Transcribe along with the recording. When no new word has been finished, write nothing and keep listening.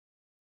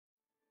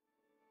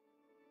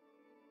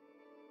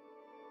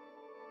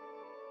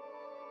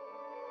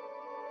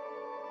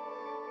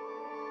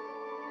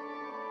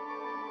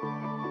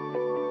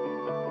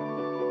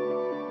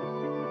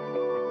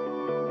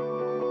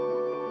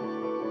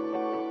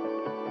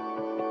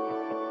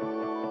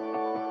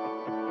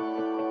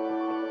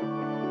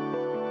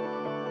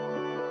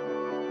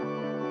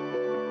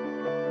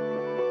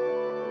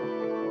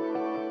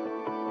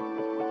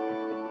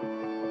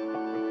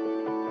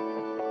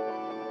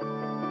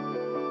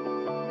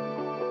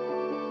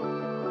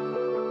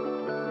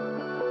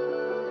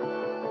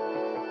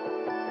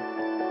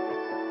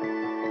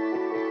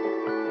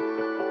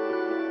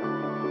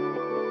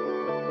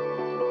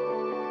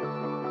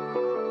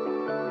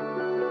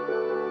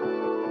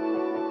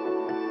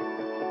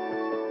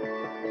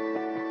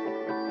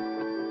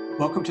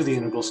Welcome to the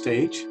Integral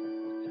Stage.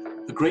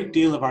 A great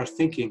deal of our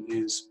thinking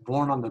is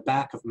born on the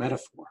back of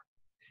metaphor.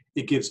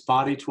 It gives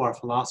body to our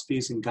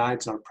philosophies and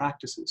guides our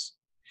practices.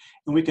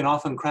 And we can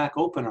often crack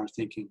open our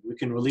thinking. We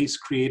can release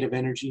creative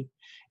energy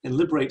and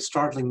liberate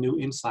startling new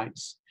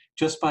insights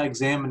just by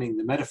examining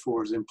the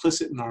metaphors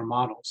implicit in our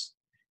models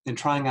and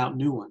trying out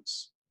new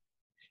ones.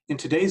 In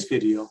today's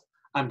video,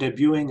 I'm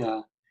debuting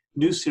a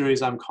new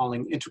series I'm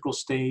calling Integral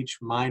Stage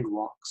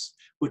Mindwalks,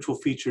 which will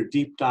feature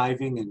deep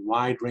diving and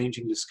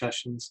wide-ranging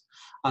discussions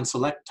on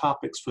select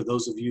topics for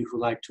those of you who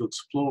like to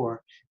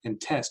explore and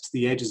test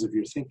the edges of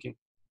your thinking.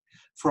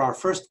 For our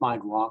first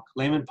Mindwalk,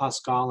 Layman,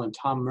 Pascal, and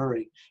Tom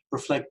Murray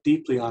reflect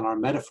deeply on our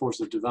metaphors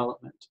of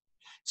development,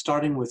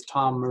 starting with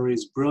Tom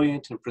Murray's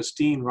brilliant and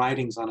pristine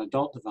writings on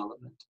adult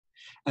development,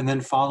 and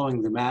then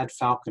following the mad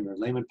falconer,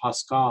 Layman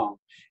Pascal,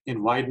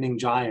 in widening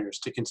gyres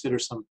to consider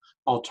some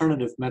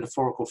alternative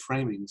metaphorical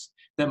framings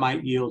that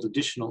might yield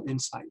additional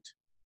insight.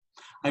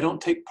 I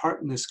don't take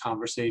part in this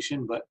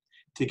conversation, but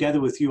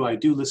together with you, I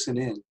do listen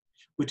in,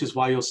 which is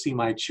why you'll see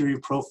my cheery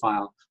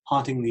profile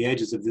haunting the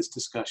edges of this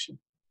discussion.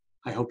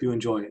 I hope you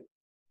enjoy it.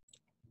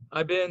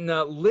 I've been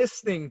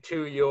listening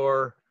to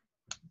your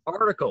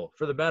article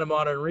for the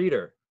Metamodern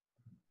Reader.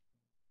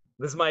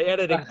 This is my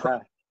editing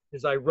process.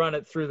 As I run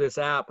it through this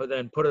app and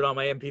then put it on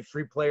my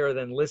MP3 player,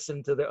 then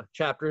listen to the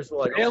chapters.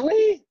 Like,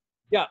 really?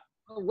 Yeah.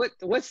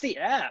 What's the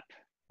app?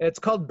 It's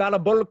called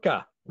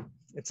Balabolka.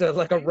 It's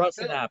like a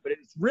Russian app, but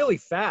it's really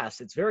fast.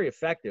 It's very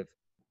effective.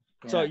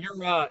 Yeah. So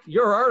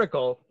your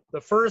article,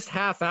 the first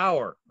half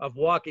hour of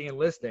walking and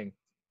listening,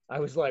 I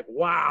was like,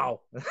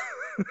 wow.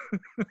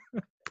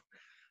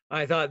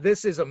 I thought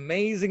this is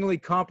amazingly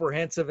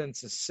comprehensive and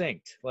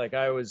succinct. Like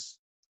I was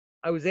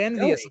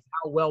envious of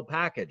how well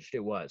packaged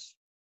it was.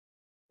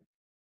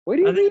 What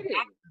are you reading?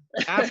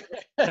 After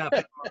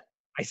that,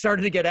 I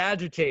started to get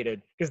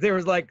agitated because there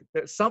was like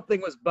something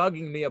was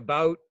bugging me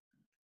about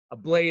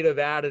ablative,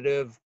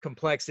 additive,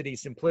 complexity,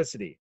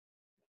 simplicity.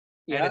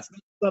 Yeah. And it's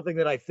something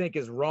that I think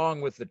is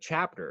wrong with the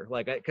chapter,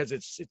 like because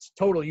it's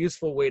total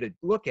useful way to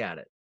look at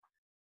it.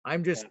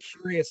 I'm just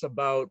curious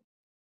about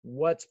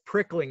what's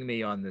prickling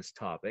me on this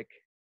topic.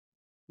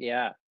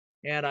 Yeah.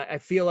 And I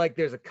feel like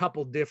there's a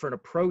couple different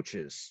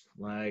approaches.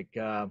 Like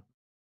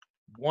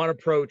one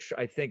approach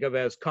I think of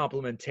as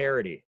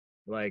complementarity,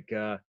 like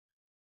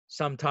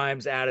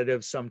sometimes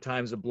additive,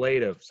 sometimes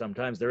ablative.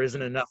 Sometimes there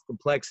isn't enough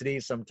complexity.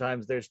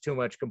 Sometimes there's too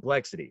much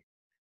complexity.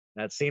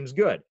 That seems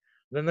good.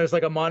 Then there's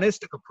like a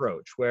monistic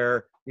approach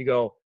where you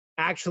go,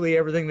 actually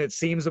everything that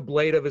seems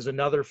ablative is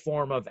another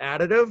form of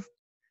additive.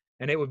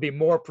 And it would be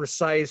more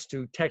precise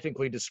to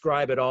technically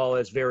describe it all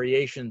as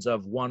variations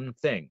of one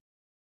thing.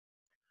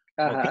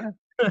 Okay.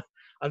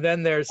 And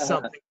then there's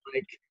something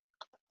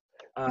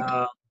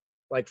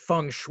like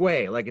feng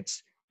shui, like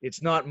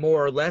it's not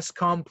more or less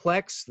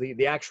complex.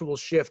 The actual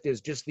shift is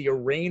just the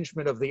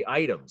arrangement of the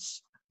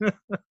items.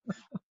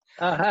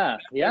 Yeah.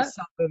 There's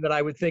something that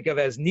I would think of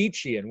as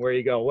Nietzschean, where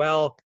you go,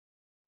 well,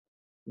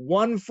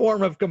 one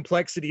form of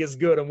complexity is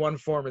good and one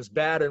form is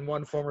bad, and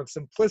one form of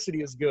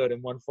simplicity is good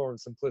and one form of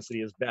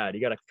simplicity is bad.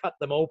 You got to cut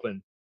them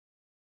open.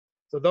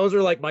 So those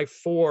are like my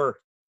four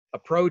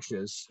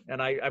approaches,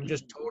 and I'm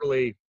just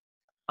totally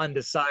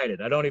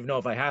undecided. I don't even know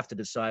if I have to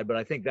decide, but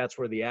I think that's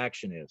where the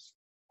action is.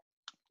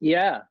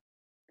 Yeah,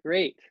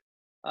 great.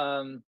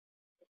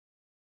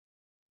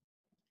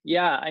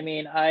 Yeah, I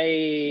mean,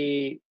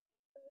 I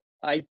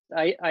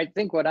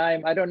think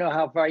I don't know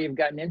how far you've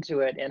gotten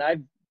into it, and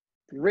I've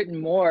written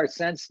more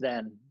since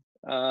then.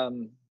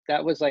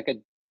 That was like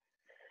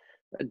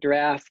a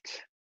draft.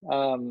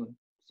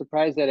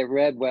 Surprised that it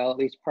read well, at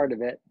least part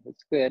of it.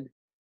 It's good.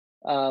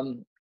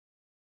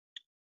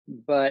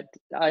 But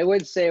I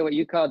would say what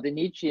you call the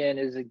Nietzschean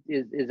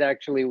is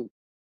actually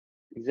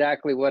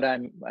exactly what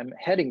I'm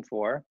heading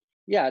for.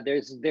 Yeah,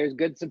 there's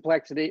good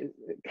simplicity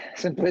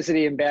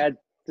and bad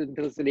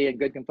simplicity, and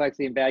good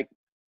complexity and bad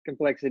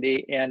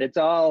complexity, and it's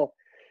all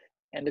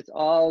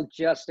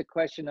just a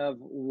question of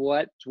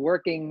what's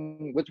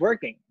working.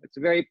 It's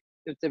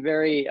a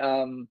very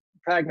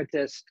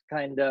pragmatist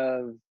kind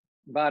of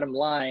bottom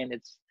line.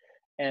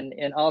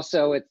 And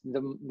also it's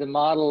the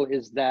model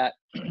is that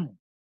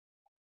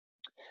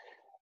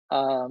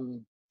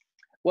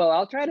well,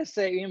 I'll try to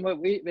say,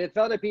 if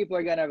other people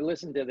are going to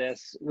listen to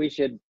this,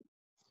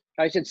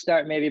 I should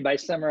start maybe by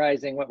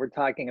summarizing what we're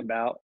talking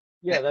about.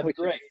 Yeah, that'd be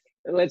great.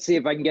 Let's see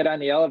if I can get on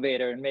the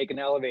elevator and make an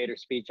elevator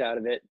speech out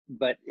of it.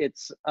 But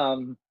it's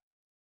an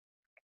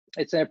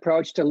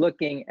approach to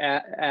looking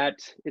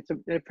it's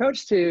an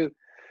approach to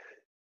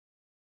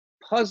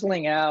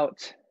puzzling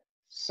out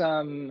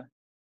some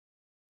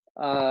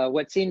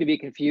what seem to be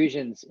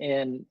confusions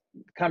in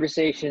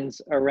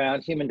conversations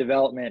around human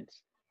development,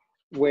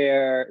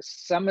 where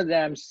some of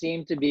them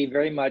seem to be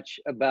very much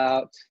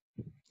about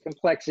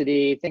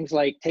complexity, things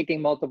like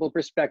taking multiple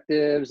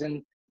perspectives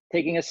and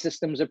taking a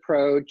systems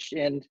approach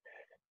and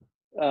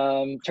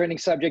turning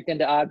subject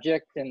into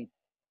object, and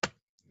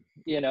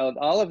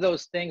all of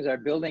those things are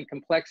building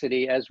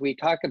complexity, as we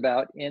talk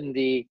about in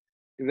the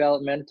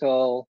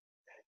developmental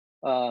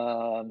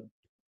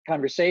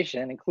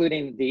conversation,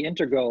 including the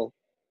integral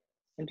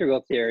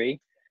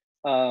theory,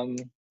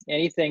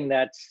 anything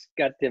that's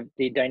got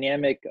the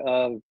dynamic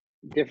of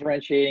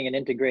differentiating and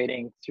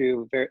integrating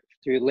through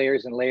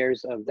layers and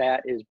layers of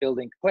that is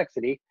building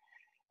complexity.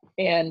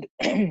 And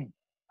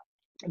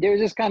there's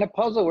this kind of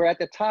puzzle where at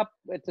the top,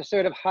 at the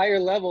sort of higher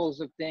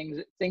levels of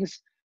things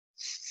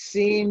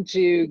seem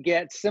to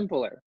get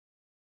simpler,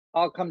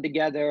 all come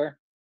together,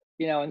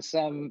 you know, in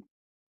some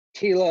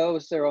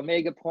telos or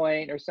omega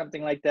point or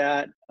something like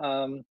that.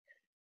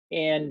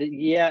 And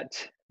yet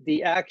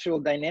the actual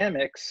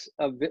dynamics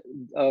of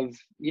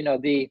you know,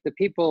 the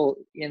people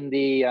in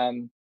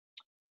the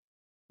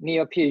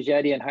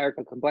Neo-Piagetian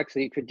hierarchical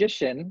complexity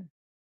tradition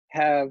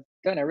have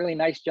done a really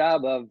nice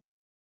job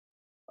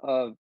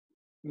of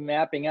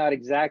mapping out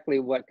exactly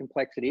what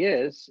complexity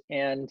is,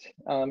 and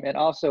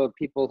also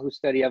people who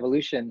study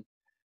evolution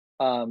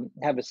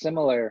have a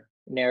similar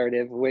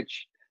narrative,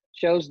 which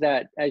shows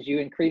that as you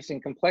increase in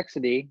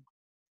complexity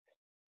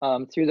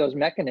through those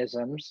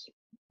mechanisms,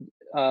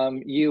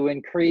 you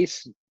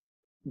increase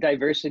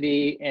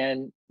diversity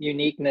and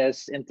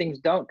uniqueness, and things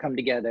don't come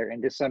together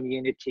into some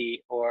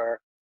unity or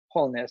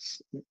wholeness,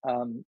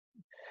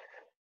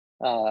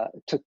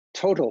 to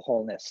total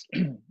wholeness.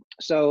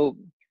 So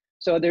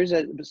there's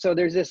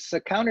this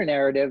counter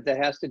narrative that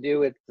has to do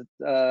with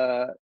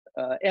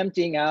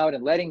emptying out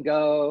and letting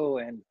go,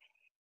 and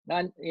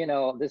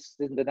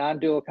the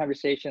non-dual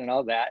conversation and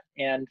all that.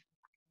 And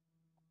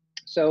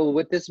so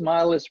what this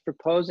model is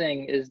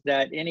proposing is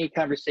that any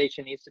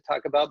conversation needs to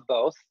talk about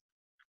both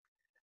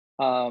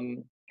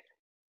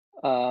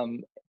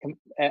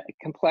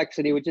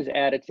complexity, which is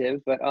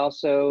additive, but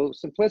also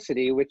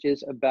simplicity, which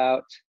is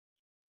about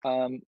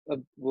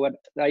what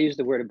I use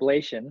the word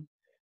ablation,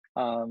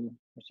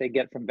 which I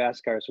get from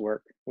Pascal's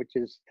work, which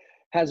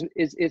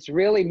it's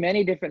really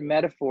many different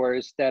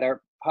metaphors that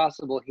are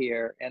possible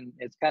here, and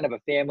it's kind of a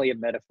family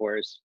of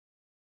metaphors.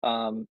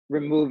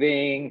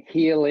 Removing,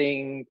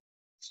 healing,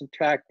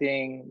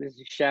 subtracting. This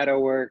is shadow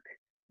work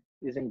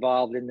is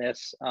involved in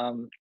this.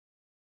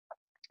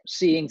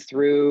 Seeing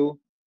through,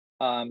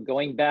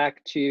 going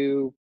back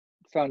to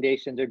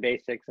foundations or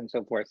basics and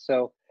so forth.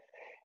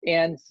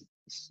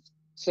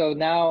 So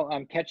now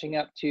I'm catching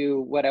up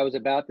to what I was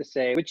about to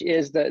say, which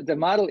is the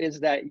model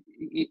is that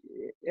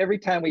every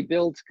time we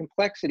build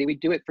complexity, we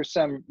do it for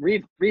some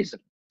reason,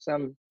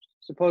 some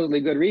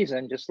supposedly good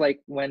reason, just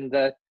like when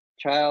the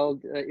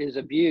child is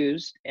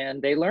abused and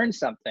they learn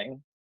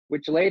something,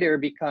 which later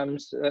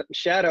becomes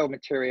shadow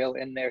material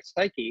in their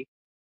psyche.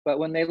 But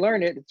when they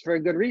learn it, it's for a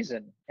good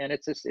reason, and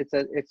it's a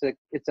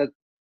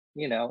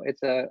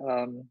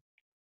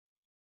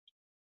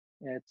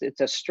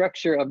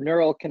structure of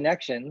neural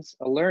connections,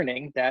 a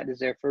learning that is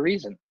there for a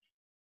reason.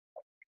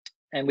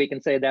 And we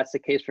can say that's the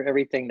case for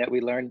everything that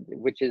we learn,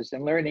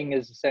 and learning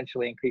is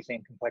essentially increasing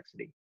in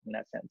complexity in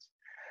that sense.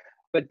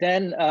 But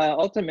then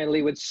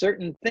ultimately with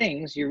certain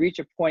things, you reach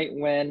a point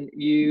when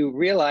you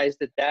realize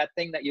that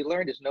thing that you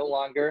learned is no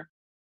longer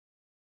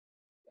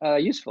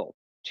useful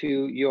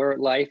to your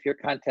life, your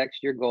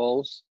context, your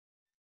goals,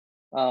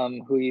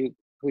 who you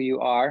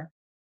are,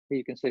 who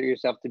you consider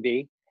yourself to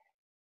be.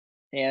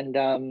 And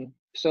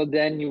so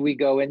then we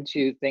go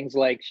into things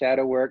like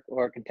shadow work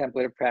or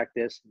contemplative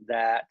practice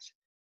that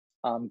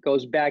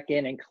goes back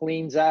in and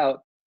cleans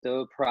out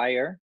the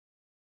prior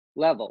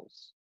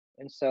levels.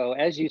 And so,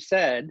 as you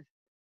said,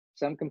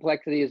 some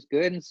complexity is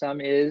good and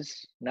some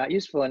is not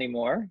useful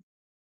anymore.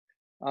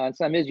 And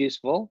some is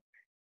useful,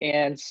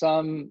 and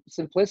some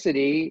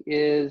simplicity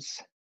is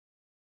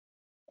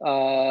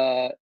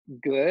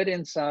good,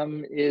 and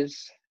some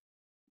is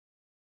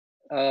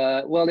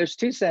well, there's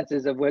two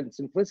senses of when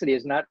simplicity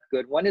is not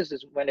good. One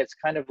is when it's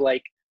kind of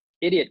like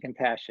idiot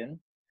compassion,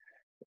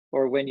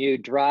 or when you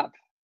drop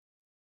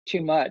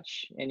too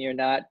much and you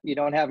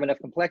don't have enough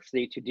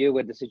complexity to deal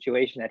with the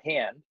situation at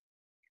hand.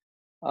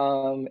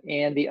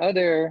 And the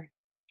other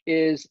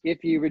is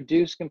if you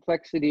reduce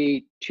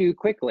complexity too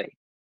quickly.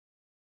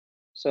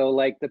 So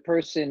like the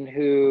person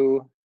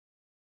who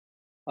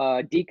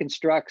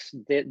deconstructs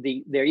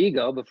their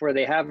ego before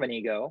they have an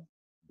ego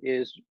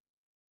is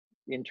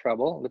in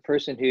trouble. The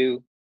person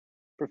who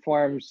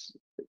performs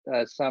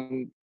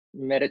some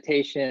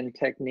meditation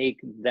technique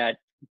that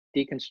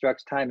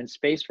deconstructs time and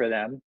space for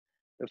them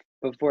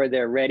before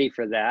they're ready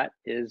for that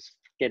is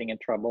getting in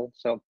trouble.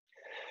 So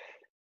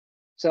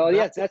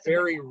yes, that's a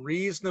very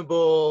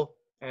reasonable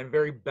and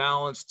very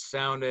balanced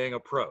sounding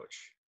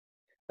approach.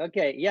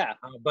 Okay, yeah.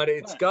 But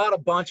it's got a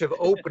bunch of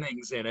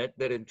openings in it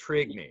that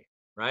intrigue me,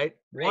 right?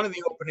 One of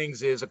the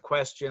openings is a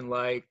question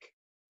like,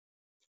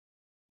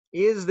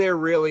 is there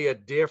really a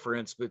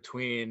difference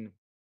between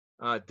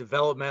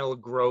developmental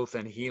growth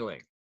and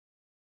healing?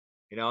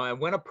 And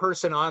when a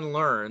person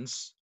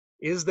unlearns,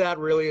 is that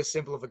really a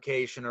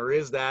simplification, or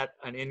is that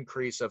an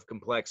increase of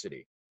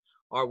complexity?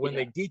 Or when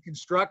they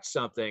deconstruct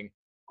something,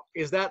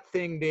 is that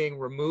thing being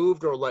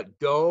removed or let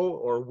go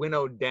or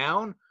winnowed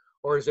down?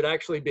 Or is it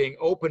actually being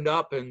opened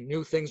up and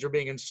new things are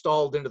being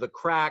installed into the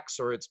cracks,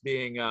 or it's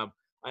being a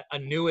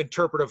new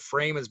interpretive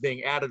frame is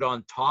being added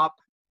on top?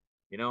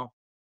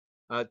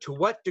 To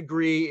what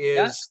degree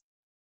is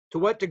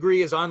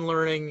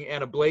unlearning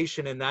and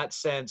ablation in that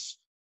sense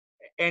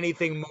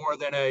anything more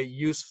than a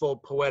useful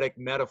poetic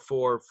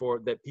metaphor for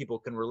that people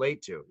can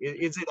relate to?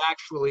 Is it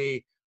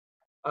actually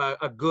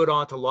a good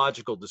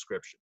ontological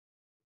description?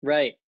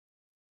 Right.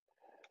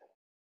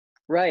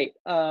 Right.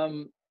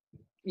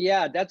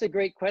 Yeah, that's a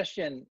great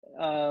question.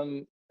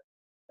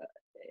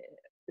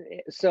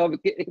 So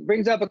it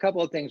brings up a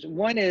couple of things.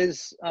 One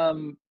is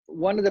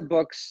one of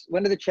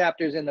the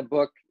chapters in the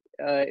book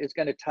is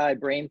going to tie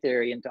brain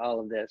theory into all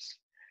of this.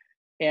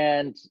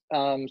 And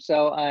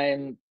so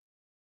I'm,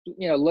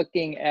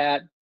 looking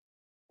at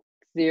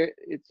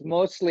it's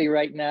mostly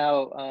right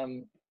now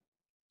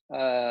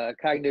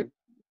cognitive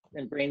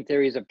and brain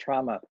theories of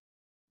trauma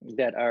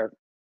that are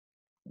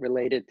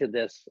related to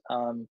this.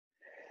 And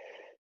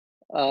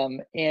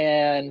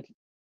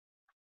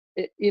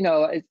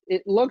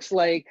it looks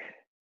like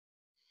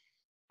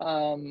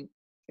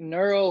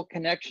neural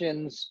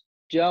connections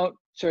don't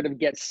sort of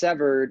get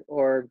severed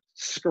or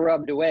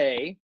scrubbed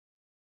away,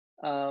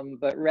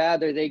 but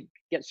rather they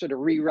get sort of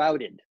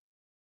rerouted.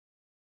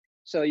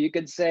 So you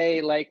could say,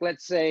 like,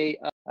 let's say,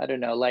 I don't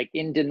know, like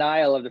in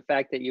denial of the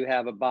fact that you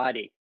have a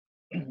body,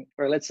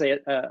 or let's say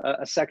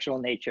a sexual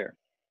nature.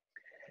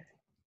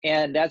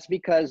 And that's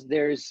because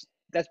there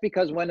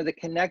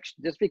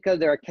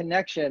are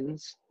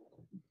connections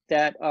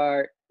that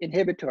are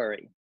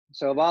inhibitory.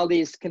 So of all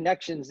these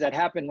connections that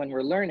happen when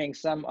we're learning,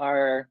 some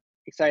are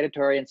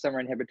excitatory and some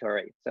are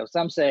inhibitory. So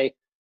some say,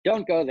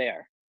 don't go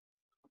there.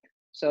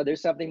 So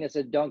there's something that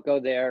says, don't go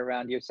there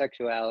around your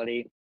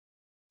sexuality,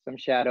 some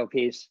shadow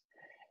piece.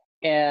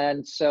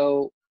 And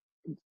so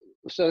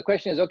the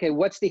question is, okay,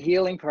 what's the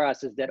healing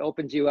process that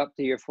opens you up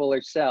to your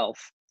fuller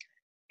self?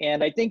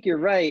 And I think you're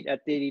right, at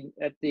the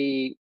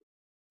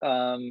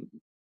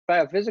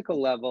biophysical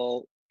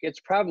level, it's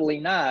probably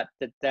not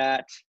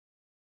that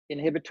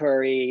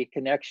inhibitory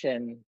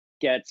connection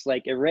gets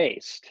like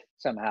erased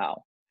somehow.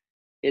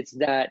 It's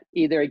that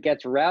either it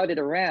gets routed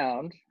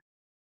around,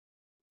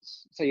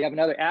 so you have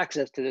another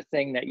access to the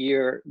thing that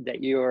you're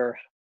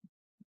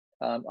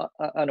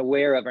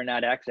unaware of or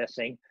not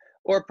accessing,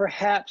 or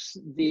perhaps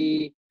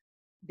the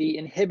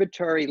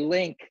inhibitory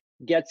link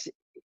gets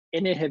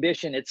an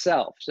inhibition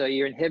itself. So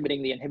you're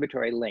inhibiting the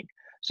inhibitory link.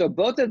 So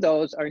both of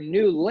those are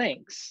new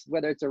links,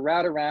 whether it's a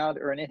route around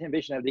or an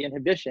inhibition of the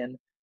inhibition.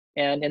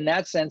 And in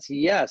that sense,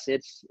 yes,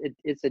 it's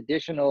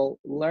additional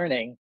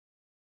learning.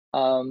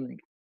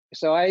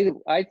 So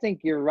I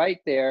think you're right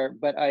there,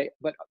 but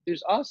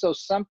there's also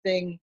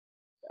something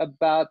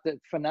about the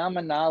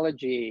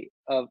phenomenology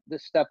of the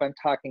stuff I'm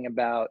talking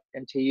about,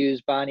 and to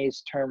use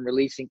Bonnie's term,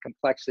 releasing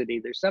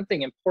complexity. There's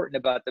something important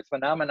about the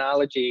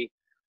phenomenology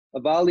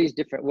of all these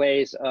different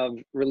ways of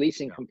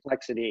releasing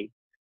complexity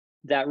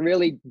that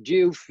really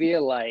do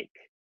feel like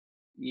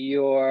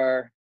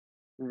you're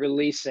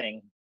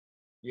releasing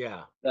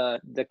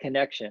the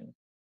connection,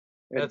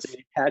 or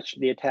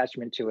the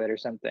attachment to it or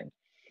something.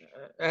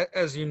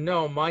 As you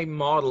know, my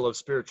model of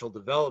spiritual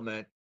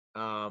development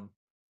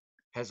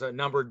has a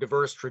number of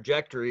diverse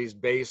trajectories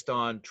based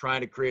on trying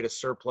to create a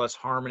surplus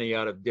harmony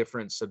out of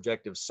different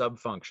subjective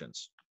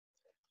subfunctions.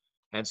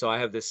 And so I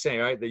have this saying,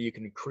 right, that you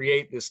can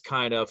create this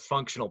kind of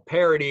functional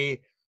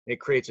parity.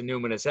 It creates a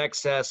numinous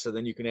excess, so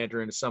then you can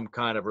enter into some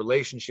kind of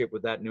relationship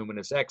with that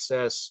numinous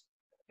excess.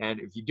 And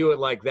if you do it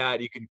like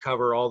that, you can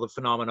cover all the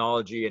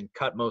phenomenology and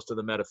cut most of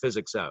the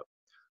metaphysics out.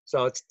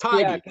 So it's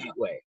tidy that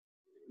way.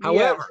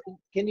 However,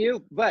 can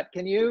you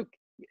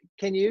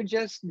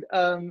just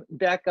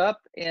back up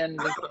and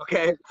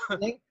okay,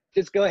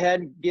 just go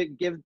ahead and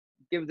give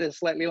the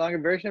slightly longer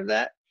version of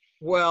that?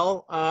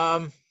 Well,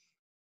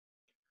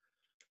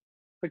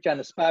 put you on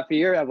the spot for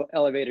your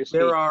elevator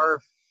speech. There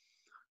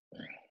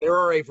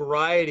are a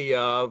variety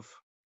of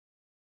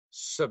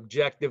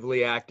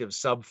subjectively active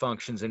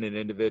subfunctions in an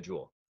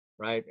individual,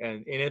 right?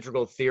 And in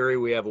integral theory,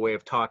 we have a way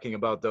of talking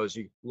about those.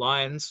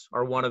 Lions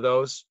are one of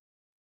those.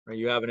 Right?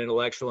 You have an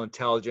intellectual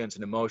intelligence,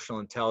 an emotional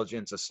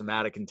intelligence, a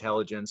somatic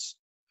intelligence.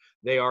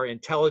 They are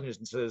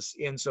intelligences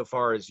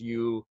insofar as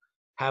you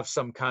have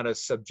some kind of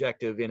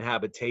subjective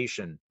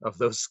inhabitation of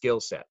those skill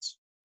sets.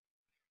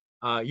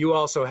 You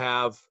also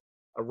have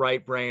a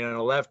right brain and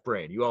a left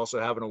brain. You also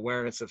have an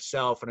awareness of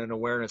self and an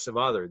awareness of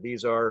other.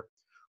 These are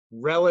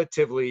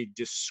relatively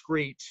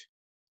discrete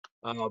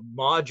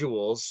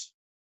modules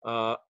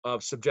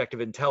of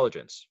subjective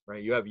intelligence,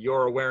 right? You have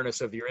your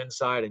awareness of your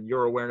inside and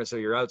your awareness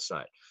of your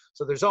outside.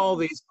 So there's all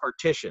these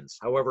partitions,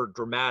 however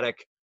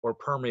dramatic or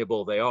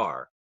permeable they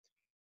are.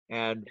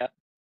 And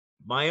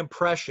my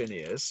impression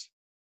is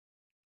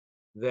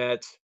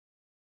that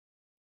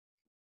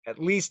at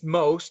least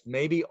most,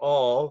 maybe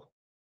all,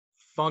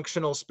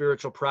 functional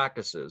spiritual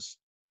practices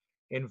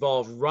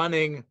involve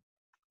running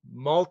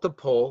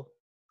multiple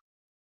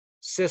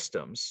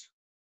systems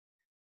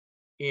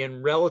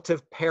in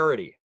relative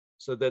parity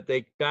so that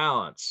they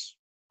balance.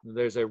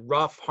 There's a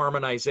rough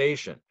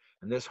harmonization,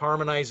 and this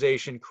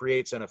harmonization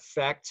creates an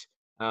effect,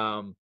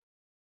 an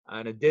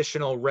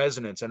additional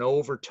resonance, an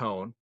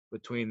overtone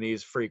between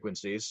these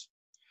frequencies.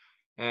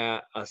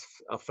 a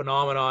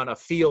phenomenon, a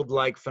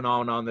field-like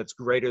phenomenon that's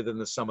greater than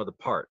the sum of the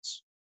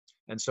parts.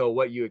 And so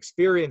what you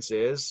experience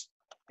is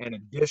an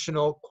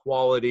additional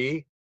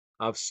quality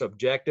of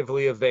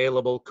subjectively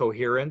available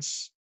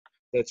coherence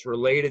that's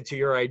related to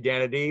your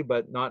identity,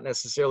 but not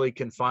necessarily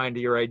confined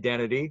to your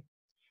identity.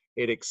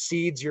 It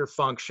exceeds your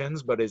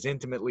functions, but is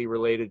intimately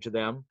related to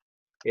them.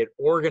 It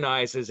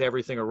organizes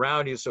everything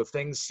around you, so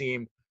things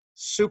seem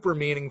super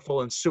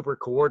meaningful and super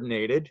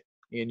coordinated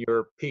in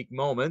your peak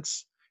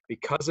moments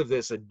because of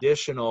this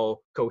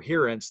additional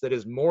coherence that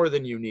is more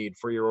than you need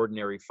for your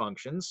ordinary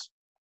functions.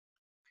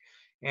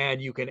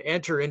 And you can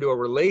enter into a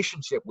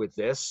relationship with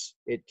this.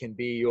 It can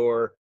be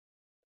your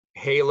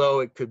halo,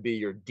 it could be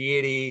your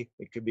deity,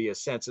 it could be a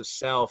sense of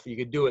self. You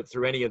could do it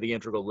through any of the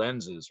integral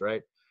lenses,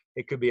 right?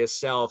 It could be a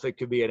self, it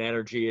could be an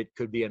energy, it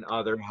could be an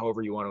other,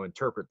 however you want to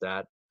interpret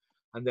that.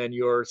 And then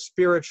your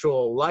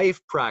spiritual life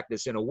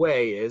practice, in a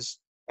way, is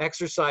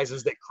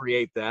exercises that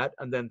create that,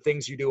 and then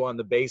things you do on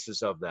the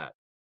basis of that,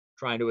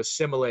 trying to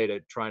assimilate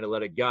it, trying to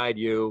let it guide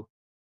you.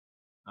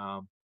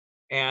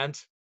 And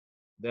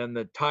then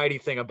the tidy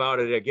thing about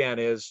it, again,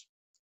 is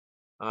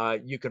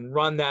you can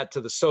run that to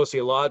the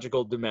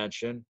sociological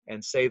dimension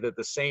and say that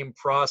the same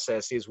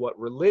process is what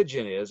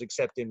religion is,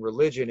 except in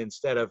religion,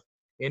 instead of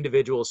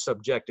individual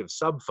subjective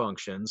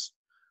subfunctions,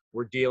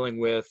 we're dealing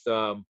with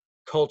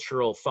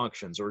cultural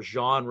functions or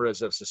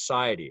genres of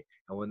society.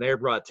 And when they're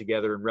brought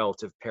together in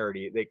relative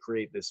parity, they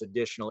create this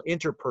additional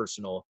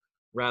interpersonal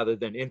rather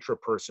than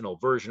intrapersonal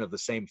version of the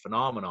same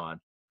phenomenon,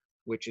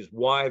 which is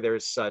why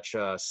there's such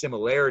a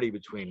similarity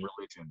between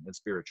religion and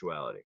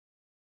spirituality.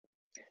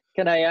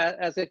 Can I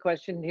ask a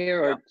question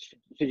here, or Yeah.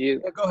 should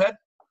you? Yeah, go ahead.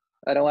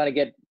 I don't want to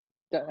get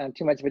on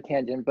too much of a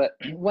tangent, but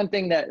one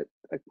thing that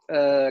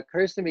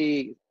occurs to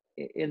me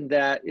in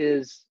that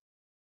is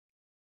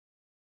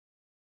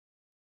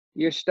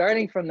you're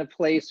starting from the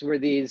place where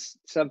these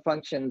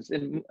subfunctions,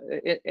 and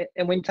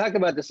when you talk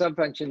about the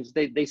subfunctions,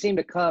 they seem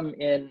to come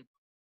in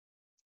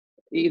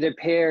either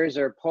pairs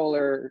or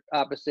polar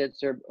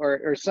opposites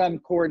or some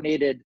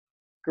coordinated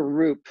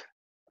group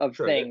of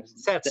Sure,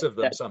 things. sets of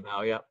them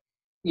somehow, yeah.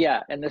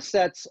 Yeah, and the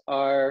sets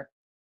are,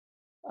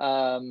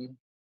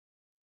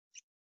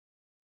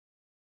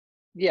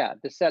 yeah,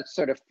 the sets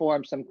sort of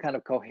form some kind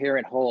of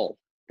coherent whole.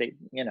 They,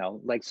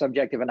 like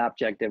subjective and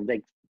objective,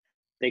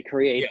 they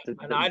create. Yeah,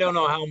 and I don't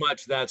know how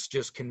much that's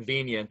just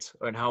convenient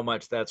and how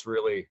much that's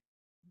really,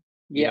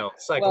 Yeah,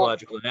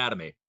 psychological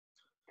anatomy.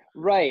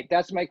 Right.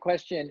 That's my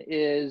question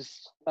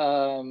is,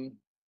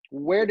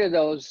 where do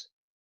those,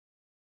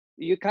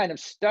 you kind of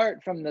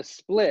start from the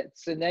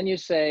splits and then you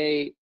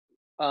say,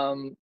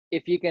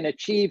 if you can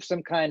achieve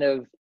some kind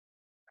of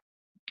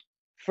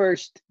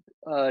first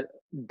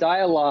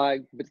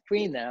dialogue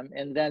between them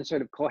and then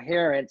sort of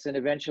coherence and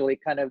eventually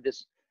kind of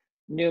this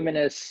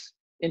numinous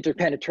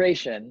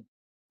interpenetration,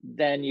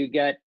 then you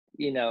get,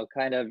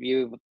 kind of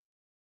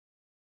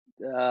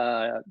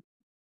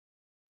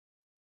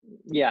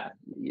yeah,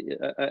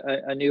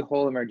 a new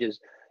whole emerges.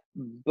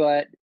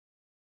 But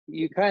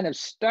you kind of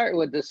start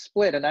with the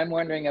split, and I'm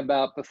wondering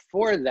about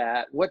before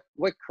that, what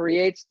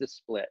creates the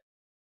split?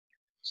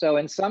 So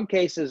in some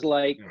cases,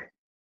 like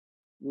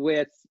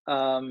with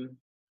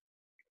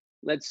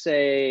let's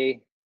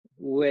say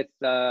with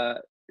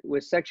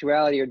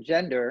sexuality or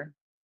gender,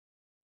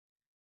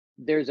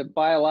 there's a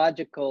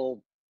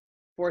biological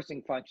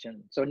forcing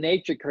function. So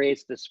nature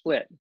creates the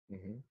split.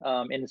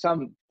 In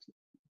some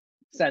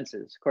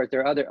senses. Of course,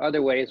 there are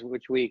other ways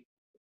which we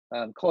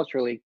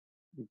culturally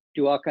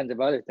do all kinds of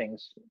other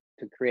things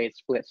to create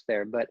splits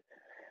there. But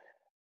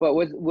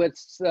with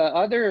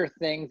other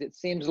things, it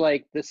seems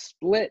like the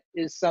split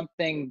is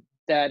something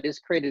that is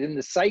created in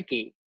the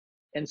psyche.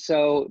 And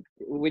so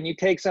when you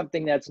take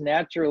something that's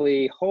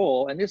naturally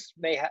whole, and this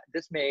may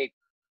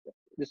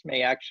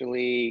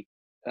actually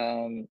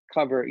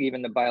cover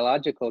even the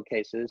biological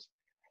cases,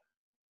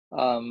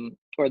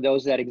 or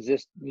those that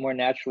exist more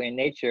naturally in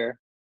nature.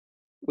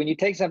 When you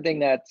take something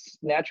that's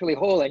naturally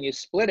whole and you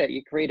split it,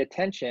 you create a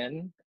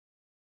tension,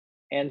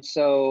 and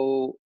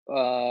so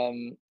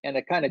and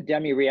a kind of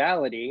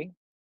demi-reality,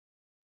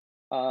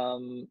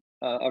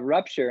 a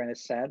rupture in a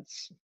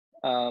sense.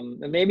 And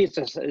maybe it's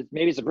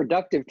a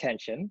productive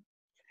tension,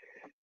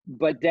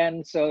 but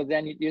then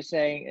you're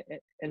saying,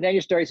 and then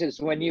your story says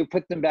when you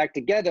put them back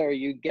together,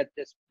 you get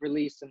this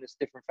release and this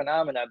different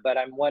phenomena. But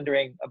I'm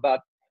wondering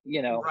about,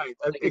 right.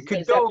 It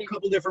could go a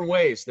couple different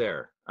ways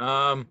there,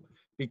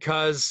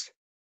 because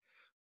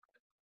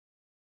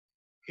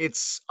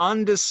it's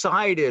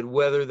undecided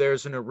whether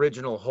there's an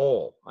original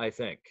whole, I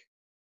think.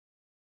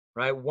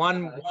 Right?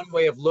 One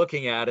way of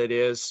looking at it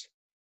is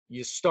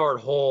you start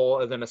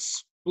whole and then a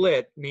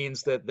split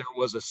means that there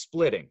was a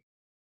splitting,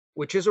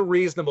 which is a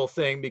reasonable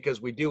thing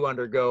because we do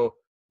undergo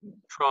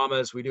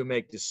traumas, we do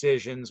make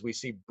decisions, we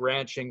see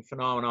branching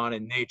phenomenon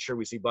in nature,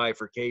 we see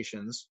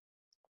bifurcations.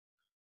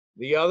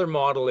 The other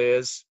model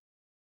is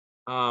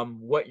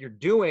what you're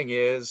doing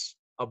is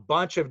a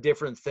bunch of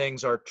different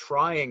things are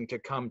trying to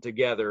come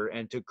together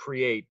and to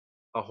create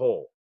a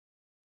whole,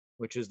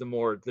 which is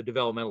the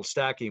developmental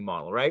stacking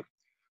model, right?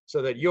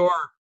 So that you're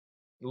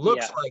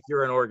looks Yeah. like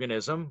you're an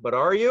organism, but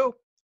are you?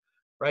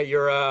 Right?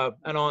 You're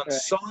an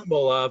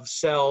ensemble of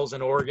cells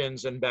and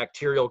organs and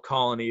bacterial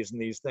colonies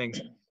and these things.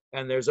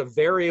 And there's a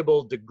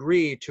variable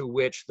degree to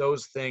which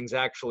those things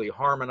actually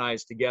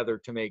harmonize together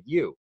to make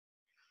you.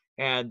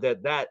 And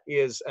that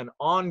is an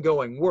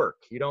ongoing work.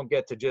 You don't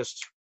get to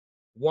just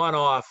one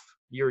off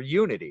your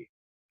unity.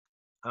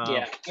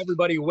 Yeah.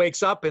 Everybody who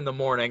wakes up in the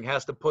morning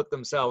has to put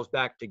themselves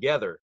back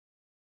together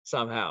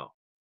somehow.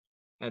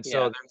 And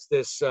so Yeah. there's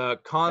this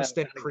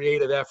constant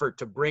creative effort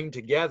to bring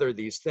together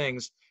these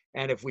things.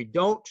 And if we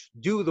don't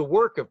do the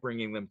work of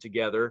bringing them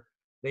together,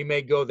 they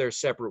may go their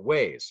separate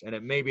ways. And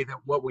it may be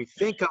that what we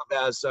think of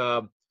as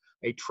a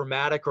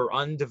traumatic or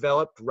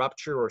undeveloped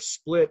rupture or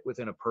split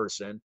within a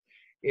person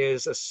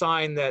is a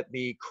sign that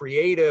the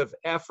creative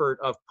effort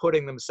of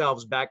putting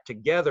themselves back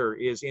together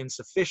is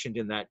insufficient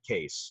in that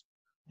case,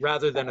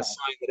 rather than a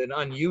sign that an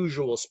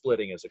unusual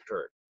splitting has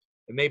occurred.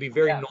 It may be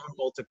very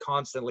normal to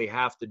constantly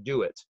have to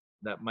do it.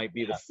 That might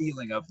be the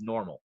feeling of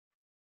normal.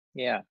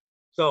 Yeah.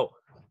 So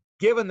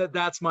given that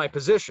that's my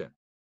position,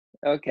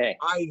 Okay.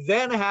 I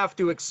then have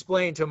to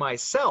explain to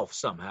myself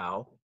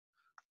somehow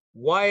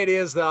why it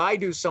is that I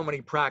do so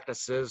many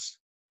practices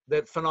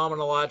that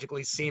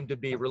phenomenologically seem to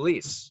be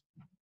release.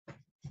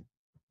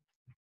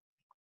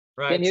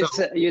 Right? Can you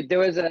say there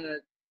was a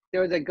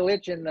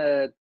glitch in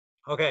the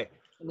okay.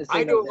 in the I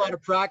signal do a lot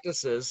of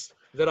practices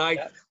that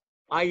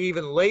I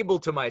even label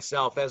to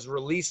myself as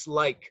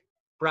release-like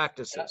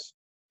practices.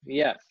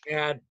 Yeah.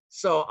 And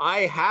so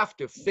I have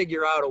to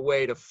figure out a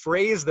way to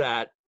phrase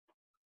that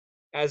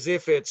as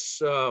if it's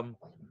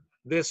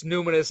this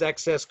numinous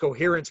excess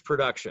coherence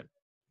production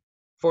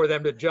for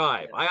them to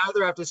jive. I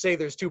either have to say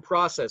there's two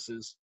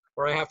processes,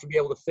 or I have to be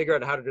able to figure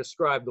out how to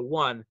describe the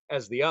one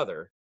as the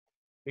other,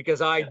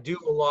 because I do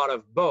a lot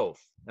of both.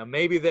 Now,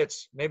 maybe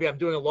I'm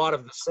doing a lot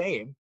of the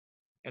same,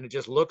 and it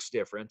just looks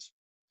different,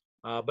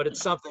 but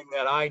it's something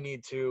that I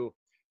need to.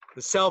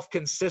 The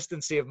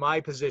self-consistency of my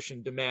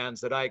position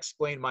demands that I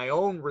explain my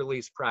own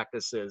release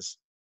practices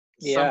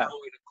somehow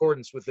in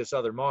accordance with this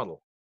other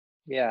model.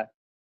 Yeah.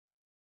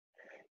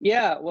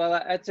 Yeah. Well,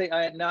 I'd say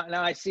now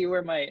I see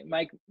where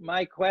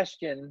my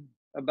question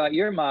about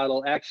your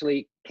model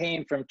actually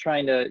came from,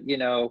 trying to,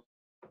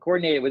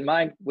 coordinate it with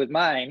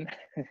mine.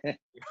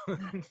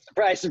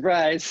 Surprise,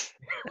 surprise.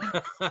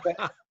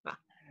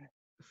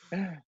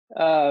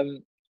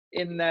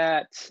 In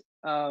that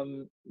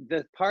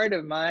the part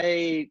of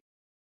my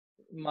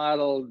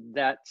model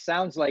that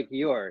sounds like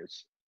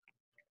yours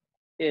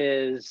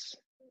is,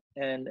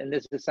 and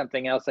this is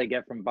something else I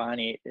get from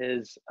Bonnie,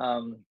 is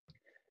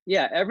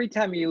every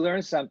time you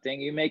learn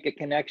something, you make a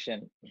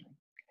connection,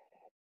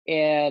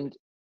 and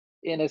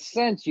in a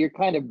sense you're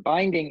kind of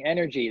binding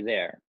energy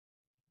there,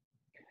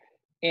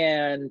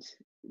 and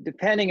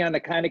depending on the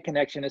kind of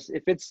connection,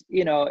 if it's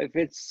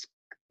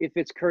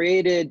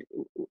created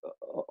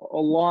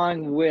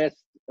along with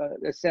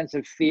a sense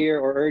of fear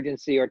or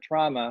urgency or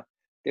trauma,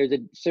 there's a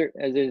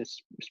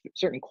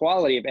certain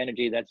quality of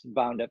energy that's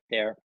bound up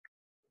there.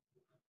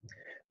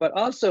 But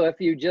also,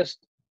 if you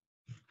just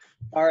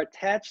are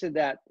attached to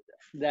that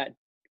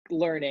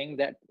learning,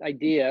 that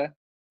idea,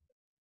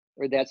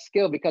 or that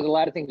skill, because a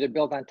lot of things are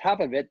built on top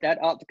of it, that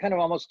kind of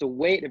almost the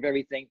weight of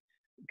everything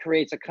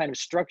creates a kind of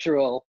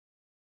structural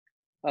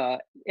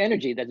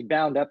energy that's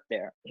bound up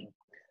there,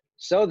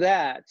 so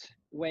that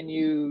when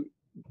you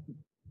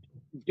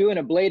do an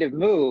ablative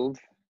move,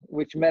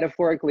 which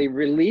metaphorically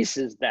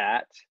releases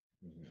that,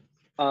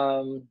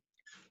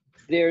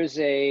 there's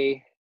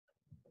a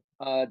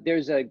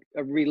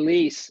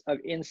release of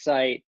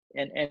insight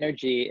and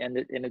energy, and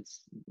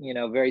it's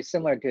very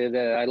similar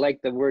to I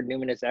like the word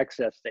numinous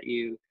excess that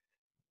you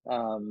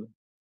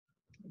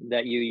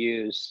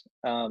use.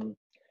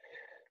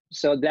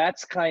 So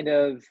that's kind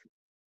of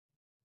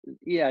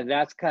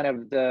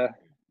the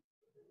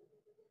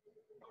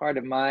part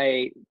of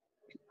my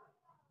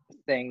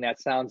thing that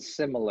sounds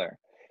similar.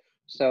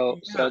 So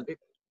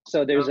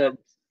there's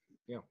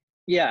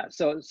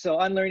so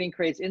unlearning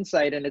creates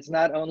insight, and it's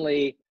not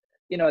only,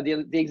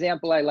 the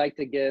example I like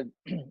to give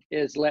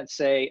is, let's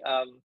say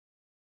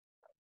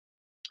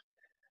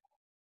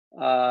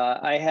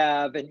I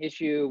have an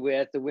issue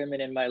with the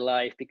women in my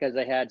life because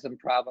I had some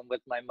problem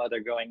with my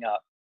mother growing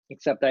up,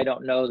 except I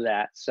don't know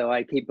that. So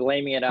I keep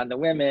blaming it on the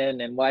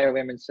women, and why are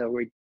women so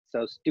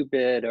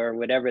stupid, or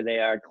whatever they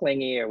are,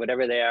 clingy, or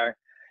whatever they are.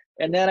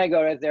 And then I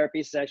go to a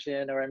therapy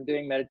session, or I'm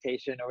doing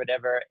meditation or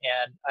whatever,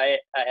 and I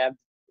have,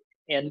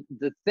 and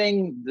the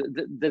thing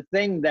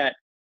that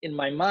in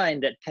my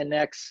mind that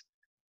connects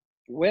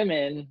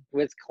women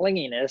with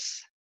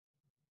clinginess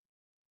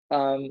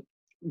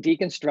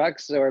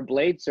deconstructs or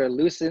ablates or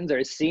loosens or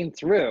is seen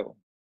through.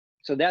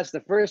 So that's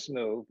the first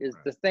move, is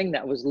the thing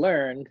that was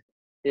learned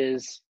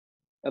is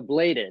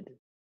ablated.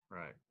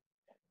 Right.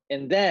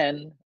 And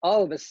then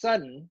all of a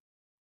sudden,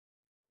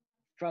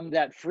 from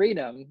that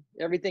freedom,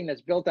 everything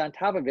that's built on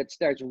top of it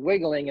starts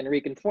wiggling and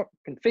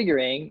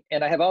reconfiguring,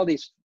 and I have all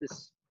these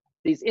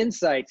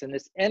insights and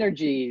this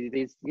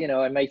energy,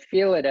 I might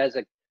feel it as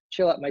a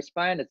chill up my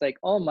spine. It's like,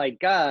 oh my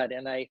God.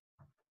 And I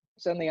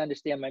suddenly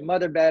understand my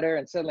mother better,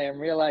 and suddenly I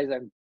realize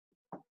I'm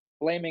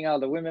blaming all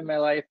the women in my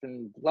life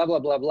and blah, blah,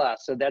 blah, blah.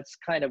 So that's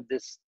kind of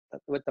this,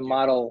 with the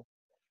model,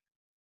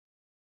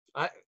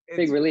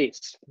 big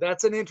release.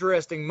 That's an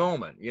interesting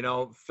moment, you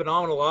know,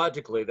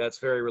 phenomenologically, that's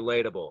very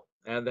relatable.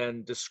 And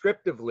then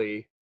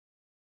descriptively,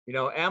 you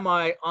know, am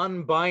I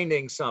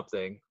unbinding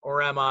something,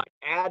 or am I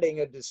adding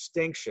a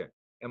distinction?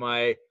 Am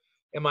I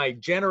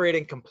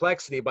generating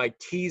complexity by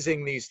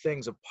teasing these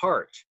things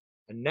apart?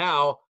 And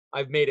now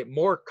I've made it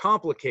more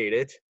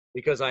complicated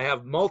because I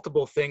have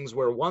multiple things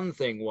where one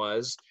thing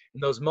was,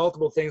 and those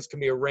multiple things can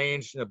be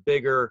arranged in a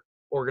bigger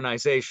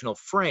organizational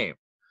frame.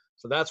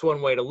 So that's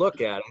one way to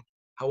look at it.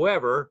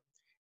 However,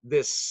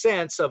 this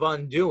sense of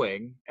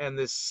undoing and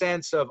this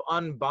sense of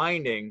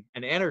unbinding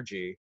an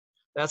energy,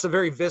 that's a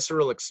very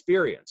visceral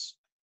experience.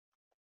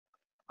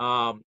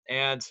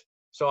 And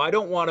so I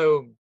don't want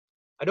to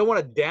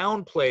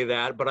downplay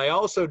that, but I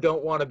also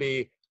don't want to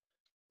be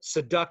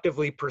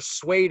seductively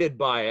persuaded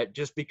by it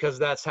just because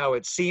that's how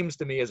it seems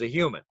to me as a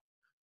human.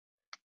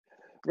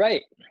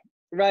 Right.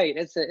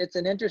 It's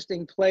an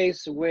interesting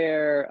place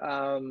where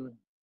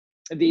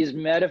these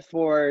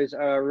metaphors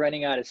are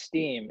running out of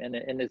steam, and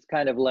it's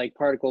kind of like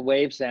particle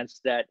wave sense,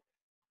 that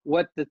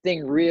what the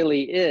thing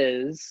really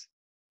is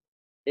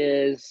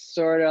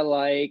sort of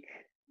like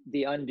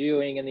the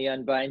undoing and the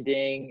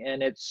unbinding,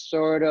 and it's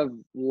sort of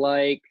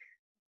like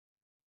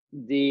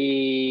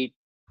the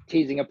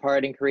teasing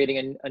apart and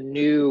creating a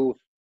new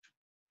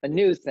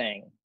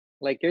thing,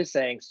 like you're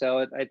saying.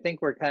 So I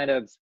think we're kind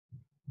of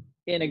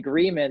in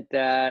agreement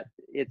that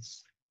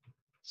it's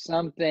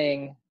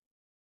something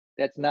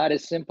that's not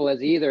as simple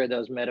as either of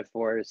those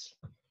metaphors.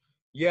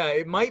 Yeah,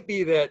 it might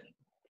be that,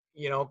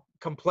 you know,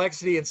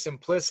 complexity and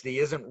simplicity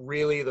isn't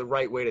really the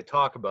right way to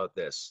talk about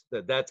this.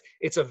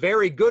 It's a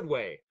very good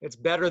way. It's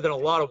better than a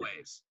lot of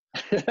ways.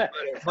 But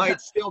it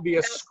might still be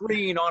a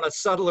screen on a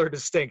subtler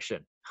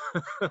distinction.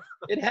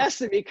 It has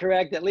to be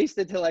correct, at least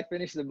until I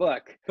finish the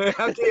book.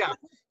 Yeah,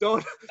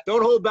 don't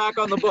hold back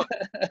on the book.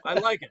 I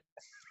like it.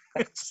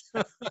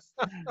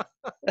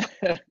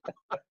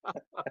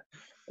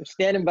 I'm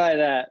standing by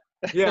that.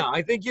 Yeah,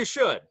 I think you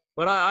should.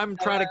 But I'm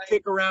trying to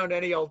kick around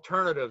any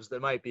alternatives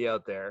that might be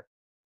out there.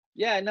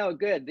 Yeah, no,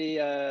 good.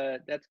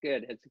 That's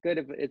good.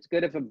 It's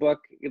good if a book,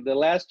 the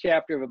last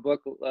chapter of a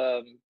book,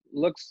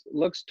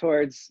 looks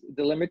towards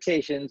the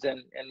limitations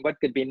and what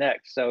could be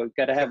next. So we've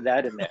got to have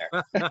that in there.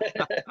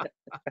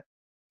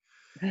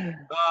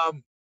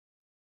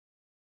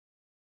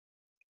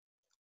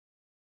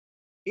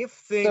 If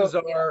things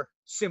are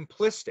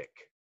simplistic,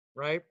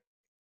 right?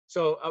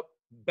 So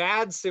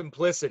bad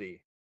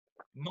simplicity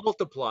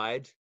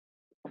multiplied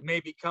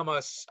may become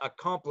a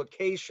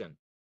complication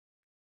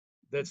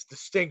that's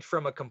distinct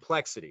from a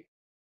complexity.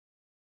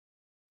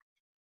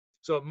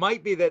 So it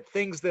might be that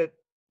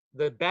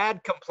the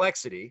bad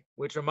complexity,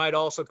 which I might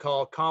also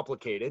call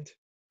complicated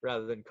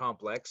rather than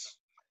complex,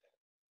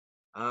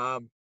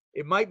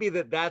 it might be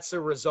that that's a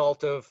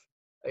result of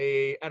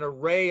an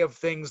array of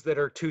things that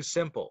are too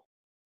simple,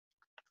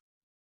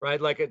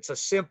 right? Like it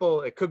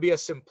could be a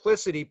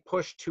simplicity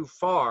pushed too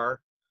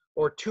far,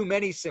 or too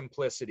many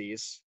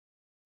simplicities.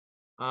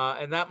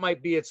 And that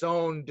might be its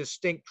own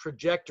distinct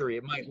trajectory.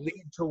 It might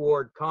lead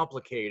toward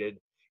complicated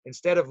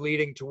instead of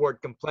leading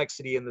toward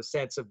complexity in the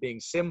sense of being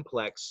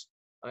simplex,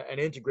 an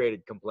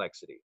integrated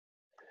complexity.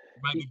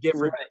 There might be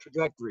different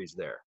trajectories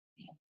there.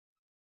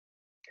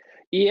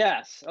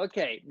 Yes.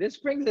 Okay. This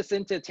brings us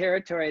into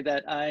territory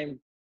that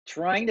I'm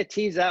trying to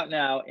tease out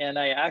now. And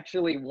I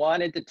actually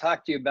wanted to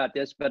talk to you about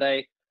this, but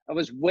I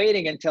was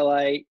waiting until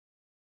I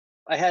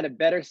had a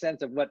better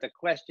sense of what the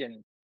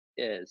question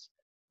is.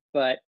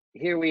 But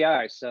here we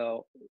are.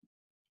 So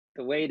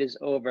the wait is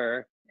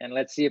over, and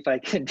let's see if I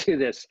can do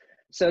this.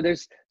 So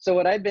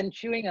what I've been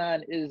chewing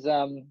on is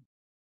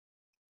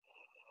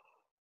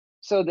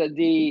so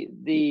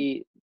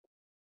the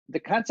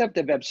concept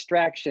of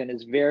abstraction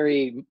is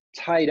very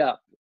tied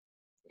up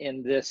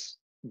in this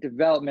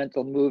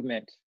developmental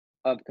movement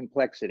of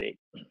complexity.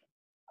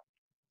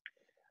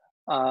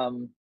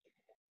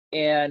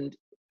 And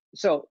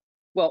so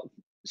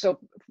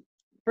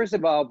first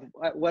of all,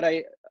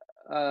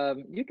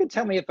 you can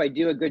tell me if I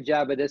do a good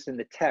job of this in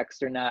the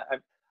text or not.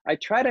 I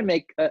try to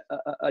make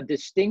a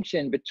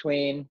distinction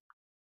between,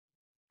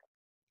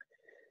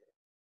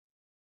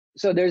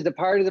 so there's the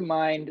part of the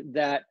mind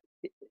that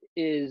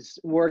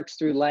works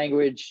through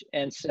language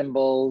and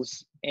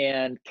symbols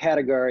and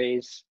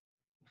categories,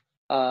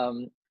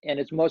 and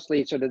it's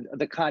mostly sort of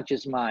the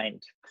conscious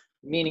mind,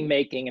 meaning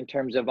making in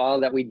terms of all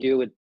that we do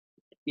with,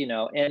 you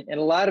know, and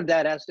a lot of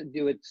that has to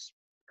do with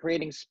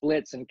creating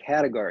splits and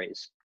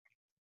categories.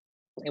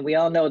 And we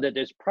all know that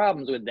there's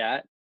problems with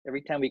that.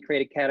 Every time we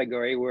create a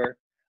category,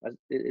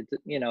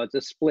 it's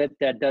a split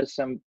that does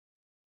some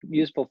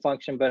useful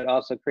function, but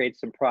also creates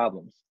some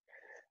problems.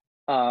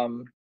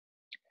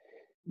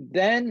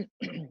 Then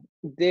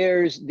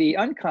there's the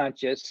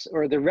unconscious,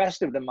 or the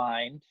rest of the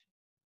mind,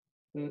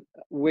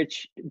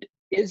 which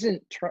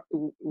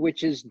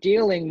is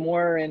dealing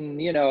more in,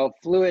 you know,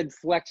 fluid,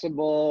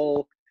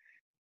 flexible,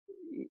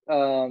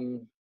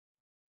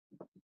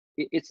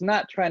 it's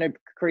not trying to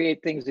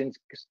create things in,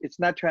 it's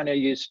not trying to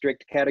use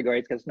strict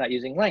categories because it's not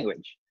using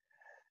language.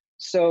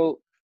 So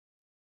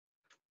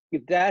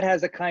if that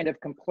has a kind of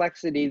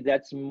complexity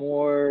that's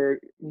more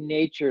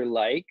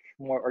nature-like,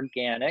 more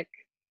organic,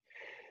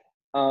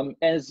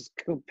 as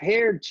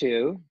compared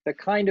to the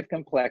kind of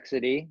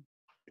complexity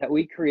that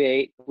we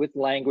create with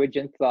language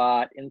and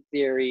thought and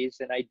theories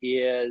and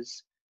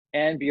ideas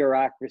and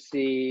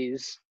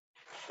bureaucracies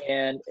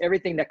and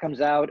everything that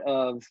comes out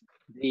of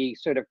the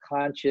sort of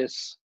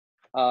conscious,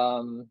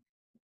 that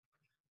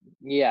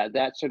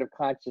sort of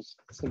conscious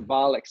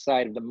symbolic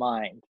side of the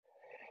mind.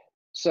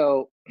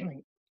 So, the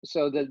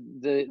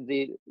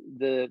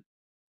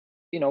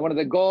one of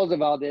the goals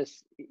of all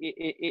this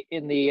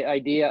in the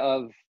idea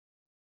of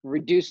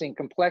reducing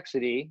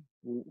complexity,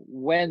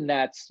 when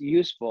that's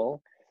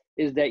useful,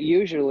 is that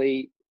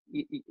usually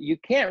you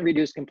can't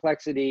reduce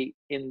complexity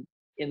in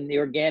the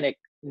organic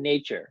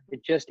nature.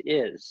 It just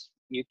is.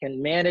 You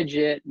can manage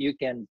it, you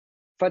can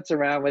futz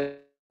around with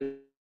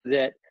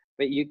it,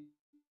 but you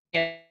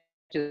can't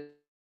just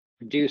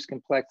reduce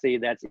complexity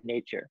that's in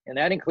nature. And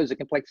that includes the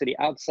complexity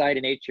outside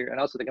of nature and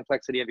also the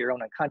complexity of your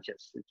own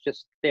unconscious. It's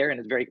just there and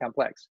it's very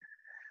complex.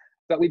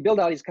 But we build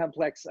all these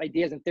complex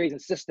ideas and theories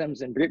and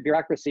systems and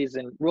bureaucracies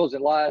and rules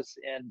and laws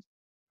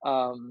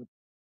and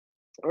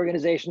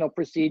organizational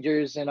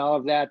procedures and all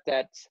of that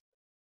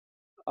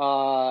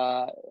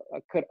are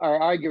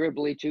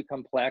arguably too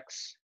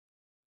complex.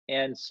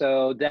 And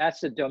so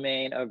that's the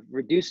domain of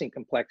reducing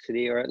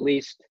complexity, or at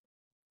least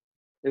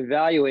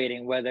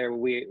evaluating whether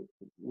we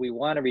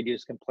want to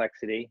reduce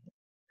complexity.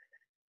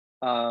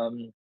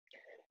 And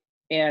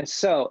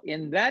so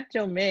in that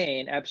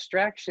domain,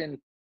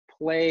 abstraction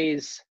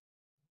plays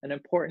an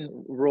important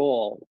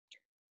role.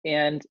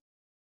 And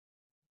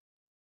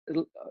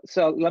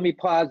so let me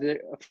pause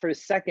for a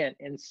second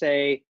and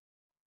say,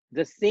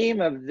 the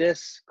theme of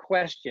this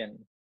question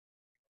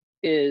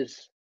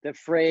is the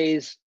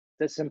phrase,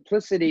 the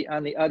simplicity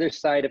on the other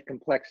side of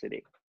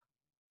complexity,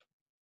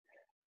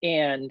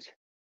 and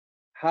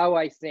how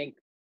I think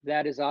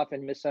that is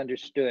often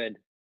misunderstood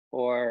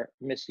or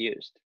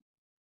misused.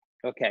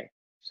 Okay,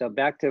 so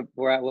back to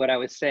what I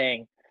was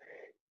saying.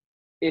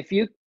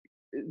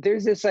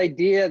 There's this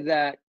idea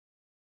that,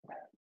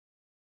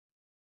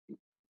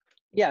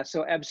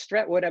 so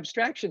what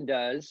abstraction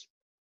does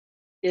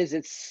is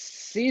it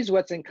sees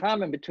what's in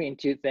common between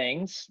two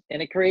things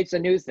and it creates a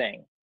new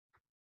thing.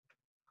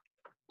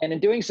 And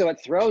in doing so,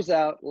 it throws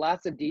out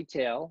lots of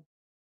detail.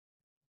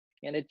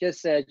 And it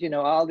just says,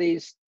 all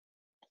these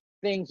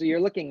things that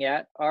you're looking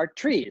at are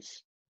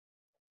trees.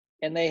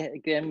 And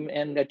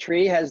the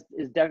tree is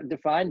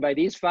defined by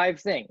these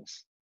 5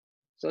 things.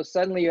 So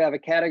suddenly you have a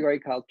category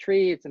called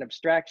tree. It's an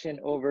abstraction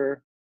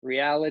over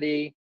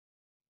reality.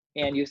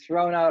 And you've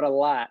thrown out a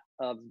lot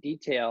of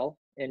detail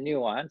and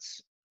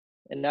nuance.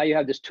 And now you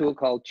have this tool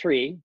called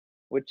tree,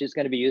 which is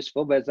going to be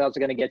useful, but it's also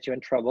going to get you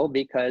in trouble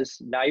because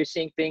now you're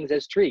seeing things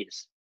as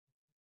trees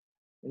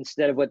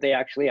instead of what they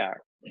actually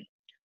are.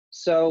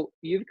 So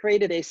you've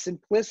created a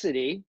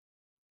simplicity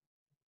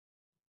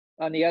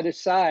on the other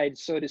side,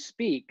 so to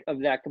speak,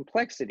 of that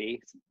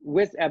complexity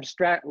with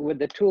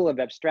the tool of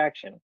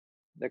abstraction,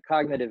 the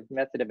cognitive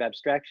method of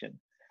abstraction.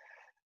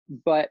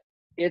 But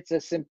it's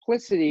a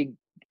simplicity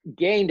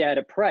gained at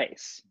a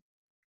price.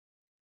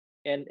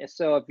 And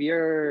so if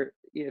you're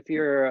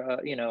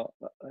the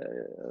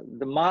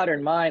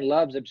modern mind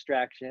loves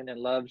abstraction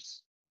and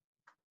loves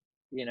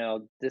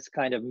this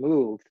kind of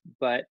move,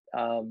 but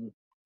and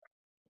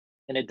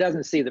it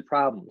doesn't see the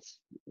problems,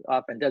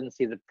 often doesn't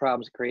see the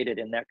problems created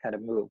in that kind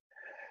of move.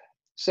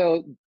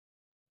 So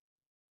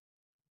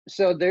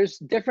there's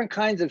different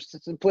kinds of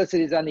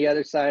simplicities on the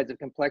other sides of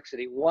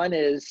complexity. One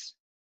is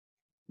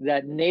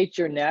that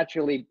nature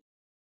naturally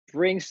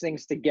brings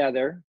things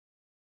together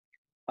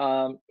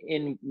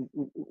in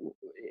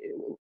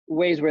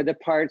ways where the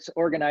parts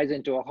organize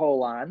into a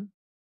whole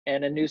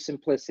and a new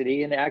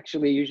simplicity, and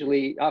actually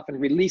usually often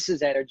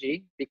releases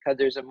energy because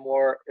there's a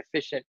more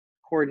efficient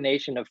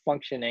coordination of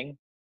functioning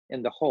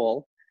in the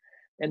whole.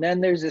 And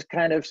then there's this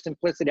kind of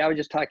simplicity I was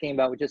just talking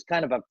about, which is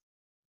kind of a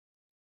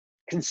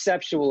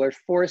conceptual or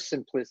forced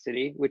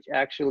simplicity, which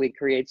actually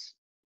creates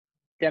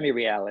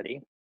demi-reality.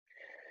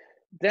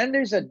 Then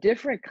there's a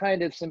different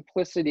kind of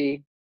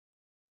simplicity,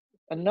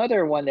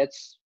 another one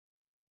that's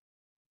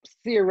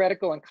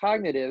theoretical and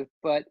cognitive,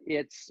 but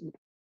it's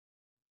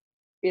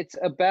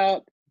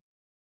about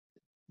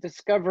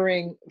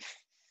discovering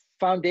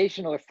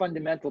foundational or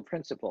fundamental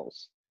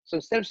principles. So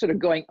instead of sort of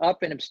going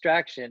up in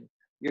abstraction,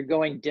 you're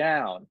going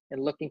down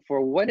and looking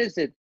for what is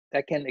it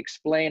that can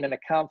explain and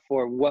account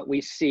for what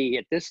we see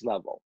at this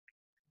level.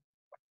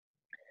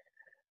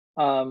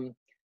 And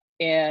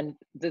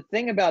the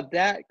thing about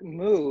that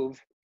move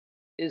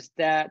is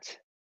that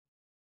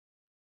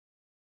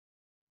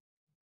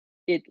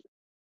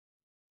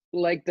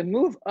the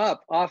move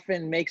up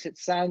often makes it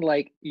sound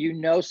like you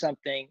know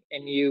something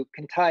and you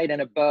can tie it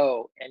in a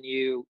bow and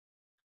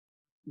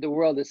the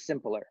world is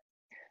simpler.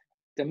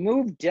 The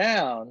move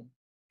down,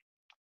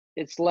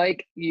 it's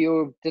like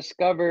you've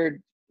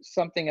discovered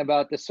something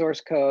about the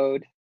source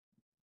code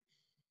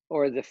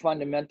or the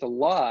fundamental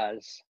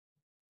laws.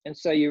 And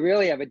so you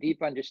really have a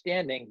deep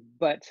understanding,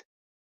 but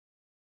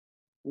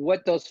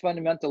what those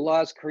fundamental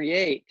laws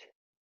create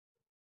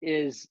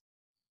is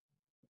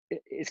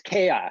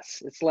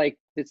chaos. It's like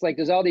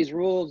there's all these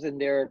rules and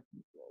they're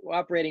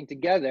operating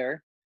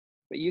together,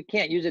 but you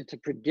can't use it to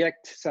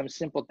predict some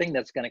simple thing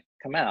that's going to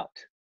come out.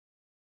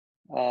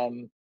 I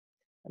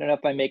don't know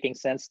if I'm making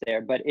sense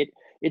there, but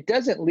it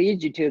doesn't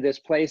lead you to this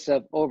place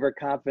of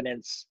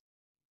overconfidence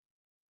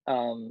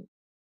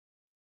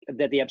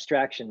that the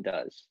abstraction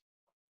does.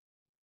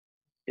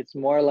 It's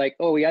more like,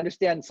 oh, we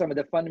understand some of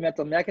the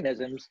fundamental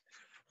mechanisms,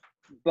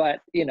 but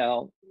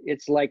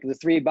it's like the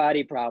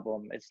three-body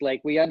problem. It's like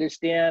we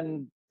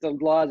understand the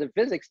laws of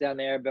physics down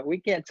there, but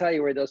we can't tell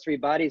you where those three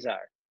bodies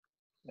are,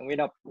 and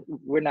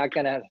we're not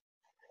going to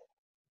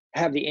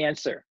have the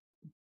answer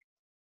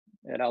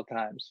at all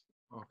times.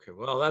 Okay,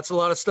 well, that's a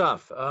lot of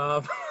stuff.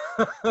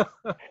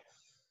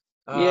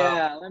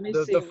 Yeah, let me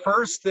see. The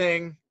first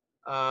thing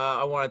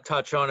I want to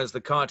touch on is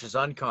the conscious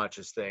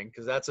unconscious thing,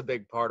 because that's a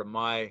big part of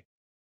my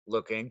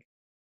looking.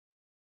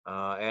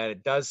 And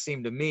it does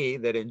seem to me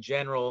that in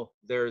general,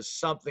 there's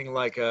something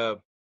like a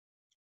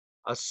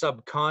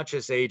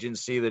subconscious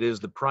agency that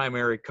is the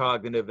primary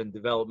cognitive and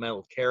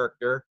developmental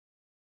character,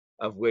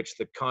 of which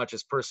the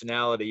conscious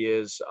personality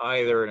is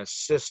either an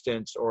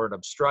assistant or an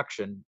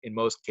obstruction in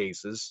most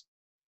cases.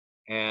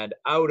 And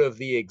out of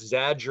the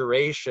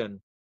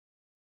exaggeration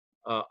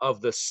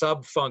of the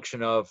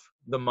sub-function of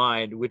the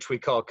mind, which we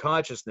call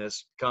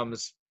consciousness,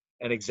 comes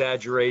an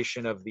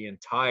exaggeration of the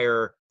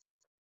entire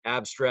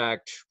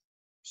abstract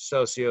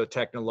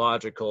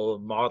socio-technological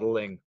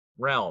modeling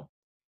realm.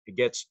 It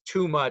gets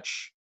too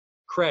much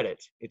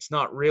credit. It's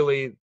not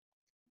really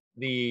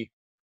the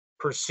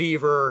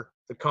perceiver,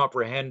 the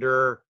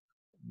comprehender,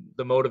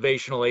 the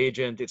motivational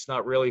agent. It's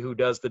not really who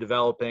does the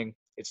developing.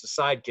 It's the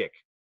sidekick.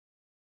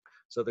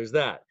 So there's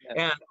that.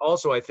 And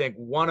also, I think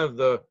one of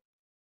the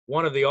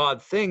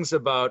odd things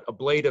about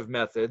ablative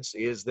methods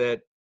is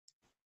that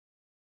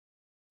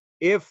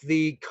if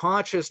the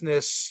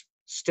consciousness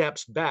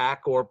steps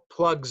back or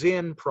plugs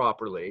in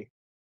properly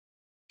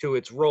to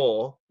its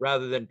role,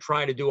 rather than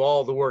trying to do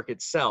all the work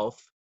itself,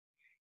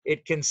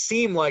 it can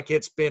seem like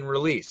it's been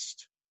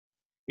released,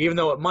 even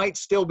though it might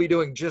still be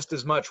doing just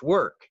as much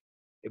work.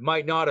 It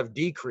might not have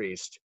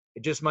decreased.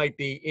 It just might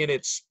be in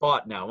its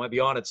spot now. It might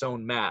be on its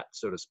own mat,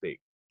 so to speak.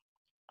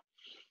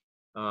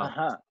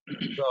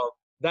 So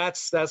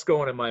that's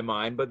going in my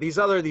mind. But these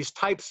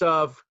types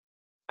of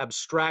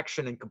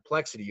abstraction and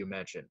complexity you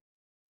mentioned,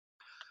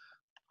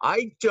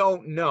 I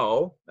don't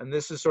know, and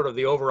this is sort of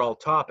the overall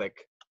topic,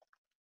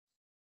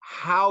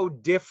 how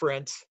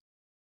different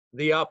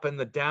the up and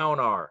the down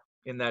are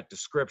in that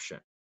description.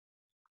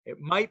 It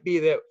might be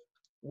that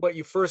what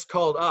you first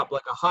called up,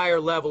 like a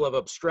higher level of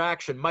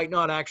abstraction, might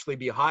not actually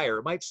be higher.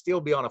 It might still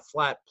be on a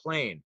flat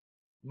plane.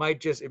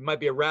 It might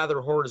be a rather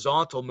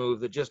horizontal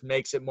move that just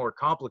makes it more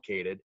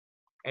complicated.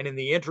 And in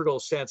the integral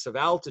sense of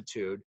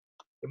altitude,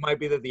 it might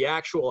be that the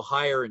actual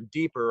higher and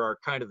deeper are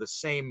kind of the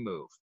same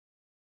move,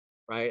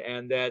 right?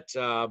 And that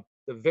the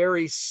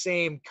very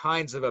same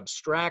kinds of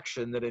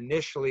abstraction that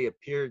initially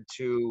appeared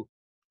to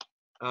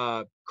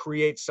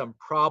create some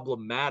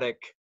problematic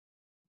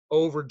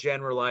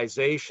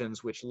overgeneralizations,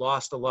 which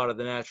lost a lot of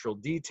the natural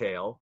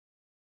detail,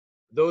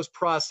 those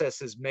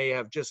processes may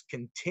have just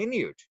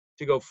continued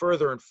to go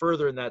further and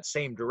further in that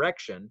same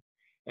direction,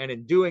 and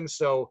in doing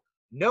so,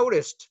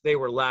 noticed they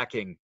were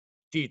lacking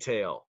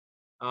detail,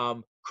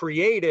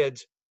 created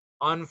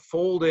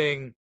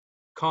unfolding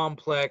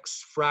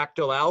complex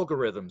fractal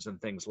algorithms and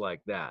things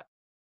like that,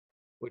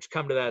 which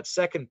come to that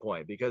second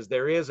point, because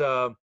there is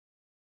a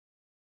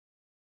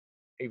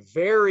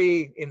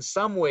very, in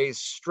some ways,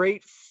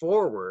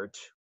 straightforward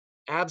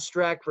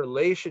abstract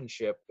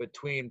relationship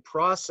between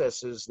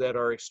processes that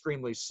are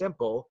extremely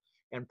simple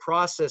and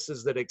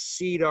processes that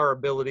exceed our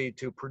ability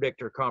to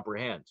predict or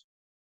comprehend.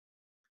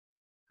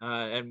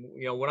 And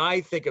when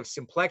I think of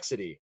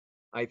complexity,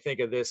 I think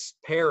of this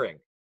pairing.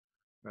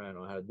 I don't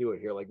know how to do it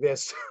here like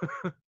this.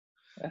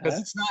 Because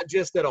it's not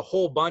just that a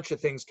whole bunch of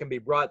things can be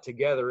brought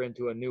together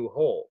into a new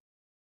whole.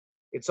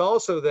 It's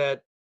also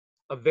that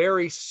a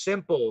very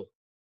simple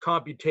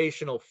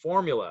computational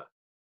formula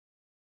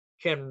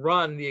can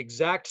run the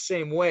exact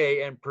same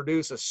way and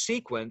produce a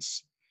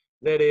sequence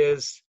that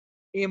is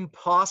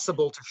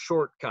impossible to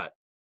shortcut.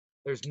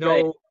 There's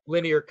no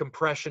linear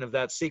compression of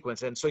that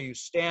sequence. And so you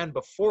stand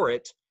before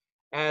it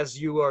as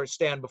you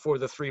stand before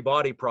the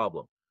three-body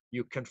problem.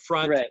 You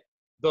confront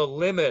the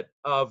limit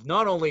of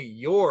not only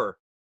your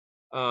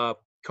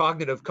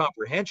cognitive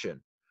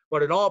comprehension,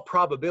 but in all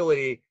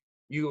probability,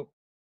 you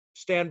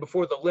stand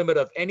before the limit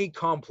of any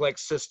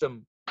complex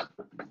system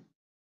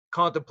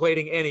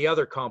contemplating any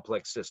other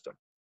complex system.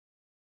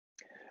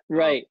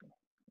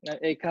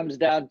 It comes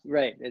down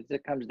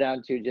it comes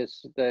down to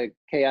just the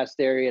chaos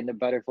theory and the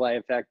butterfly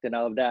effect and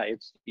all of that.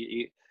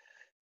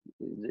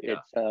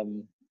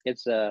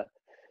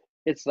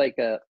 It's like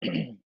a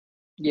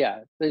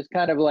there's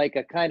kind of like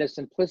a kind of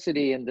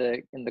simplicity in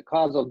the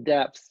causal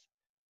depth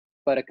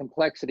but a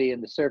complexity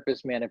in the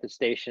surface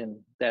manifestation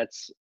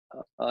that's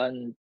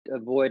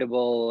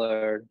unavoidable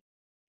or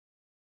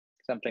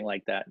something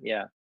like that.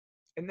 Yeah.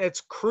 And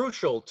that's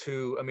crucial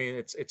to, I mean,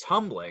 it's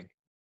humbling,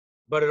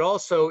 but it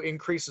also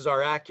increases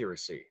our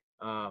accuracy.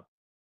 I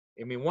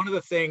mean, one of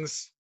the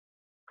things,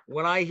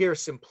 when I hear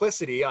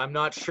simplicity, I'm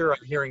not sure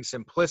I'm hearing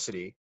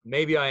simplicity.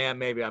 Maybe I am,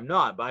 maybe I'm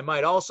not, but I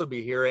might also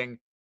be hearing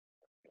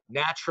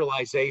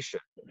naturalization,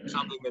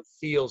 something that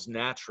feels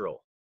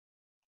natural.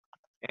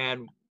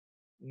 And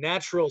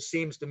natural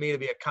seems to me to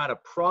be a kind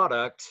of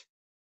product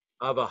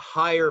of a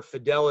higher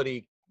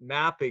fidelity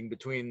mapping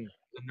between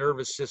the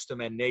nervous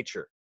system and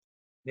nature.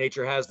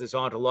 Nature has this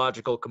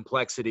ontological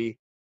complexity,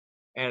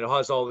 and it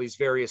has all these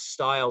various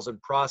styles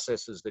and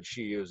processes that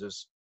she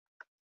uses.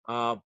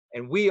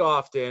 And we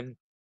often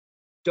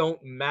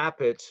don't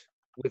map it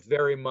with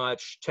very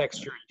much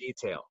texture and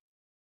detail.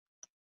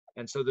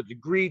 And so the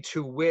degree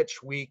to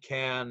which we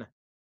can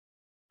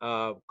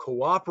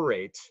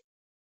cooperate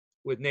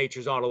with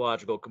nature's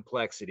ontological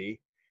complexity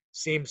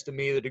seems to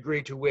me the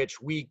degree to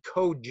which we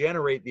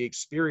co-generate the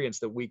experience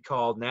that we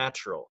call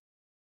natural.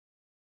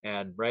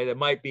 And right, it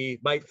might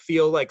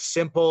feel like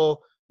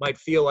simple, might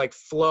feel like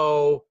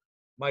flow,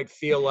 might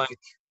feel like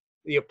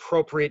the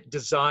appropriate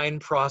design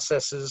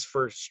processes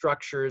for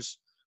structures,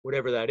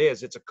 whatever that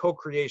is. It's a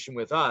co-creation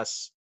with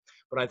us,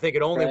 but I think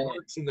it only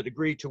works in the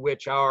degree to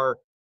which our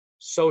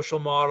social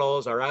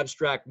models, our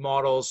abstract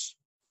models,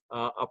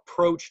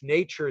 approach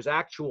nature's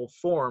actual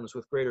forms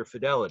with greater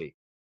fidelity.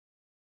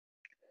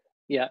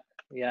 Yeah,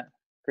 yeah,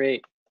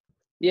 great.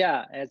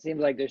 Yeah, and it seems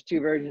like there's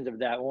two versions of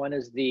that. One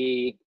is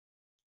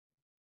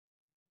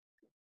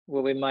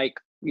what we might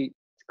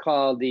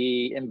call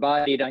the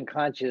embodied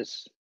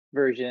unconscious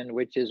version,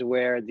 which is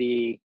where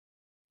the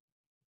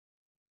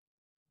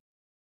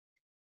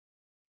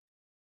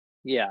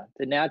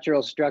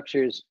natural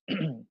structures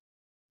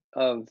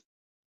of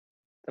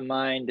the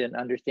mind and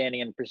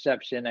understanding and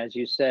perception, as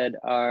you said,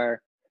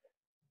 are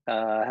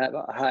have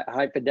a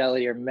high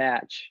fidelity or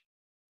match.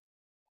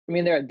 I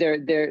mean,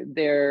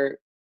 they're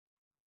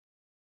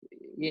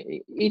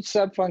each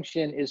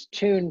subfunction is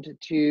tuned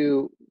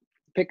to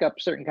pick up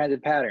certain kinds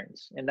of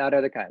patterns and not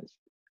other kinds.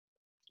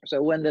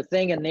 So when the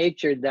thing in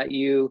nature that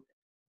you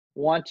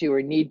want to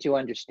or need to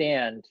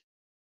understand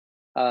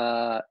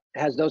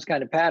has those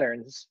kind of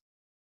patterns,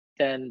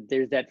 then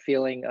there's that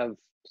feeling of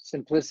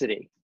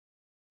simplicity.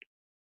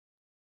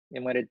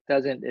 And when it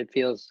doesn't, it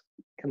feels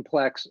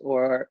complex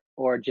or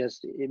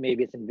just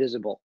maybe it's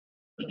invisible.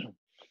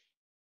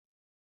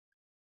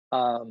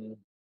 And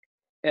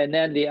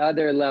then the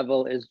other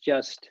level is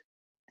just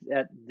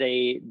that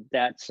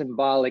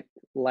symbolic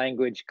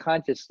language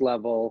conscious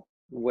level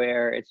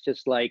where it's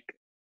just like,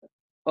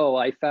 oh,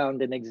 I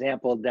found an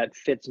example that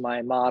fits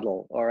my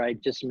model, or I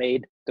just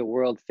made the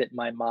world fit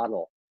my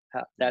model.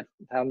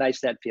 How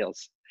nice that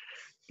feels.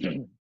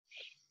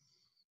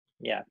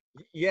 Yeah.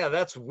 Yeah,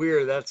 that's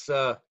weird. That's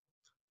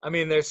I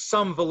mean, there's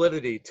some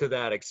validity to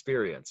that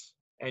experience,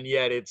 and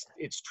yet it's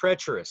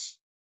treacherous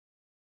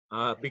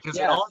because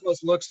it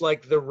almost looks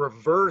like the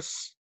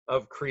reverse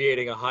of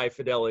creating a high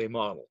fidelity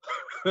model.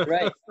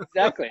 Right,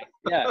 exactly.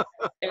 Yeah.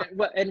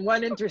 And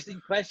one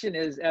interesting question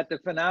is, at the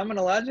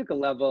phenomenological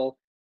level,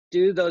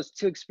 do those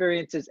two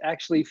experiences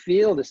actually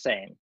feel the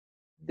same?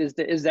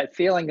 Is that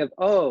feeling of,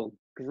 oh,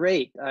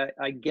 great,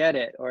 I get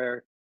it,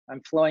 or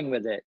I'm flowing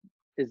with it?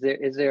 Is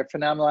there a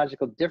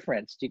phenomenological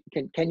difference?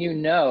 Can you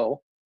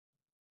know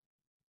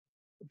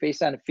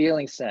based on a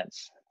feeling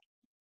sense?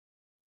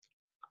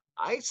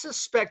 I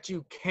suspect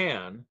you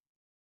can,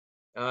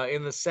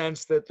 in the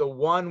sense that the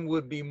one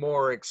would be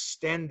more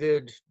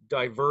extended,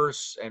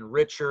 diverse, and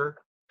richer.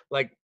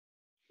 Like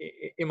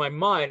in my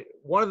mind,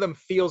 one of them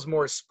feels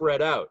more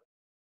spread out.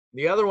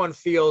 The other one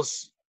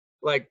feels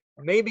like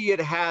maybe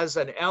it has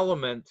an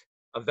element,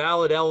 a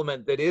valid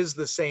element that is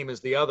the same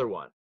as the other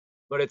one,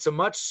 but it's a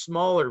much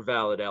smaller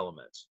valid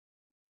element.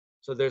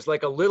 So there's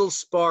like a little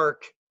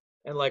spark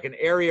and like an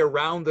area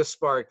around the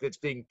spark that's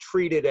being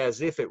treated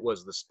as if it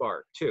was the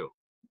spark too.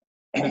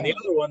 And then the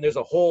other one, there's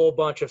a whole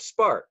bunch of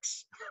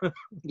sparks.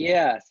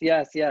 Yes.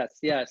 Yeah,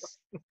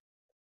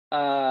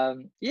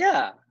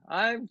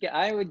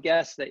 I would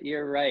guess that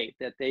you're right,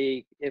 that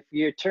if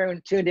you're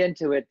tuned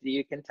into it,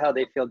 you can tell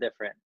they feel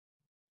different.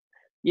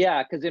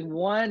 Yeah, because in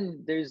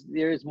one,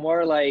 there's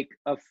more like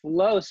a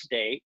flow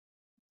state,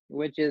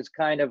 which is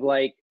kind of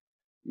like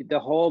the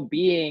whole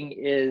being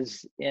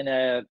is in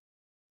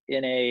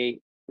a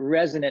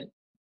resonant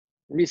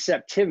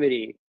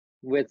receptivity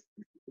with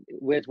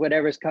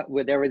whatever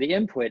the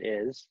input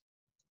is,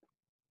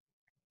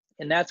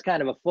 and that's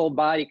kind of a full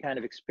body kind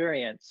of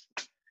experience.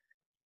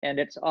 And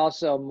it's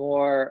also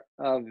more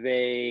of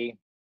a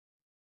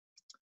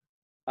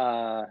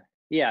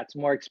it's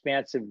more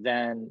expansive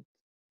than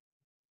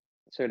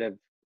sort of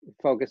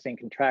focusing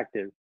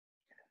contractive,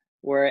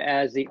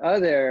 whereas the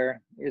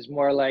other is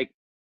more like,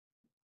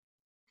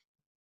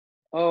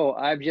 oh,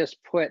 I've just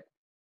put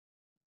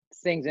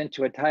things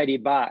into a tidy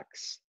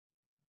box.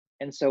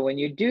 And so when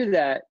you do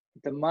that,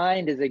 the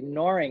mind is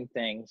ignoring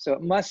things. So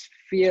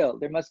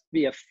there must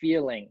be a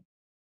feeling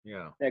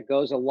Yeah. that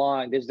goes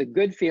along. There's the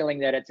good feeling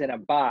that it's in a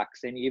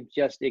box and you've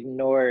just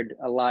ignored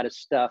a lot of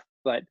stuff,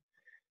 but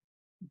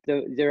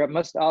there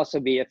must also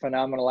be a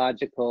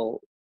phenomenological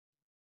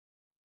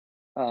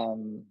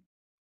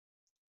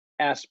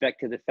aspect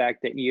to the fact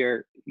that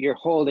you're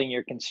holding,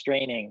 you're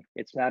constraining.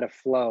 It's not a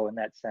flow in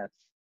that sense.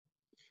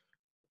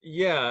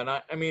 Yeah, and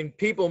I mean,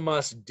 people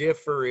must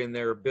differ in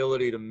their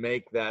ability to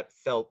make that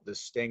felt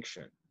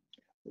distinction.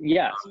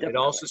 Yes, It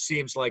definitely. also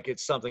seems like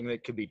it's something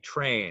that could be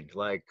trained,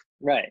 like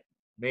Right.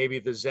 maybe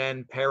the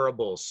Zen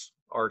parables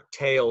are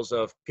tales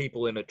of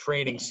people in a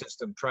training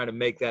system trying to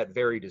make that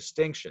very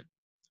distinction.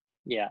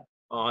 Yeah.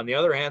 On the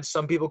other hand,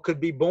 some people could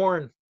be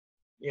born,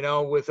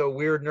 with a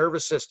weird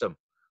nervous system,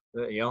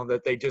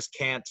 that they just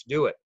can't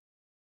do it.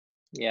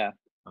 Yeah.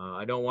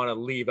 I don't want to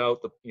leave out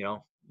you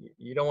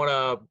don't want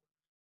to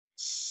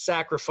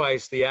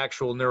sacrifice the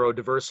actual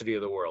neurodiversity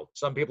of the world.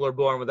 Some people are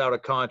born without a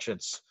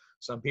conscience.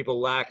 Some people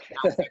lack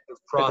affective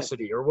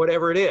prosody or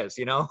whatever it is,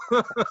 They're not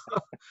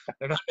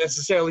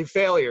necessarily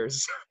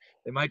failures.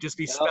 They might just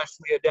be No.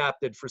 specially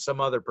adapted for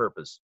some other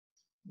purpose.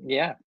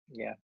 Yeah.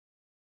 Yeah.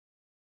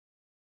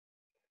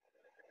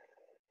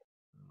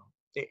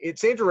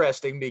 It's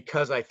interesting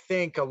because I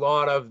think a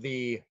lot of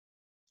the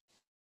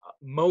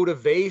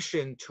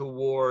motivation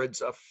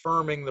towards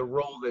affirming the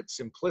role that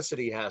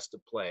simplicity has to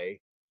play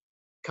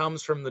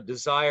comes from the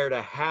desire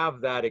to have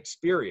that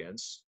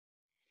experience,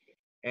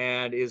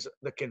 and is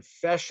the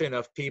confession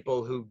of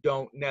people who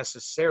don't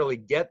necessarily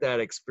get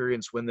that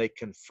experience when they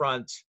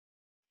confront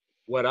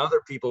what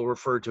other people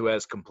refer to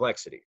as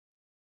complexity.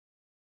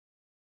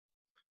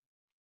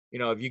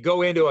 If you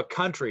go into a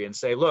country and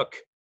say, look,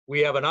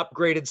 we have an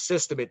upgraded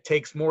system, it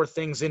takes more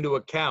things into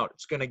account,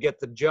 it's going to get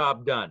the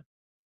job done.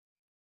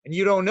 And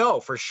you don't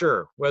know for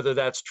sure whether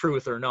that's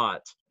truth or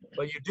not,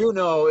 but you do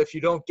know if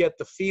you don't get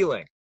the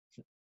feeling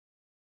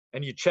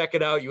and you check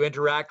it out, you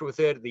interact with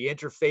it, the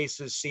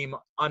interfaces seem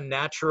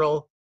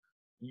unnatural,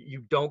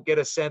 you don't get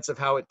a sense of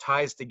how it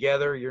ties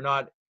together, you're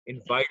not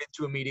invited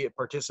to immediate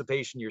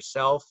participation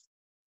yourself,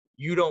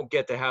 you don't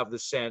get to have the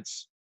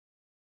sense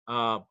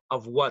of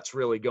what's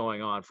really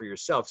going on for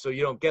yourself. So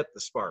you don't get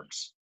the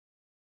sparks.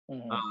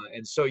 Mm-hmm.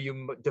 And so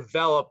you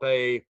develop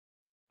an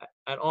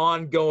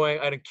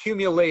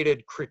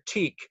accumulated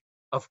critique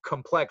of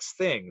complex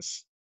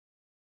things,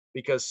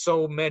 because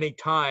so many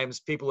times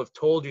people have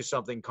told you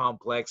something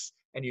complex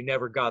and you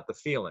never got the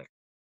feeling.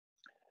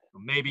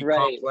 Maybe Right.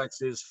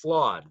 complex is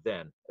flawed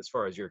then, as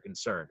far as you're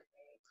concerned.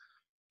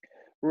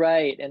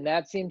 Right. And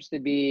that seems to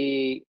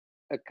be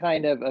a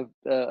kind of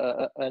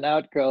an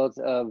outgrowth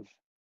of,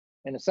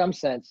 in some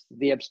sense,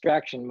 the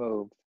abstraction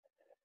move.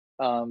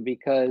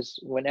 Because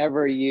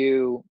whenever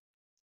you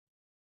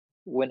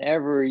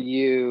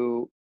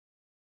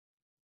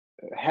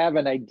have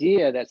an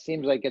idea that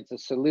seems like it's a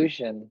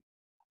solution,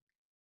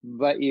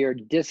 but you're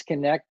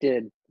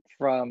disconnected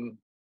from,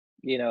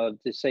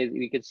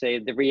 we could say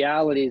the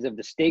realities of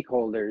the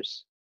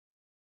stakeholders.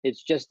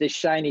 It's just this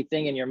shiny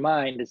thing in your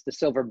mind. It's the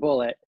silver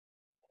bullet.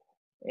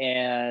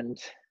 And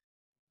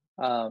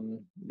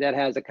that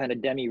has a kind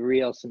of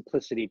demi-real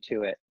simplicity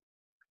to it.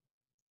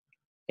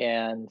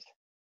 And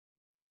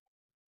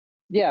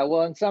yeah,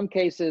 well, in some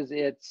cases,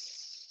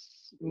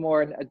 it's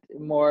more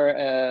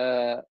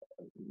a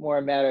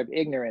matter of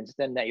ignorance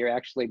than that you're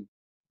actually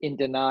in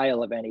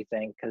denial of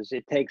anything, because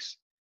it takes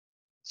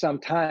some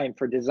time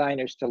for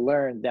designers to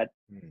learn that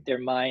their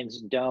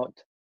minds don't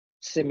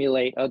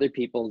simulate other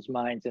people's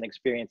minds and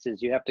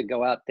experiences. You have to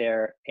go out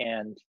there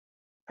and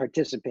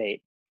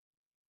participate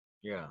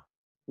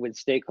with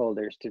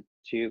stakeholders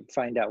to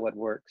find out what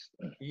works.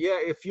 Yeah,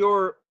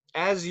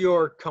 as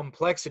your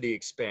complexity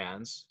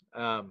expands,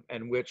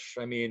 and which,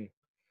 I mean,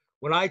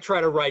 when I try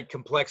to write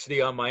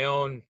complexity on my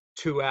own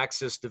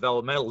 2-axis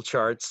developmental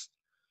charts,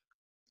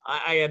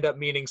 I end up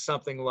meaning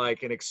something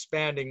like an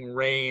expanding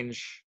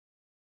range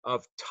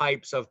of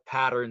types of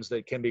patterns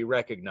that can be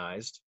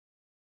recognized.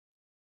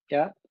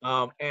 Yeah.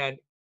 And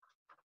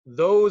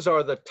those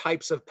are the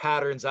types of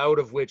patterns out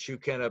of which you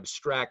can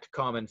abstract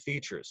common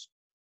features.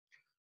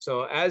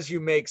 So as you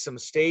make some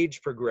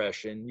stage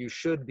progression, you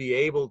should be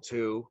able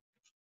to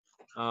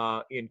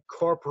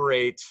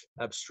incorporate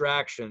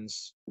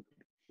abstractions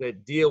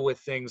that deal with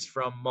things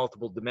from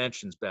multiple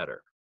dimensions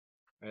better.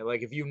 Right?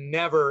 Like if you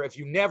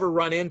never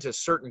run into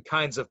certain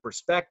kinds of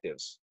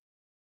perspectives,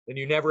 then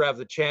you never have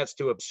the chance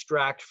to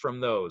abstract from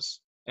those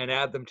and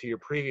add them to your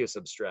previous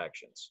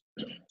abstractions.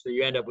 So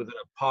you end up with an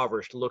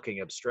impoverished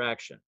looking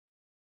abstraction.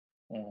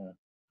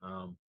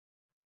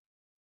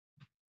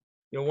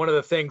 One of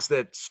the things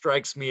that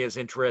strikes me as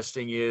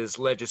interesting is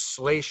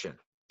legislation.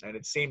 And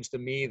it seems to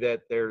me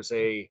that there's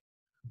a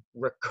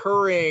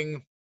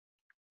recurring,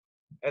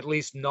 at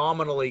least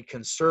nominally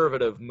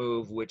conservative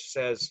move, which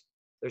says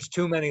there's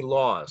too many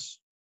laws.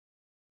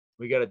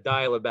 We got to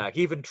dial it back.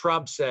 Even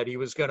Trump said he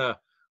was going to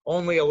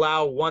only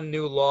allow one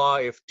new law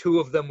if 2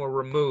 of them were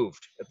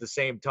removed at the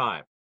same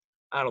time.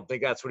 I don't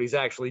think that's what he's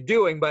actually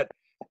doing, but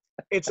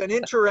it's an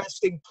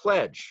interesting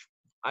pledge.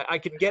 I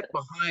can get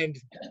behind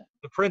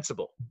the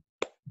principle.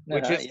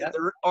 which is Yeah. that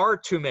there are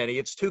too many.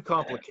 It's too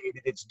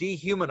complicated. It's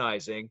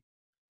dehumanizing.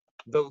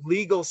 The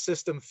legal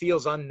system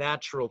feels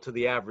unnatural to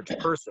the average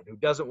person who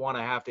doesn't want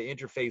to have to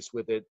interface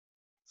with it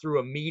through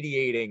a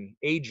mediating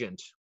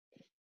agent.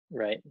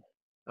 Right.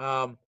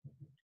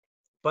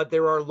 But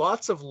there are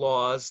lots of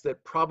laws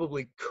that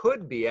probably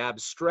could be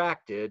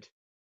abstracted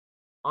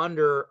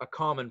under a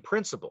common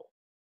principle,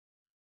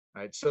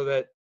 right? So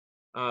that,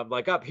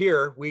 like up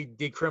here, we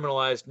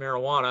decriminalized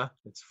marijuana.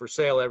 It's for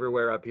sale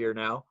everywhere up here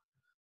now.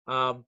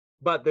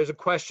 But there's a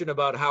question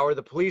about how are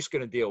the police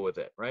going to deal with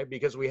it, right?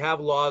 Because we have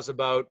laws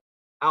about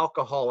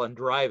alcohol and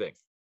driving.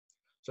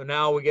 So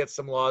now we get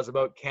some laws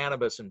about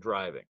cannabis and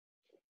driving,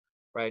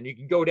 right? And you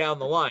can go down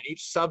the line.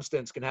 Each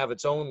substance can have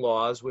its own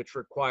laws, which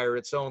require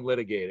its own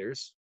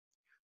litigators.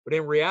 But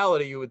in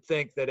reality, you would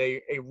think that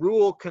a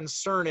rule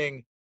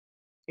concerning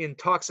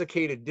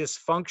intoxicated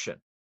dysfunction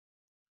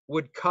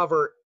would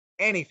cover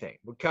anything,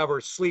 would cover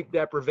sleep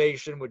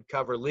deprivation, would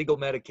cover legal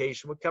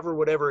medication, would cover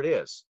whatever it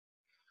is.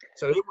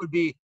 So it would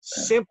be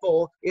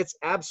simple, it's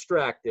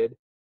abstracted,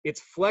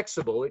 it's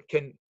flexible, it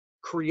can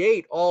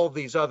create all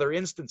these other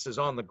instances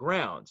on the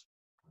ground.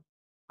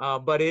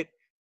 But it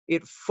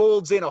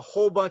folds in a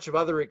whole bunch of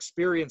other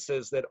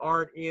experiences that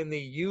aren't in the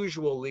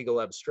usual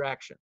legal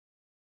abstraction.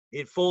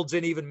 It folds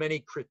in even many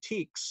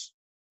critiques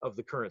of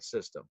the current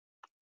system.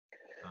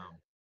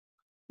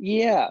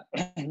 Yeah,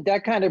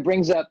 that kind of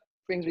brings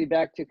me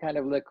back to kind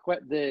of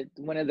the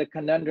one of the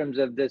conundrums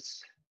of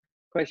this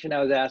question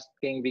I was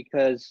asking,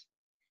 because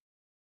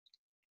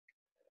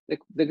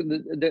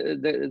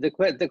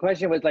the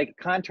question was like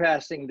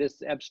contrasting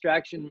this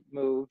abstraction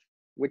move,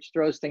 which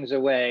throws things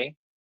away,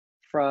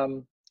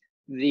 from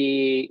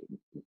the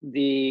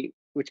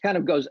which kind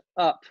of goes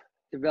up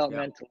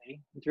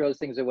developmentally, and throws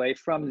things away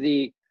from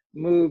the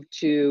move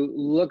to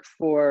look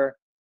for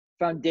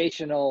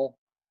foundational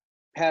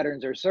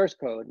patterns or source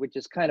code, which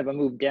is kind of a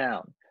move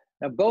down.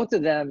 Now, in both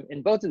of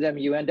them,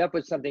 you end up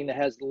with something that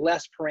has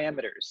less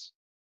parameters,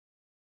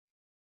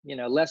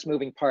 less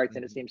moving parts,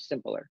 and it seems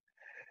simpler.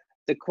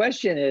 The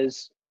question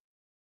is,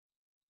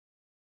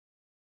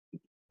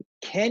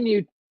 can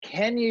you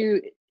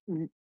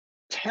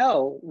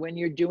tell when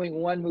you're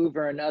doing one move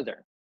or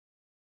another?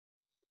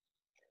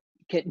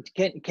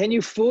 Can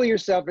you fool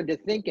yourself into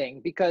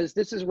thinking, because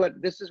this is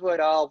what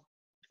all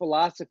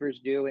philosophers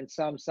do, and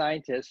some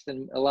scientists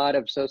and a lot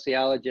of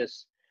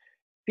sociologists,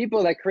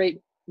 people that create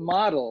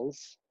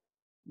models,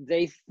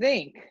 they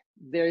think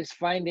there's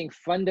finding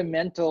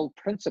fundamental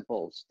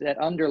principles that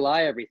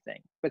underlie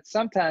everything. But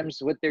sometimes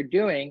what they're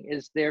doing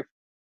is they're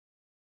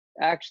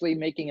actually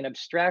making an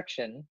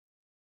abstraction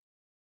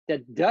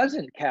that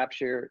doesn't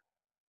capture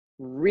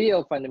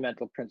real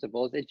fundamental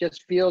principles. It's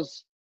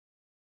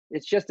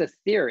just a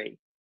theory.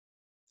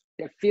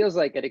 It feels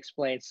like it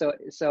explains.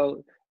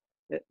 So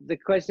the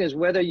question is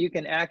whether you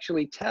can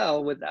actually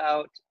tell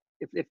without,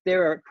 if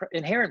there are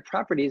inherent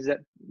properties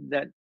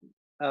that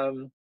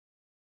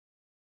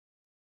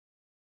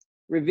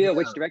reveal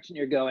which direction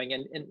you're going,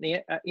 and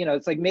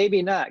it's like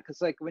maybe not, because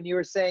like when you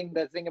were saying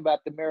the thing about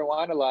the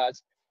marijuana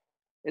laws,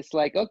 it's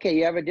like, okay,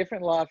 you have a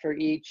different law for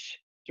each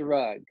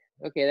drug.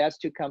 Okay, that's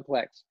too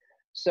complex.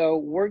 So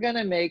we're going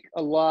to make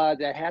a law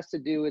that has to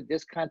do with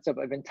this concept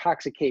of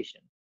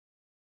intoxication.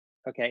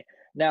 Okay,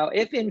 now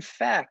if in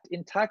fact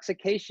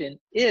intoxication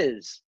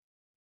is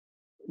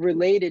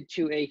related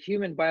to a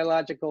human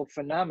biological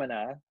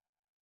phenomena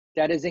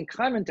that is in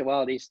common to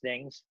all these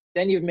things,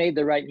 then you've made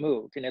the right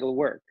move and it'll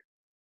work.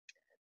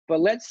 But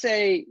let's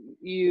say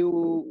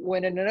you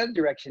went in another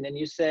direction and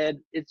you said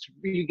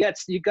you got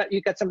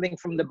something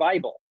from the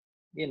Bible,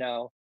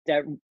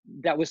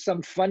 that was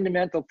some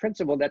fundamental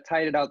principle that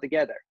tied it all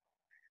together.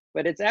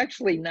 But it's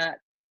actually not.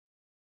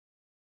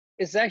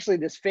 It's actually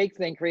this fake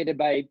thing created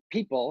by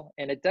people,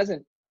 and it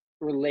doesn't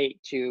relate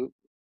to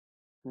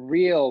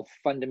real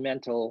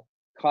fundamental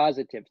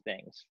causative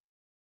things.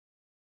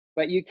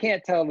 But you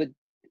can't tell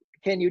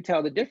can you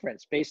tell the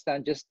difference based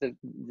on just the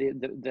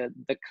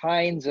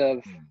kinds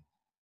of,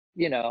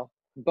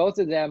 both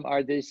of them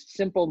are these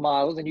simple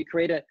models, and you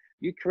create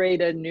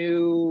a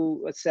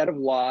new set of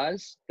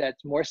laws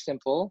that's more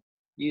simple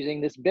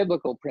using this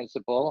biblical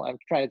principle. I'm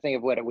trying to think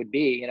of what it would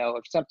be.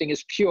 If something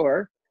is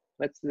pure,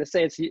 let's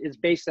say it's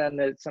based on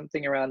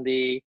something around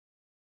the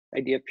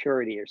idea of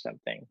purity or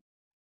something.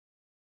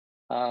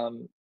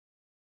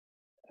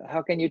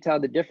 How can you tell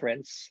the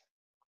difference?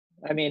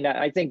 I mean,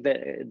 I think that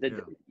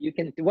you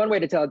can. One way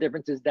to tell the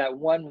difference is that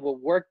one will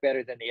work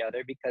better than the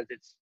other because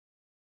it's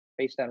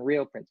based on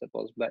real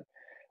principles. But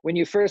when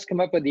you first come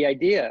up with the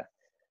idea,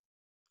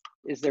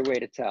 is there a way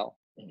to tell?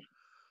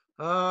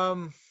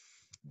 I'm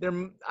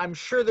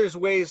sure there's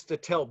ways to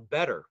tell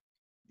better.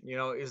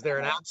 Is there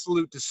an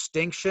absolute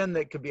distinction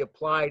that could be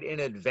applied in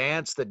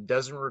advance that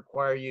doesn't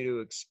require you to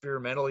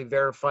experimentally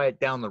verify it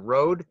down the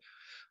road?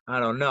 I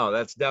don't know.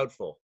 That's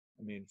doubtful.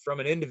 I mean, from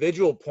an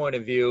individual point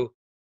of view,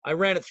 I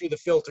ran it through the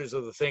filters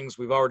of the things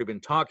we've already been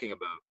talking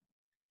about.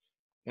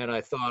 And I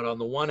thought, on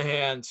the one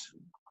hand,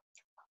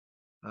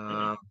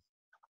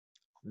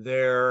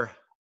 there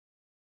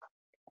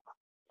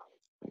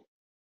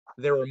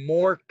there are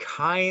more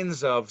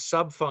kinds of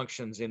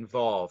subfunctions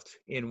involved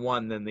in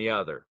one than the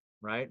other,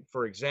 right?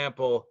 For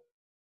example,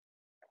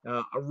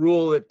 a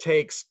rule that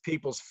takes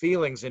people's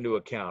feelings into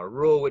account, a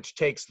rule which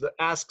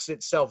asks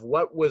itself,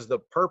 what was the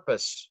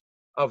purpose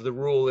of the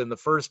rule in the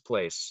first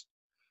place?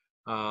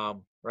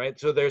 Right?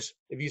 So if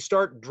you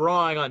start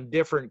drawing on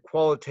different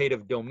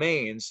qualitative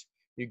domains,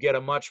 you get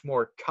a much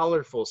more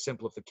colorful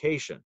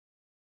simplification.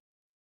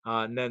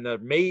 And then there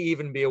may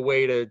even be a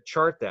way to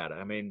chart that.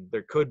 I mean,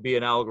 there could be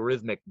an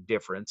algorithmic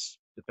difference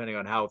depending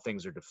on how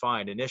things are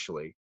defined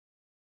initially.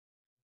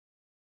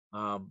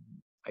 I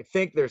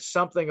think there's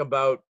something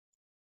about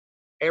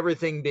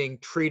everything being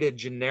treated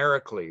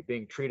generically,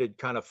 being treated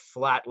kind of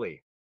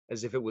flatly,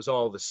 as if it was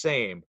all the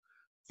same,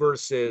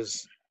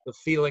 versus the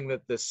feeling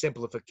that the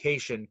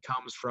simplification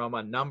comes from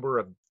a number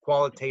of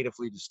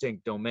qualitatively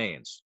distinct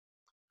domains.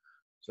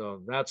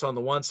 So that's on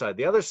the one side.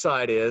 The other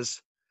side is,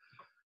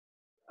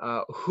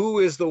 who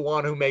is the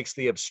one who makes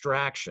the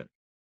abstraction,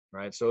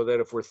 right? So that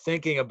if we're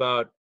thinking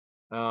about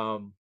a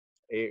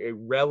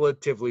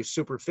relatively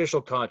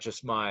superficial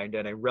conscious mind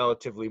and a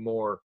relatively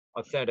more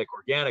authentic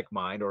organic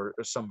mind, or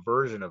some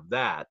version of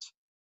that,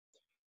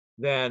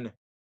 then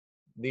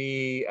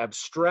the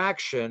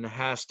abstraction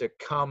has to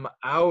come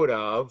out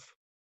of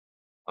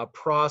a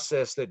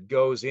process that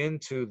goes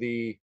into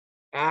the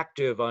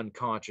active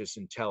unconscious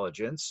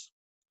intelligence.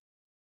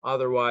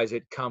 Otherwise,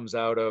 it comes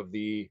out of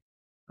the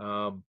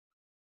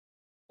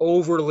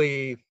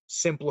overly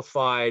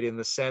simplified, in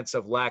the sense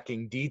of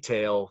lacking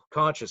detail,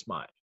 conscious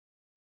mind.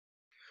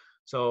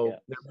 So Yeah.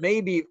 there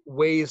may be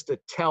ways to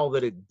tell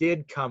that it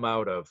did come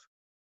out of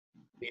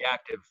the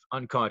active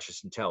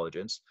unconscious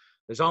intelligence.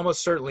 There's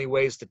almost certainly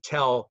ways to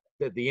tell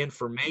that the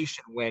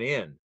information went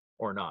in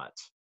or not.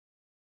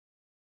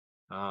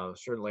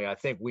 Certainly, I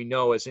think we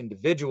know as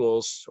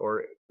individuals,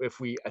 or if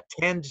we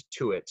attend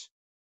to it,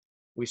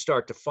 we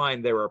start to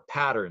find there are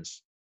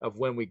patterns of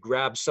when we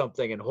grab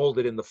something and hold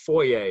it in the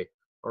foyer,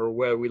 or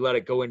where we let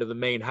it go into the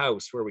main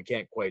house where we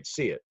can't quite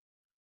see it.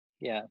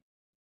 Yeah.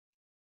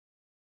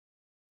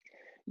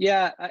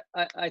 Yeah,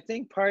 I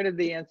think part of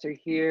the answer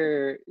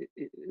here,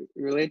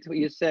 related to what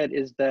you said,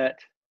 is that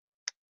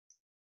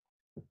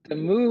the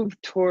move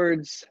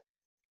towards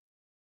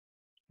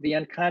the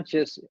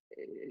unconscious,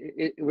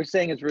 we're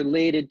saying, is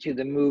related to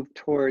the move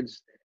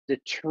towards the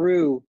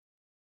true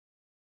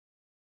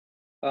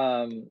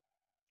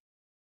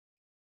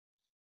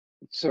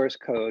source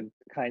code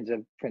kinds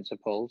of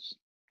principles.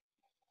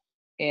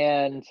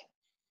 And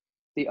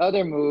the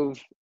other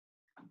move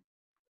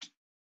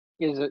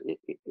is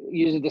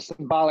uses the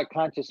symbolic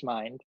conscious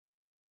mind.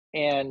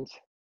 And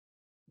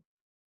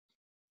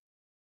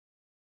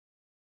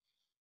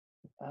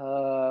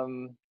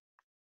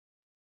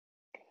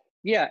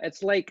yeah,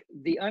 it's like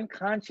the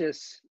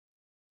unconscious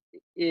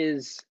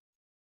is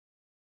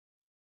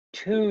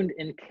tuned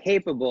and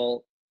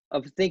capable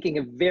of thinking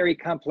of very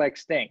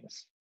complex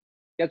things.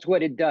 That's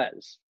what it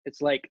does.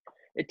 It's like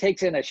it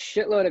takes in a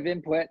shitload of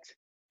input,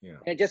 Yeah.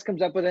 and it just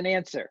comes up with an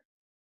answer.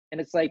 And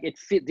it's like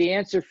the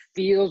answer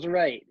feels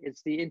right.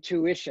 It's the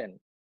intuition.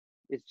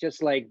 It's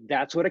just like,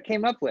 that's what it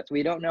came up with.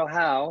 We don't know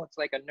how. It's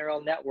like a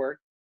neural network.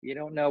 You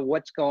don't know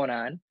what's going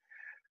on.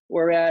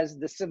 Whereas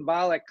the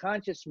symbolic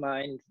conscious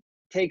mind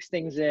takes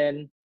things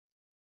in,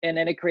 and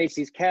then it creates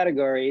these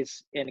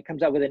categories, and it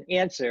comes up with an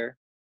answer,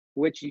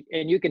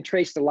 and you can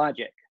trace the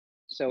logic.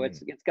 So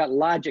it's got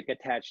logic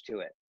attached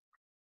to it,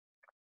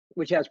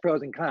 which has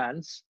pros and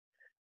cons,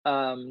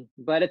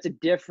 but it's a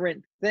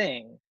different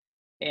thing.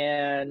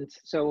 And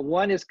so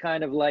one is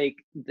kind of like,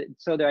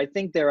 I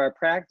think there are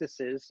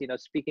practices,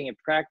 speaking of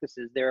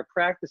practices, there are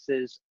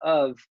practices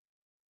of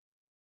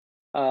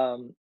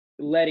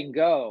letting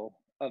go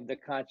of the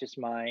conscious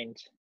mind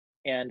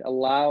and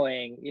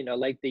allowing,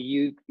 like the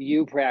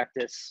you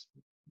practice,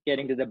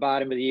 getting to the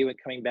bottom of the you and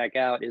coming back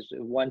out is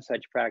one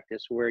such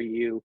practice, where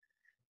you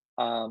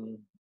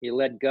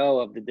let go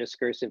of the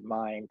discursive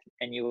mind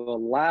and you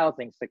allow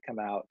things to come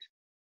out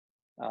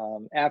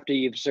after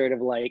you've sort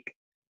of like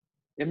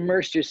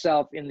immersed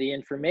yourself in the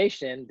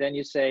information. Then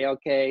you say,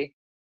 okay,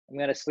 I'm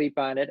going to sleep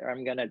on it, or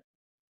I'm going to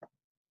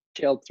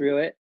chill through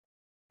it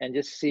and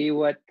just see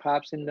what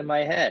pops into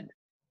my head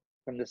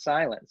from the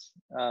silence.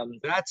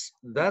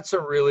 That's a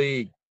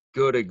really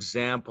good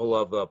example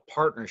of a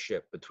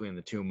partnership between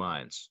the two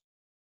minds.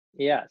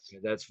 Yes.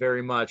 That's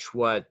very much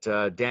what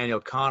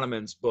Daniel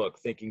Kahneman's book,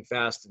 Thinking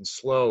Fast and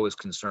Slow, is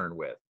concerned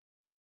with.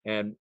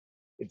 And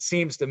it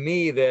seems to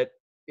me that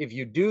if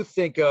you do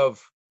think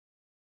of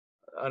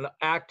an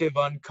active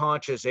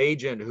unconscious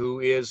agent who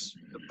is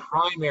the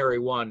primary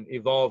one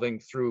evolving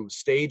through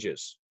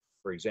stages,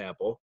 for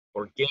example,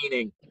 or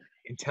gaining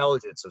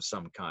intelligence of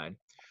some kind,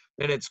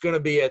 then it's going to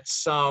be at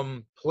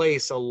some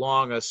place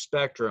along a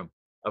spectrum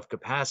of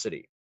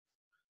capacity.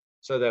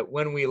 So that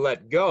when we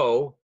let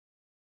go,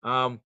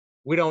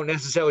 we don't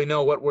necessarily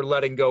know what we're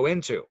letting go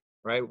into,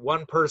 right?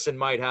 One person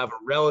might have a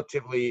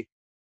relatively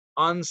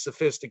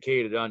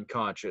unsophisticated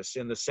unconscious,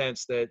 in the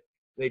sense that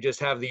they just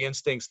have the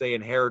instincts they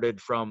inherited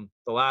from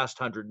the last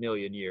 100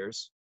 million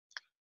years.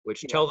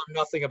 which tell them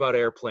nothing about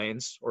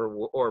airplanes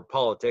or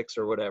politics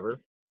or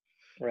whatever.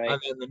 Right.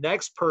 And then the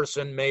next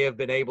person may have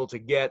been able to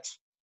get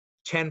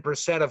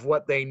 10% of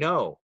what they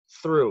know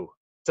through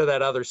to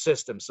that other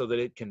system so that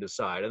it can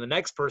decide. And the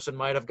next person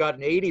might have gotten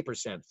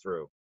 80%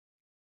 through.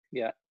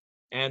 Yeah.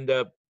 And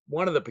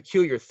one of the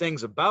peculiar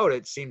things about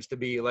it seems to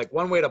be like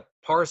one way to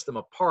parse them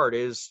apart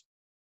is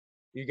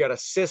you got a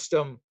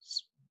system,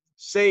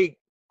 say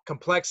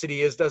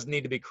complexity doesn't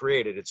need to be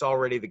created. It's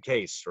already the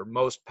case, or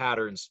most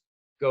patterns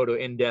go to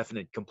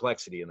indefinite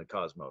complexity in the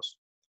cosmos.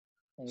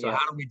 So Yeah.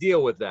 how do we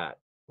deal with that?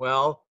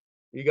 Well,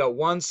 you got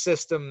one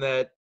system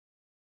that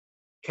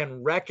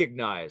can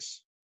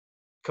recognize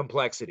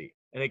complexity,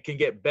 and it can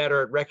get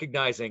better at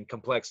recognizing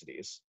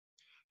complexities.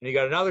 And you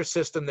got another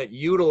system that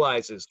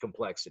utilizes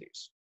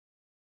complexities.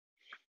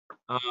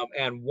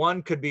 And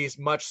one could be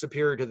much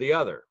superior to the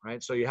other,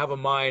 right? So you have a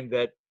mind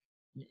that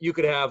you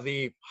could have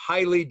the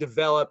highly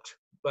developed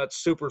but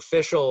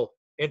superficial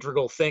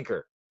integral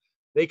thinker.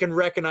 They can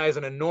recognize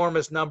an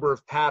enormous number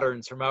of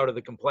patterns from out of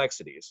the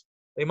complexities.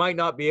 They might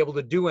not be able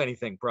to do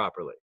anything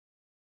properly.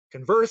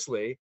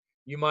 Conversely,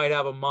 you might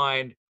have a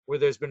mind where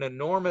there's been an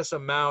enormous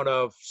amount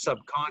of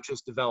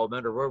subconscious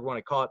development, or whatever you want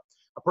to call it,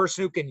 a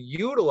person who can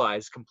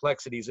utilize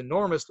complexities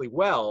enormously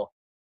well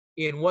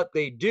in what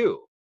they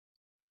do,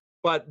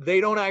 but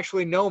they don't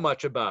actually know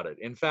much about it.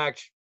 In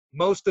fact,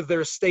 most of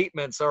their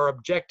statements are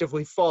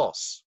objectively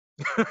false.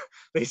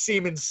 They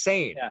seem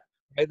insane. Yeah.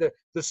 Right?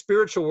 The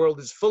spiritual world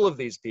is full of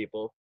these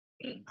people.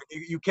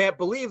 You can't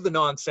believe the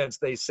nonsense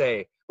they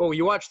say. But when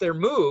you watch their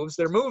moves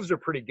are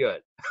pretty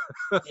good.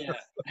 Yeah.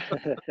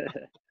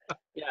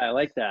 Yeah, I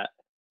like that.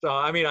 So,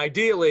 I mean,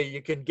 ideally,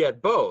 you can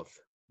get both,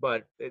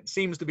 but it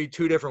seems to be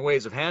two different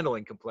ways of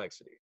handling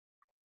complexity.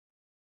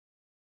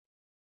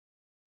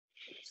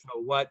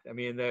 So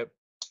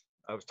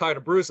I was talking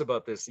to Bruce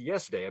about this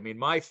yesterday. I mean,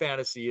 my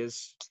fantasy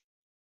is,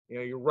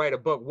 you write a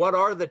book. What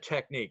are the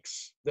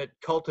techniques that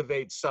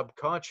cultivate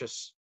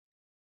subconscious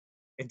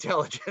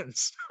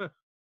intelligence?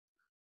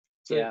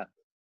 So,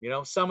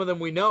 Yeah. some of them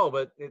we know,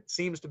 but it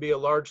seems to be a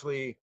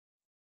largely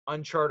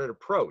uncharted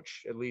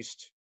approach, at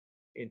least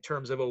in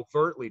terms of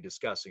overtly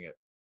discussing it.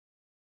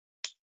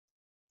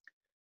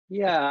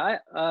 Yeah,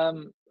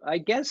 I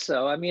guess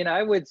so. I mean,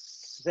 I would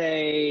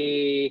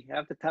say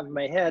off the top of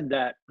my head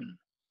that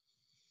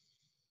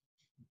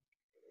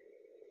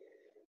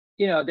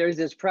there's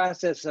this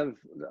process of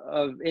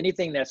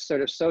anything that's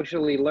sort of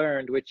socially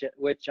learned, which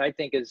I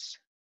think is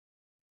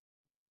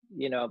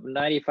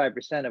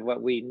 95% of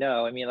what we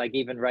know. I mean, like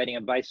even riding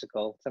a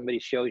bicycle, somebody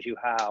shows you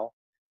how.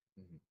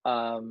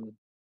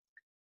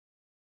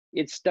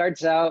 It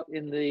starts out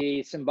in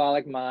the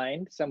symbolic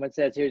mind. Someone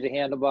says, here's a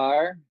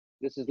handlebar.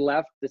 This is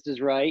left, this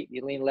is right.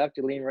 You lean left,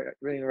 you lean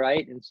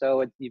right. And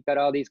so you've got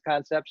all these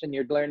concepts and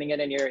you're learning it,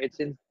 and you're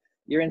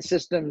in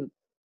system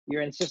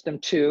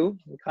 2,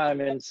 in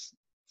common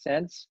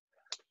sense.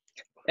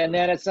 And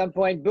then at some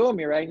point, boom,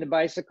 you're riding the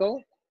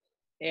bicycle.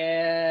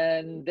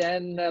 And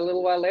then a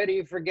little while later,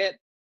 you forget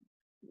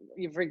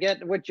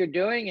what you're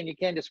doing and you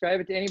can't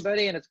describe it to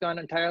anybody, and it's gone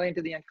entirely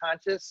into the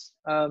unconscious.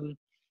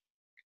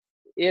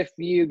 If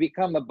you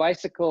become a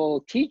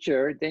bicycle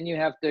teacher, then you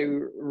have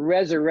to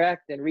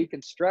resurrect and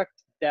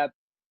reconstruct that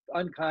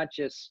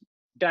unconscious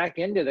back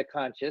into the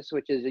conscious,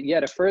 which is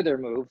yet a further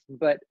move.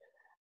 But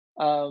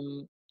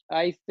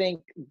I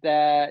think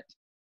that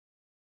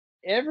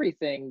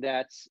everything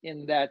that's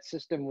in that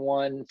system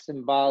 1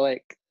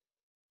 symbolic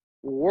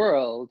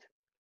world,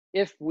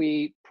 if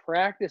we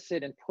practice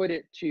it and put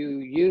it to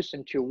use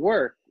and to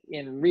work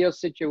in real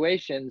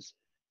situations,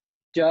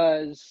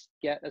 does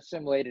get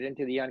assimilated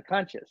into the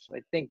unconscious. I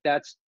think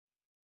that's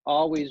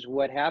always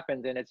what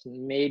happens, and it's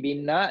maybe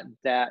not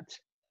that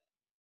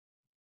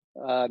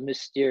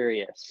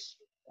mysterious,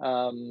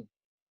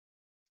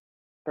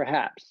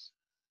 perhaps.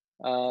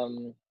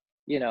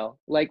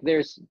 Like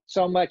there's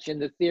so much in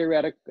the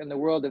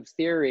world of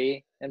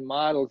theory and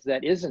models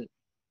that isn't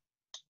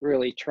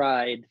really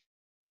tried,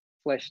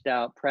 fleshed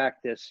out,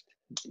 practiced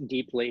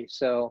deeply.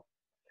 So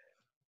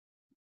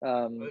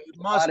it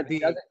must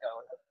be.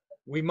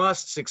 We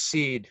must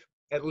succeed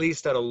at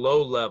least at a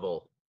low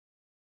level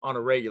on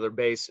a regular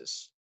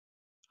basis.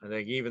 I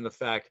think even the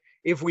fact,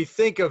 if we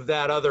think of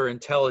that other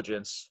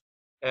intelligence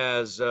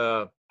as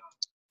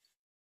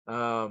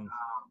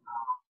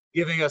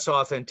giving us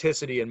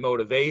authenticity and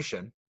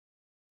motivation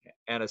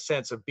and a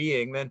sense of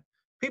being, then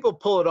people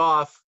pull it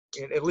off,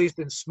 at least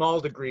in small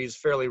degrees,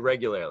 fairly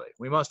regularly.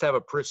 We must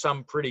have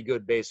some pretty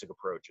good basic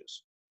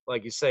approaches,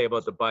 like you say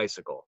about the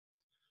bicycle.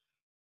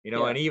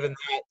 And even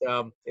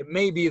that, it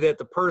may be that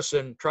the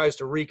person tries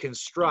to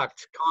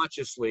reconstruct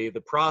consciously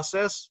the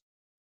process,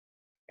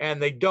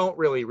 and they don't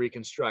really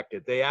reconstruct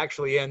it. They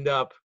actually end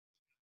up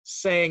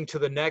saying to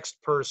the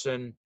next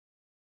person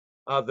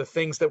the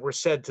things that were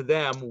said to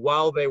them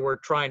while they were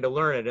trying to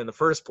learn it in the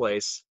first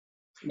place.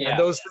 Yeah. And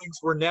those things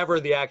were never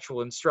the actual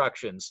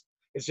instructions.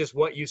 It's just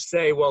what you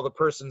say while the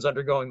person's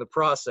undergoing the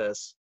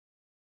process.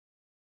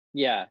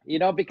 Yeah, you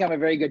don't become a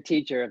very good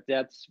teacher if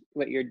that's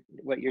what you're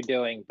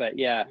doing. But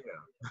yeah.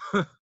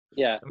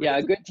 Yeah, I mean, yeah.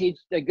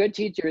 A good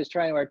teacher is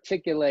trying to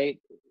articulate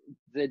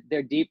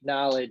their deep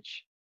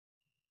knowledge.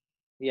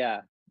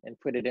 Yeah, and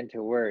put it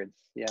into words.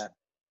 Yeah.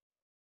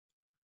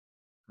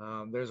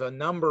 there's a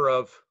number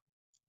of,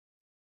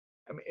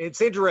 I mean,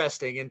 it's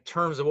interesting in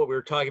terms of what we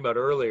were talking about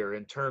earlier,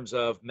 in terms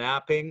of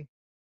mapping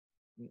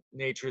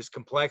nature's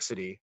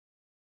complexity.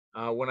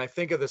 When I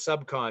think of the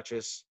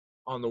subconscious,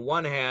 on the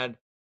one hand,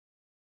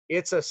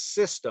 it's a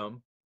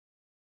system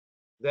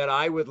that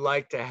I would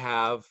like to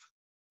have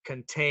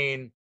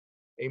contain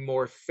a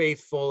more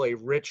faithful, a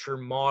richer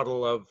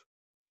model of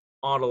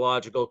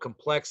ontological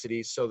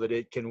complexity so that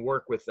it can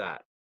work with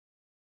that.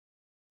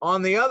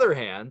 On the other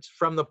hand,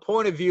 from the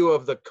point of view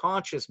of the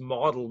conscious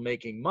model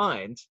making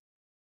mind,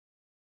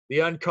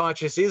 the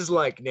unconscious is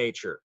like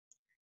nature,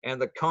 and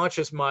the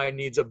conscious mind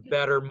needs a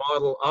better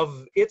model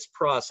of its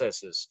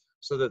processes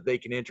so that they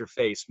can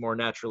interface more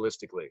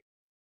naturalistically.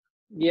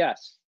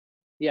 Yes.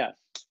 Yes.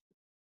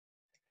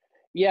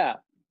 Yeah.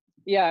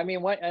 Yeah. I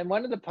mean,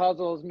 one of the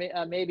puzzles,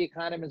 maybe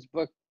Kahneman's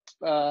book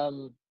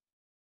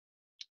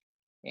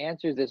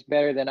answers this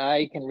better than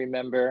I can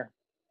remember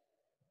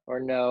or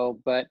know,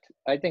 but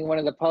I think one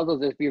of the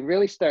puzzles is if you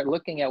really start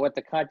looking at what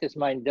the conscious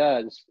mind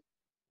does,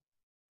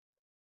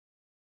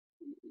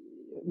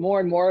 more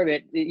and more of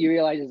it you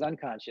realize is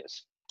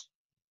unconscious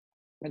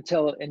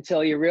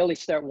until you really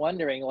start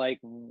wondering, like,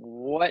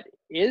 what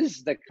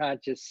is the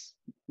conscious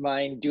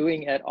mind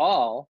doing at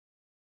all?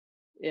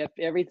 If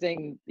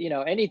everything,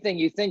 anything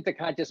you think the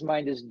conscious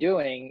mind is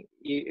doing,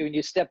 when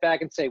you step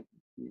back and say,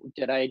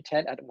 did I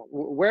intend,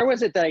 where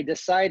was it that I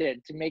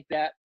decided to make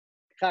that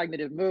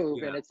cognitive move?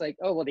 Yeah. And it's like,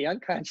 oh, well, the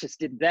unconscious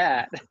did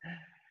that.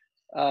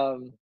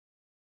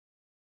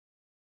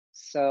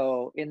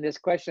 So in this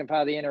question of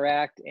how they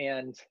interact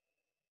and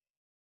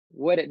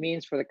what it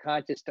means for the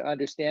conscious to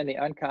understand the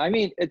unconscious, I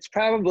mean, it's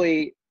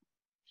probably,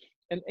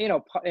 and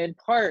in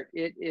part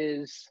it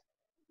is,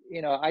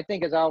 I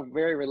think it's all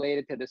very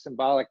related to the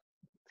symbolic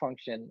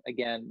function.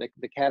 Again,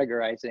 the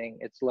categorizing.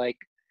 It's like,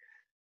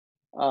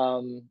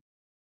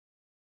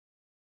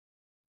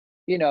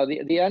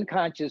 the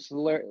unconscious,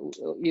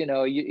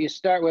 you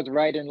start with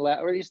right and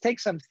left, or you take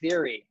some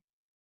theory.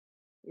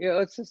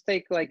 Let's just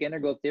take like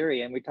integral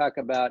theory, and we talk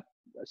about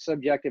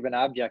subjective and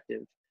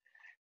objective.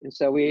 And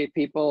so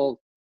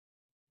people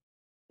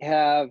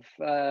have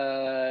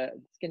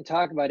can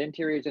talk about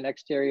interiors and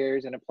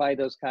exteriors and apply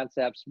those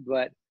concepts,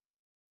 but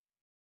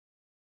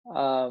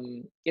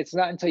it's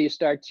not until you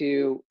start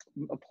to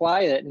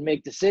apply it and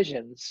make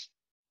decisions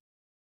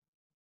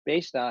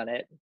based on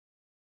it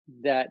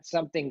that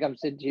something comes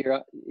into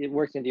it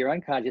works into your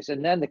unconscious.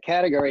 And then the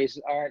categories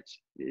aren't,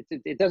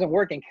 it doesn't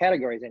work in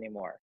categories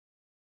anymore.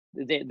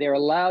 They're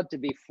allowed to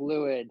be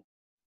fluid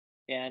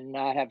and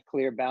not have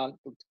clear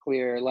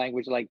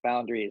language like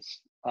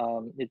boundaries.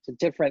 It's a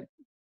different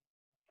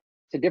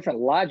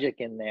logic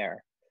in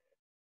there.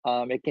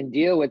 It can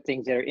deal with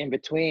things that are in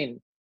between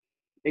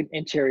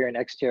interior and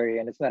exterior,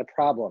 and it's not a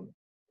problem.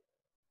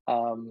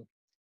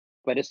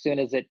 But as soon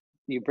as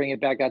you bring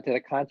it back out to the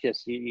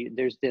conscious,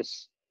 there's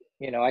this,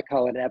 I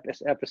call it an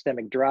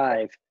epistemic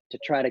drive to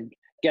try to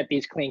get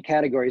these clean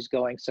categories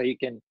going so you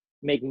can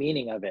make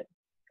meaning of it.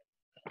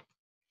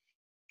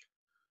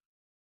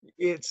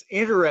 It's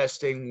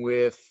interesting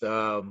with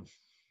the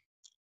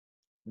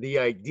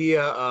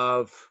idea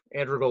of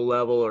integral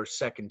level or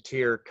second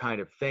tier kind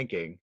of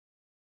thinking,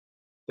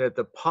 that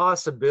the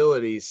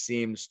possibility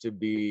seems to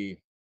be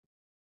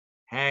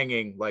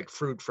hanging like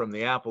fruit from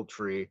the apple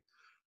tree,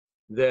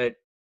 that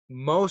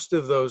most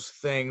of those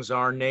things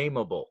are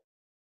nameable,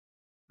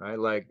 right?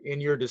 Like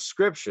in your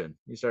description,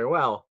 you say,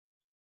 well,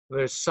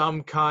 there's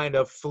some kind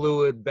of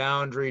fluid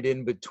boundaried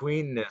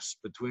in-betweenness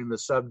between the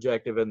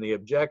subjective and the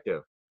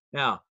objective.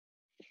 Now,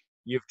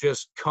 you've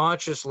just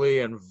consciously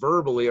and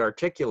verbally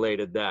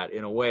articulated that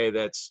in a way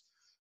that's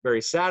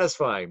very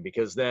satisfying,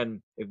 because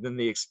then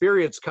the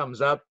experience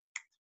comes up,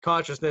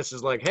 consciousness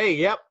is like, hey,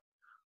 yep,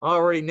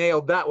 already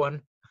nailed that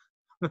one.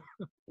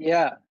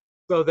 Yeah.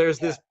 So there's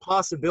this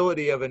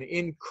possibility of an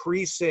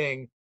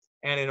increasing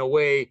and in a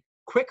way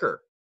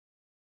quicker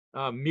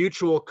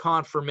mutual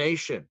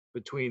confirmation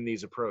between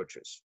these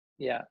approaches.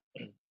 Yeah.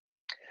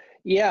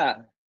 Yeah.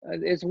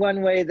 It's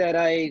one way that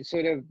I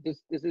sort of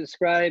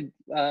describe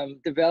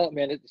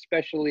development,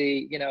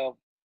 especially,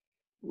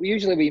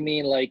 usually we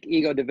mean like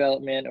ego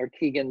development or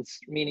Keegan's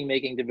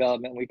meaning-making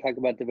development when we talk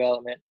about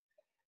development.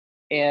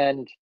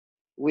 And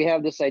we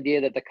have this idea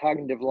that the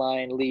cognitive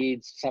line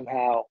leads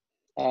somehow.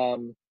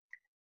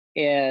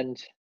 And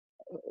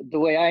the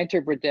way I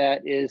interpret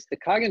that is the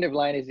cognitive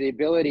line is the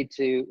ability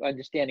to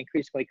understand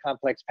increasingly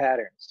complex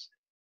patterns.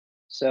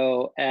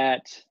 So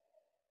at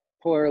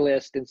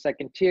pluralist and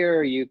second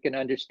tier, you can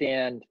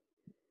understand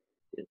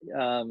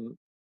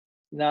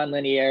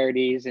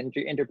nonlinearities and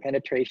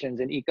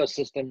interpenetrations and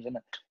ecosystems, and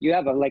you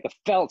have a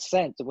felt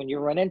sense of when you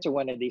run into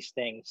one of these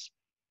things.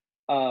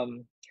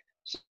 So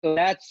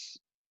that's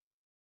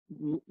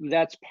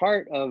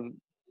part of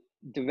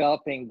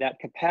developing that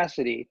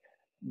capacity,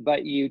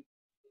 but you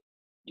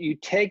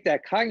take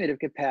that cognitive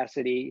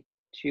capacity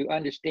to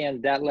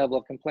understand that level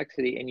of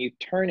complexity and you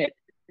turn it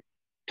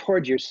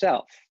towards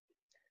yourself,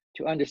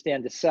 to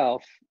understand the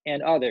self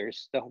and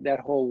others, that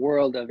whole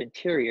world of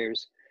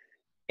interiors.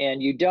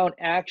 And you don't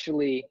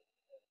actually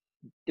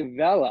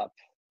develop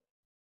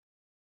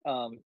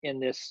in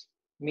this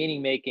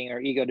meaning making or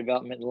ego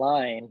development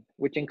line,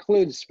 which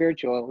includes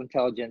spiritual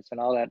intelligence and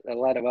all that, a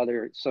lot of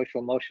other social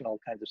emotional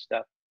kinds of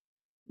stuff.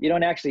 You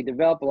don't actually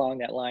develop along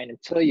that line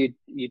until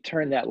you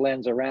turn that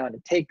lens around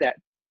and take that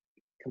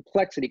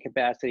complexity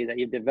capacity that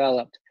you've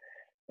developed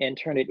and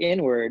turn it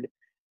inward.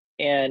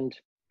 And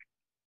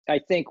I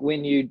think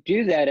when you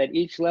do that at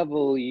each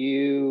level,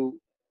 you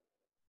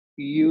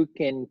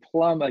can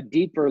plumb a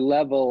deeper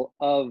level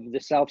of the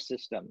self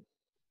system.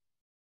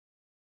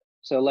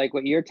 So like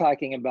what you're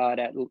talking about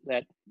at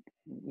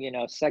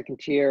second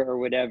tier or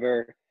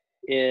whatever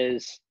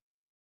is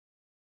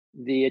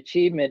the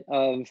achievement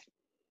of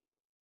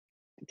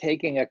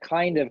taking a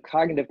kind of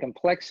cognitive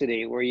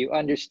complexity where you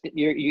understand,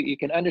 you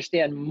can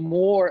understand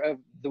more of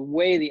the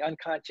way the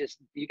unconscious,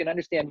 you can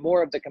understand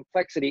more of the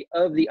complexity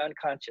of the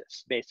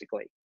unconscious,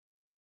 basically,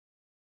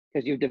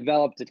 because you've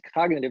developed a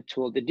cognitive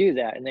tool to do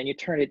that. And then you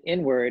turn it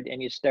inward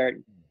and you start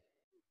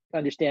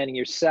understanding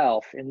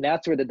yourself, and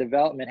that's where the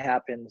development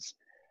happens.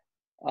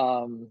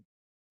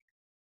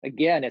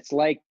 Again, it's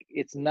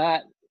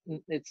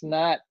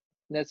not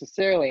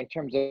necessarily in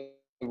terms of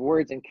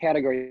words and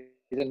categories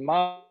and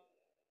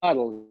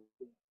models.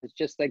 It's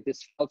just like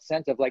this felt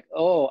sense of like,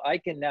 oh, I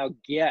can now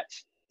get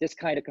this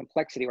kind of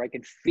complexity where I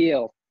can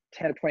feel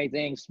 10 or 20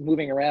 things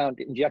moving around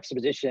in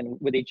juxtaposition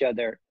with each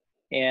other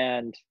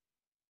and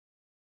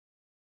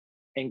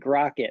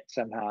grok it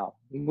somehow,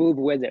 move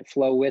with it,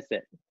 flow with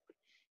it.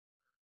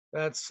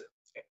 That's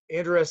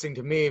interesting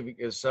to me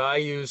because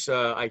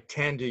I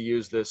tend to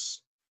use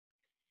this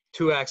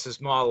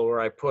 2-axis model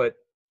where I put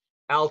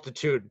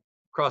altitude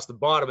across the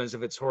bottom as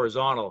if it's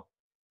horizontal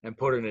and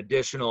put an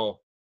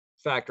additional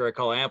factor I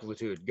call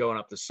amplitude going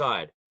up the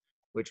side,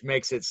 which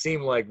makes it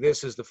seem like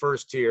this is the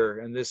first tier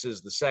and this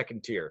is the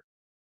second tier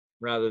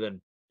rather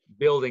than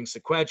building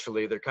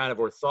sequentially. They're kind of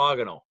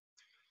orthogonal.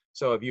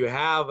 So if you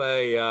have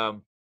a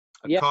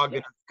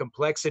cognitive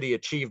complexity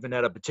achievement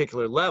at a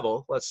particular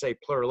level, let's say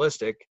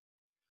pluralistic,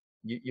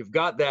 you've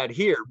got that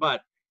here,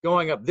 but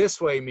going up this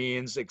way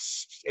means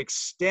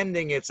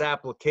extending its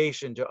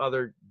application to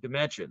other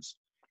dimensions,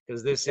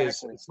 because this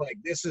is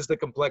the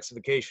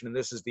complexification and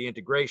this is the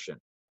integration,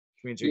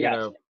 which means you're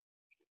going to,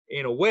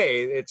 in a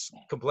way, it's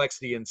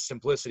complexity and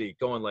simplicity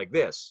going like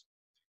this,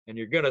 and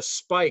you're going to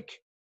spike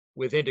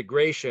with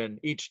integration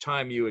each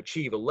time you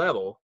achieve a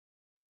level,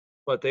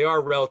 but they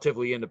are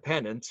relatively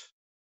independent,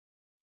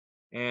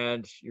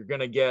 and you're going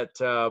to get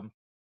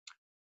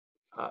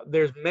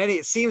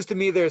it seems to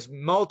me there's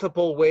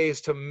multiple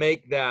ways to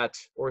make that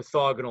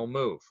orthogonal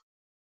move,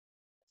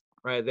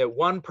 right? That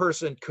one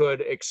person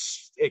could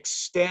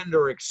extend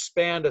or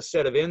expand a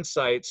set of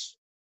insights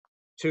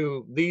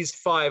to these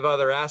 5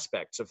 other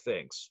aspects of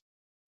things.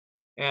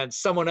 And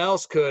someone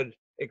else could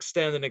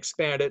extend and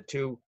expand it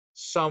to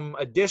some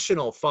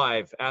additional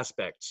 5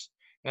 aspects.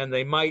 And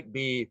they might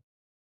be,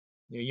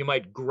 you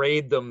might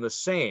grade them the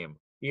same,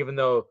 even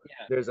though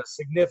there's a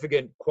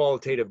significant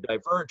qualitative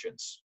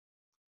divergence.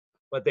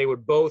 But they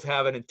would both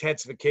have an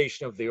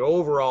intensification of the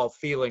overall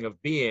feeling of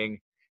being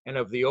and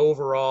of the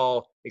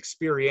overall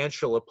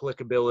experiential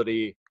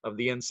applicability of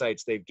the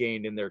insights they've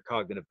gained in their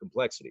cognitive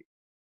complexity.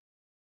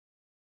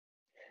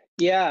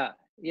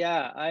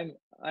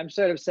 I'm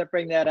sort of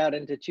separating that out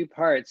into 2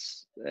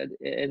 parts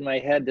in my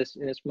head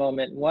in this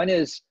moment. One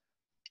is,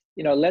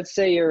 let's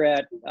say you're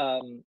at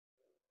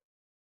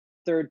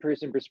third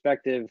person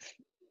perspective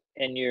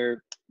and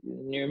you're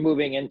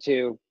moving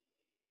into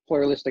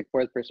pluralistic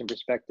fourth person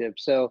perspective.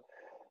 So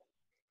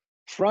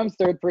from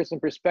third person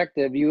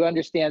perspective, you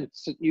understand,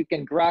 you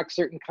can grok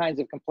certain kinds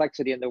of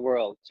complexity in the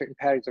world, certain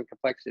patterns of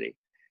complexity.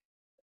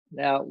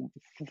 Now,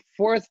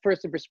 fourth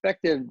person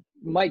perspective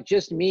might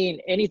just mean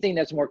anything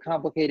that's more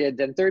complicated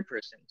than third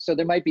person. So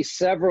there might be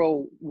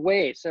several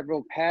ways,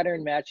 several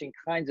pattern matching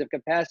kinds of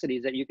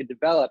capacities that you could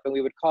develop, and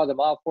we would call them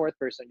all fourth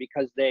person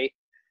because they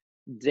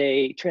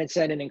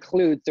transcend and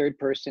include third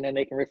person, and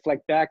they can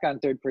reflect back on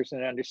third person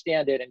and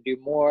understand it and do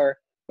more,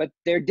 but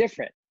they're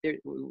different.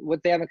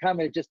 What they have in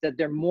common is just that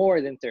they're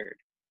more than third.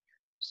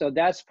 So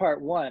that's part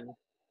one,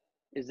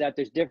 is that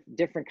there's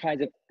different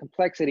kinds of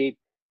complexity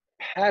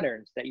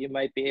patterns that you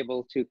might be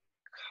able to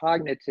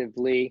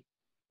cognitively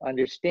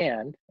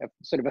understand,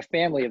 sort of a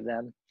family of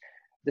them.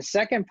 The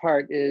second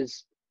part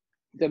is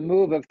the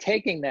move of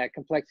taking that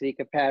complexity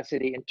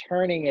capacity and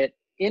turning it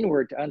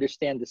inward to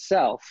understand the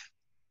self.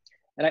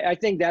 And I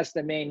think that's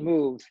the main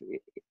move,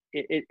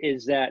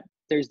 is that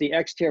there's the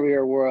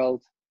exterior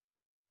world.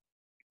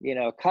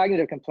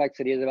 Cognitive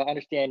complexity is about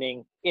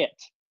understanding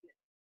it.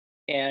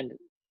 And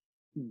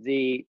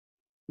the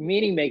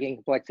meaning-making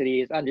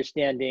complexity is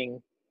understanding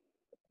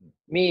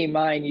me,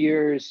 mine,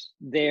 yours,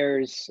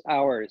 theirs,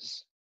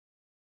 ours.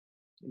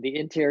 The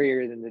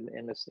interior and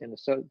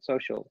the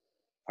social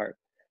part.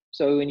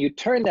 So when you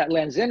turn that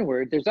lens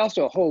inward, there's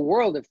also a whole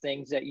world of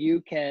things that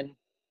you can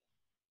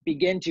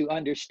begin to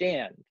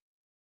understand.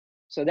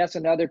 So that's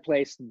another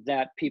place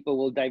that people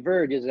will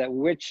diverge, is that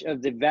which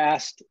of the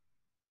vast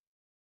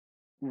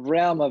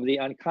realm of the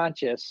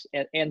unconscious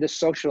and the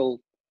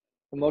social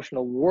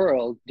emotional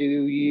world do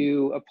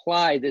you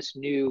apply this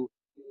new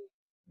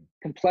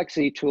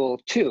complexity tool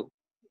to?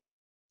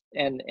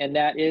 And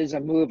that is a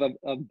move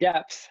of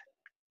depth.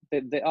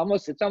 It's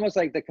almost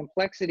like the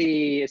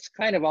complexity, it's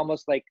kind of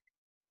almost like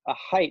a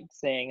height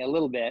thing a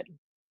little bit,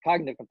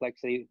 cognitive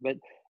complexity, but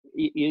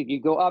you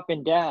go up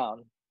and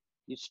down,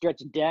 you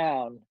stretch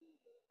down.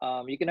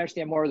 You can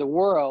understand more of the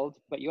world,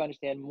 but you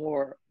understand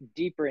more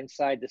deeper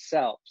inside the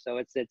self. So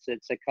it's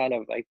a kind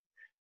of like,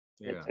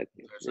 Yeah.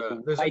 it's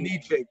There's a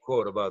Nietzsche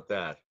quote about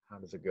that. How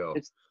does it go?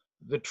 It's,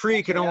 The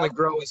tree can only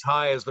grow as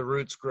high as the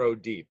roots grow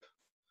deep.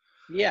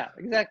 yeah,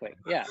 exactly.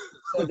 Yeah.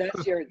 So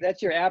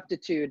that's your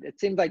aptitude. It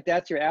seems like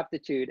that's your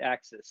aptitude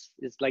axis.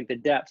 It's like the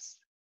depths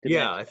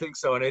dimension. Yeah, I think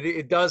so. And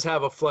it does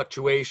have a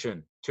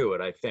fluctuation to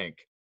it, I think.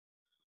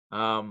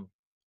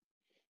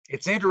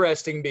 It's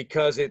interesting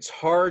because it's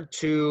hard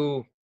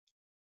to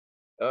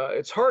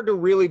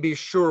really be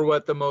sure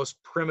what the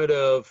most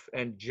primitive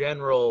and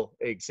general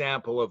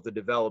example of the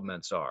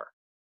developments are,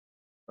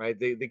 right?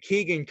 The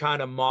Keegan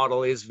kind of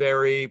model is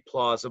very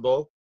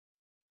plausible.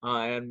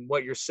 And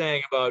what you're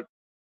saying about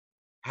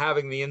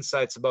having the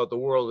insights about the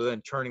world and then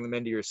turning them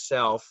into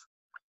yourself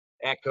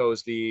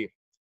echoes the,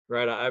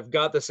 right, I've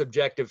got the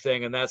subjective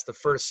thing and that's the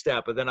first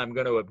step, and then I'm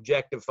going to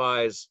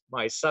objectify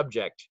my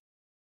subject,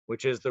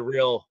 which is the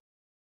real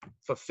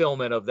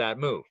fulfillment of that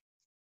move.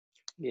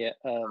 Yeah.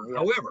 Yeah.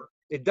 However,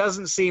 it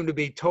doesn't seem to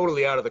be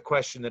totally out of the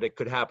question that it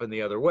could happen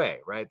the other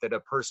way, right? That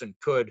a person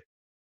could,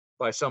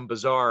 by some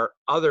bizarre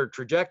other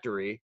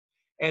trajectory,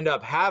 end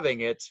up having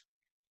it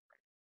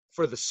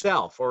for the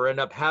self, or end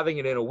up having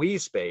it in a we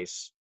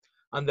space,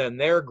 and then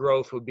their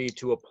growth would be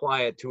to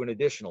apply it to an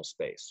additional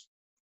space.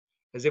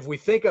 Because if we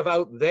think of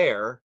out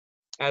there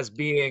as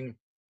being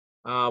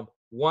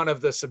one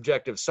of the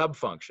subjective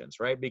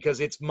subfunctions, right? Because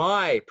it's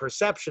my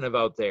perception of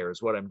out there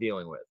is what I'm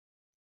dealing with.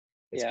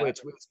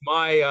 It's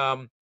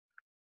my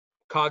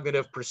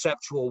cognitive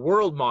perceptual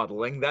world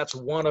modeling. That's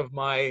one of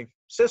my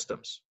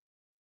systems.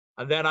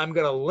 And then I'm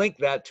going to link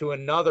that to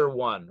another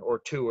one or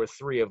two or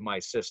three of my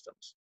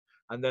systems.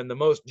 And then the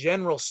most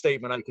general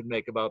statement I could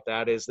make about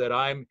that is that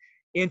I'm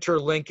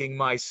interlinking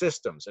my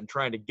systems and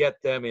trying to get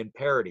them in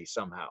parity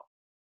somehow.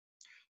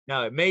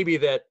 Now, it may be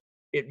that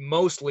it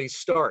mostly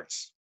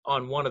starts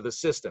on one of the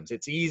systems.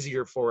 It's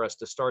easier for us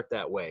to start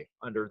that way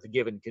under the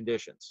given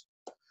conditions.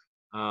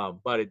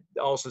 But it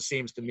also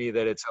seems to me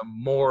that it's a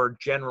more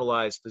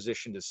generalized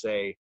position to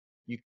say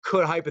you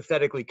could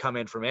hypothetically come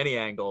in from any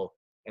angle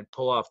and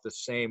pull off the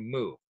same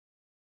move.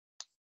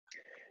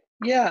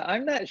 Yeah,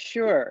 I'm not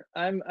sure.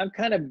 I'm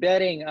kind of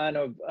betting on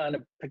a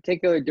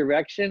particular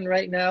direction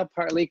right now,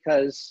 partly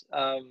because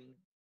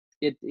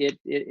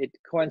it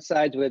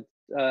coincides with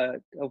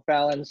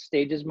O'Fallon's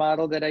stages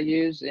model that I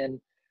use, and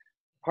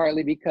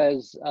partly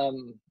because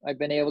I've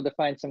been able to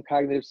find some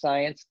cognitive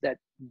science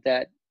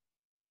that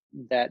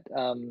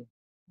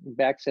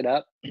backs it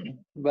up.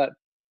 But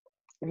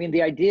I mean,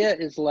 the idea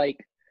is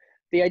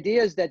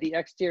that the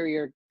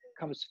exterior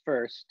comes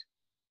first,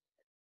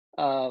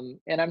 and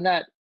I'm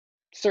not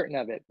certain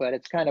of it, but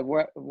it's kind of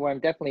where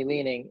I'm definitely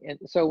leaning. And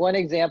so one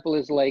example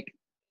is like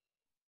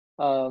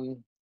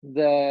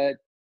the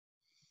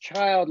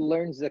child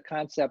learns the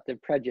concept of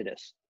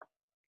prejudice.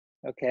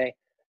 Okay,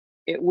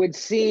 it would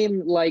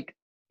seem like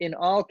in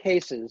all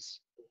cases,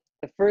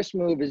 the first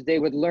move is they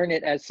would learn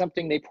it as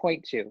something they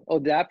point to. Oh,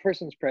 that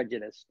person's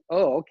prejudiced.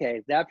 Oh,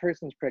 okay, that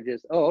person's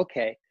prejudiced. Oh,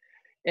 okay.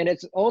 And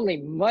it's only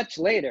much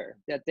later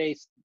that they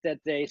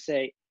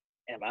say,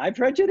 am I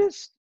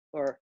prejudiced?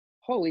 Or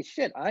holy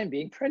shit, I'm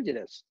being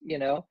prejudiced, you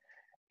know?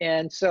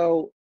 And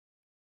so,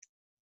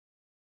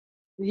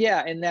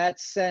 yeah, in that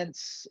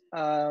sense,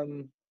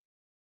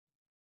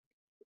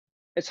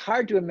 it's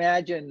hard to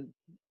imagine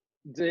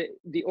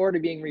the order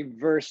being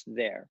reversed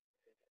there.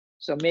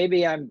 So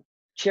maybe I'm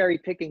cherry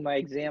picking my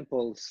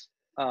examples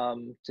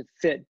to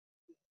fit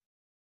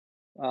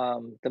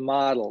the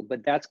model,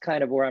 but that's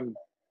kind of where I'm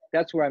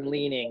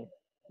leaning,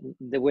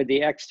 with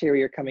the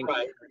exterior coming.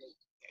 Right.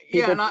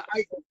 People, yeah, and I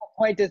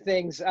point to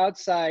things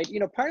outside, you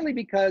know, partly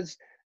because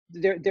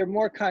they're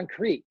more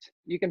concrete.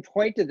 You can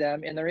point to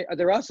them, and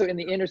they're also in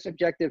the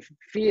intersubjective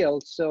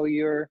field. So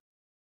you're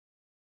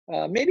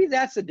maybe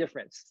that's the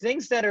difference.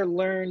 Things that are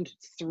learned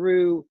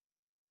through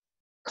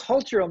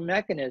cultural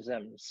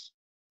mechanisms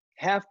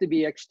have to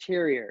be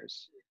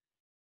exteriors.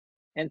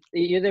 And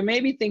there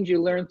may be things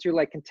you learn through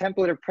like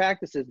contemplative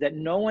practices that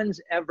no one's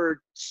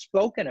ever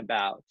spoken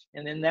about.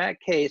 And in that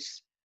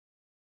case,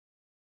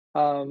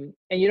 and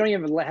you don't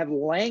even have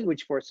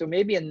language for it. So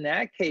maybe in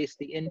that case,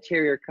 the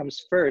interior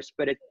comes first,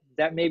 but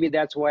maybe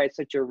that's why it's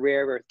such a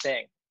rarer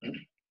thing.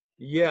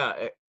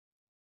 Yeah.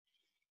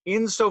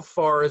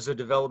 Insofar as a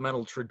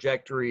developmental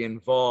trajectory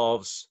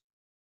involves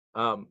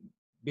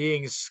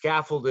being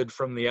scaffolded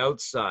from the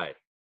outside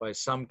by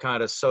some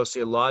kind of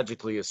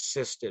sociologically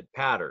assisted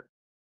pattern,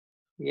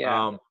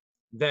 Yeah.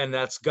 then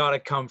that's got to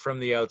come from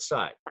the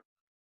outside.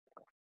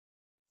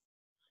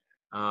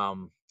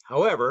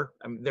 However,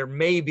 I mean, there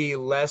may be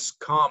less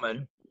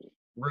common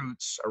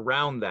roots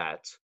around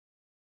that.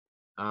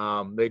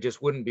 They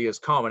just wouldn't be as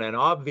common. And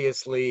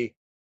obviously,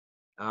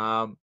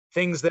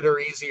 things that are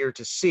easier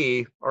to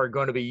see are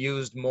going to be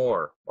used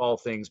more, all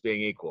things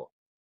being equal.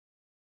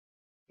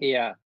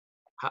 Yeah.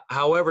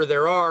 However,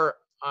 there are,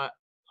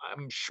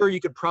 I'm sure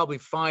you could probably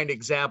find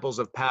examples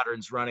of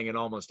patterns running in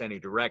almost any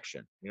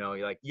direction. You know,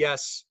 you're like,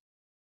 yes,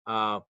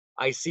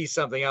 I see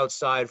something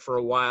outside for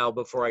a while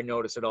before I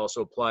notice it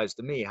also applies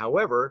to me.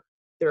 However,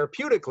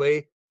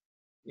 therapeutically,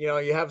 you know,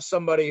 you have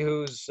somebody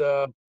who's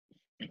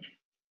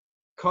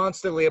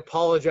constantly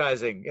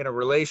apologizing in a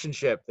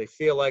relationship. They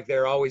feel like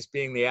they're always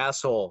being the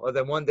asshole. Or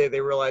then one day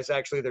they realize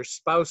actually their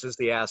spouse is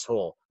the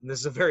asshole. And this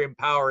is a very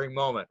empowering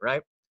moment,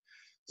 right?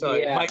 So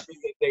it Yeah. might be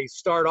that they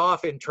start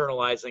off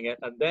internalizing it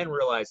and then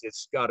realize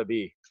it's got to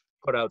be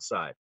put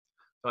outside.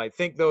 So I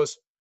think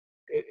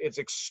it's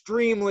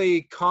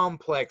extremely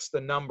complex,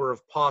 the number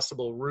of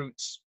possible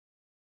routes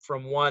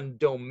from one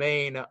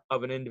domain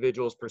of an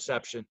individual's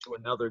perception to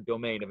another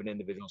domain of an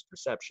individual's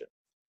perception.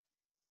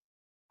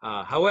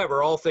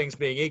 However, all things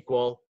being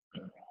equal,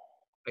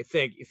 I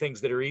think things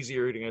that are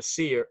easier to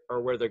see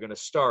are where they're going to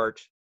start.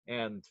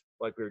 And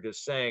like we were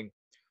just saying,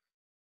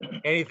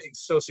 anything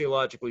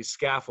sociologically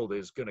scaffolded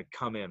is going to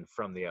come in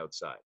from the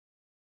outside.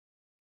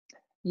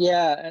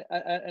 Yeah.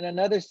 And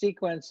another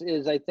sequence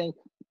is, I think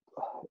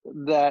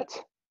that,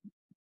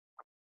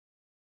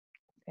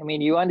 I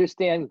mean, you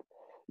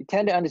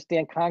tend to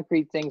understand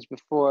concrete things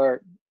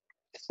before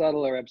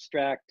subtle or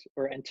abstract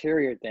or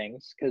anterior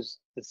things, because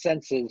the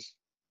senses,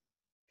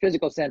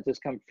 physical senses,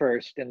 come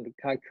first in the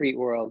concrete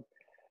world.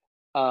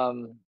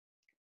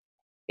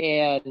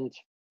 And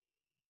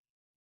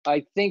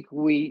I think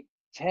we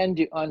tend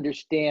to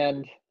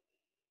understand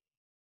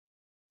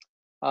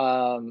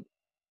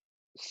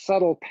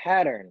subtle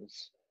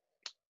patterns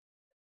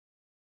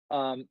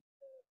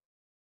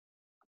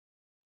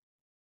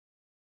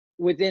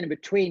within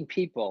between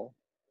people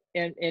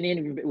and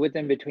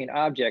within between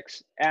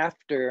objects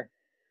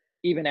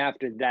even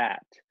after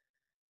that.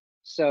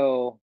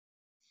 So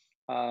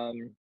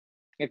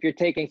if you're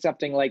taking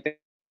something like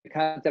the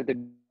concept of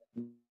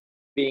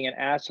being an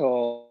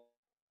asshole,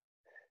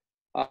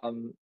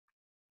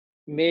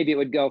 maybe it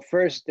would go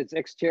first, it's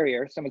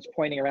exterior, someone's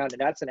pointing around and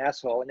that's an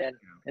asshole, and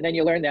then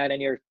you learn that,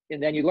 and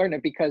then you learn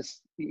it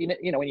because you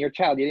know when you're a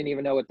child you didn't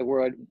even know what the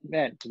word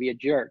meant, to be a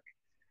jerk.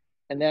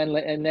 And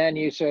then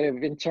you sort of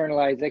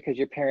internalize it because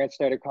your parents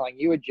started calling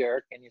you a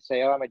jerk, and you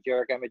say, oh, I'm a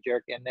jerk,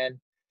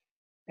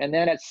 and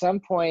then at some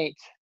point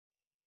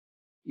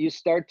you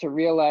start to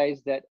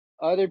realize that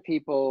other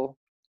people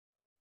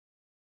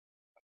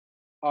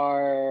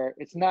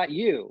it's not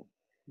you.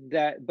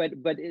 But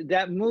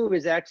that move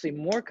is actually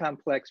more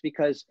complex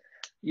because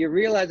you're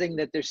realizing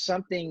that there's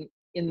something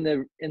in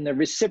the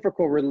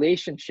reciprocal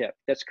relationship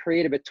that's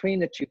created between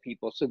the two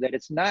people, so that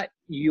it's not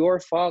your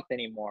fault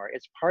anymore,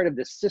 it's part of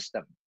the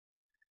system.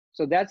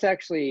 So that's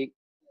actually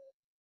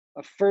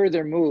a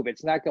further move.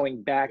 It's not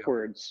going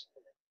backwards.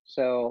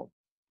 So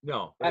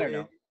no, I don't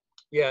know.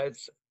 Yeah,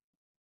 it's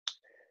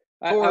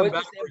forward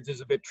backwards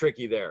is a bit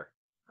tricky there.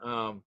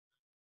 I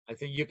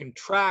think you can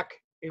track,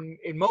 in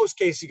most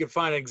cases, you can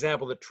find an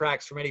example that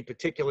tracks from any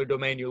particular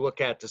domain you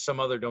look at to some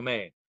other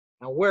domain.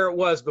 Now, where it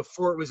was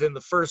before it was in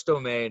the first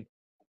domain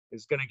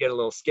is going to get a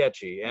little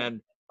sketchy.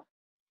 And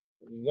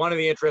one of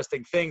the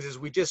interesting things is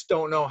we just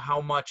don't know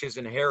how much is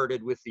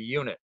inherited with the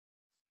unit,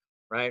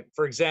 right?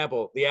 For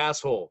example, the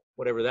asshole,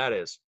 whatever that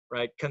is,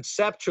 right?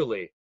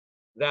 Conceptually,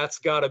 that's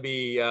got to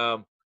be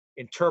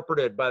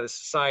interpreted by the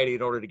society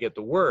in order to get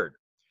the word.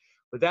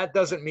 But that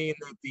doesn't mean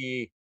that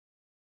the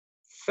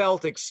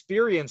felt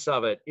experience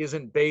of it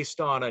isn't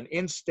based on an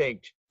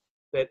instinct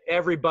that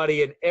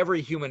everybody in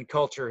every human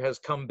culture has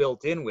come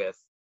built in with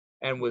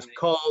and was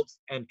called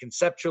and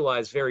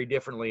conceptualized very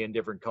differently in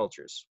different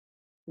cultures.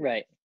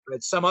 Right.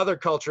 But some other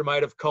culture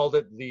might have called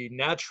it the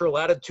natural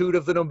attitude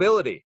of the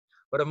nobility,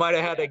 but it might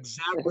have had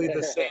exactly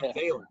the same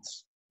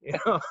valence. You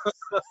know?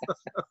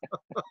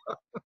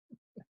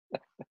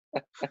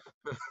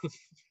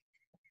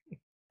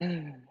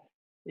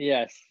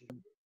 Yes.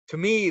 To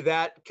me,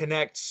 that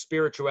connects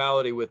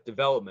spirituality with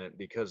development,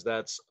 because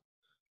that's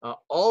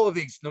all of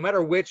these, no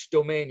matter which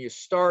domain you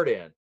start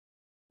in,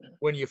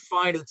 when you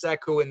find its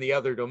echo in the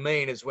other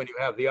domain is when you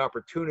have the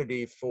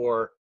opportunity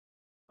for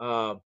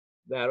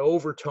that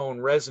overtone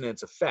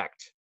resonance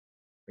effect,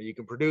 where you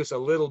can produce a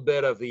little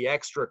bit of the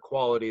extra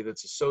quality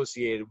that's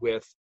associated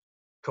with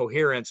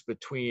coherence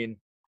between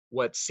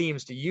what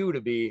seems to you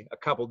to be a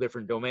couple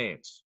different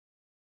domains.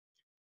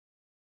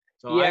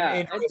 So yeah, I'm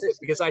interested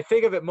because I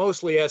think of it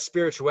mostly as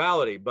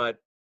spirituality, but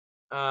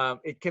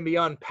it can be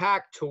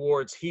unpacked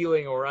towards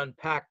healing or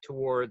unpacked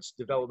towards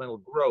developmental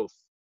growth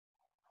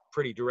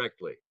pretty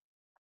directly.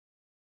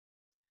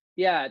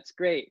 Yeah, it's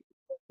great.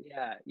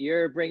 Yeah,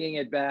 you're bringing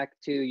it back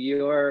to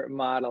your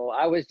model.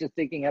 I was just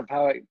thinking of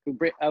how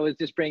I was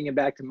just bringing it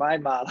back to my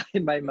model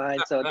in my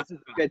mind. So this is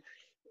good.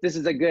 This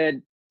is a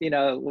good, you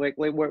know,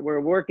 we're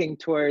working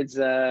towards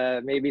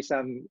maybe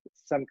some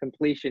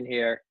completion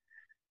here.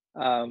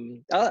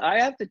 I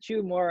have to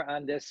chew more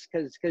on this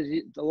because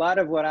a lot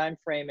of what I'm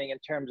framing in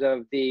terms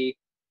of the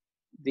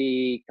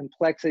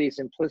complexity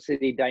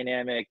simplicity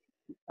dynamic,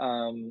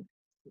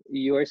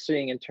 you're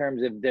seeing in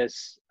terms of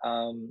this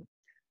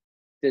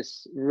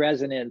this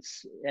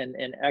resonance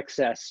and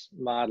excess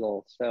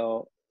model.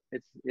 So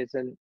it's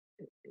an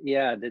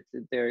yeah,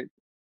 they're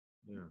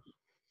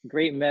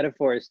great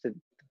metaphors to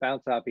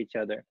bounce off each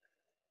other.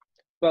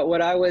 But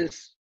what I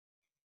was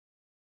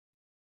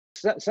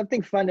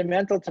something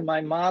fundamental to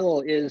my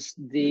model is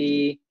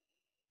the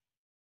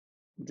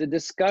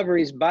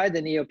discoveries by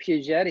the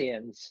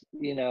Neo-Piagetians,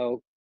 you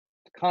know,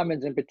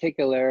 Commons in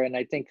particular, and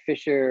I think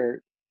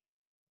Fisher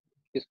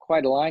is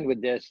quite aligned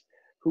with this,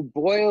 who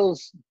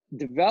boils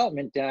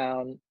development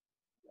down.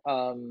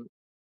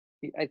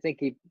 I think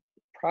he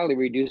probably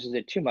reduces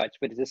it too much,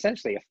 but it's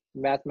essentially a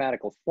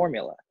mathematical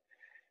formula.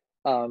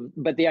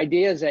 But the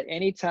idea is that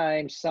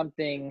anytime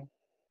something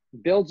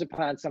builds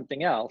upon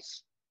something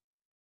else,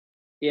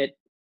 it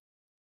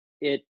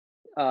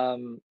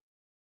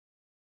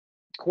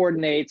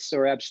coordinates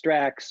or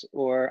abstracts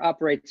or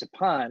operates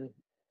upon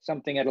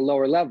something at a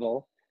lower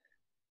level.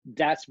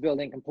 That's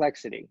building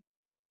complexity.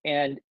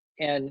 And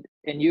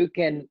you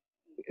can,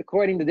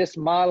 according to this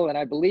model, and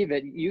I believe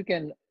it, you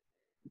can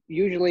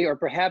usually, or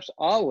perhaps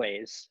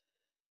always,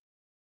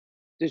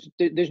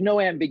 there's no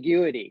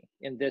ambiguity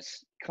in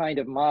this kind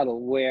of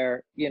model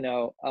where, you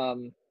know,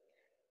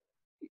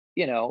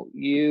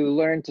 you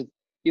learn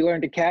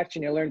to catch,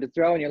 and you learn to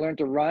throw, and you learn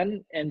to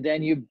run, and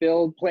then you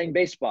build playing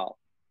baseball.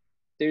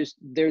 There's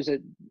a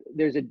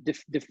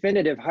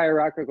definitive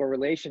hierarchical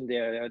relation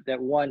there that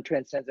one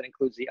transcends and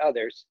includes the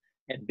others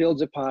and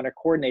builds upon or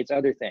coordinates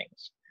other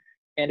things.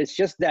 And it's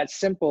just that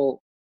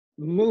simple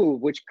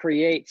move which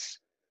creates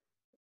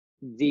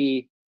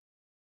the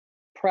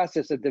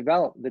process of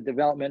the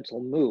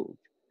developmental move.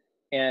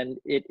 And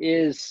it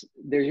is,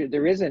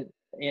 there isn't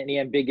any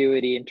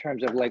ambiguity in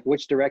terms of like,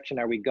 which direction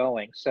are we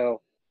going?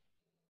 So,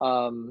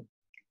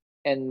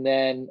 and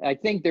then I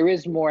think there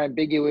is more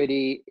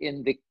ambiguity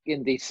in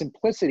the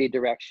simplicity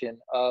direction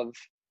of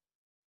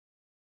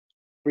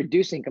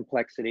reducing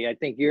complexity. I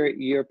think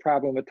you're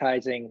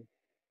problematizing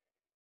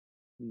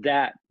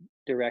that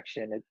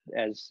direction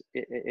as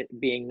it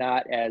being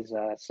not as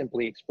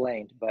simply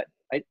explained. But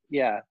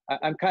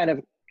I'm kind of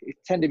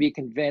tend to be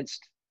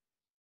convinced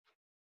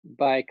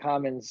by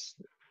Commons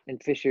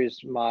and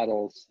Fisher's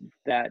models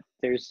that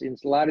there's, in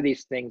a lot of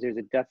these things, there's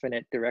a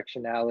definite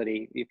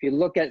directionality. If you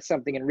look at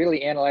something and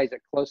really analyze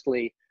it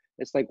closely,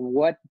 it's like,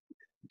 what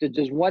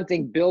does one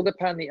thing build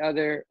upon the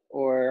other,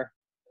 or,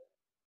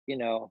 you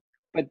know,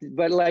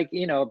 but like,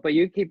 you know, but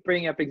you keep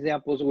bringing up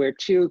examples where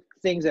two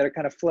things that are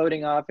kind of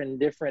floating off in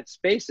different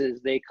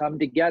spaces, they come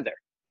together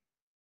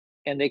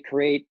and they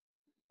create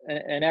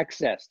an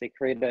excess, they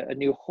create a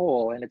new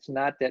whole. And it's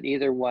not that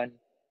either one,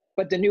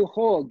 but the new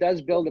whole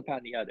does build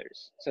upon the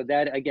others. So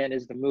that again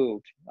is the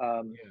move.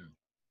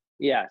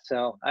 Yeah,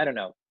 so I don't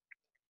know.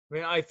 I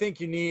mean, I think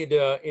you need,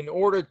 in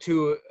order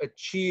to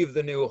achieve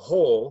the new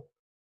whole,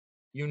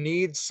 you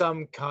need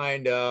some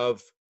kind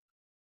of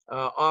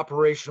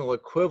operational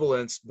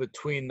equivalence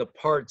between the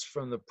parts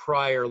from the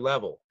prior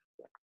level,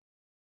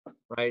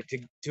 right?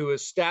 To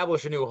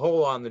establish a new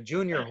whole on, the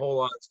junior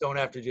whole-ons don't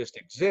have to just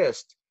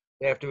exist.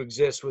 They have to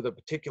exist with a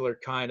particular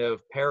kind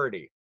of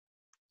parity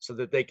so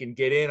that they can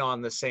get in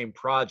on the same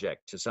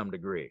project to some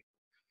degree.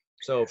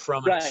 So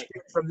from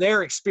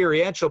their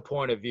experiential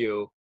point of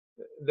view,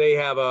 they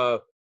have a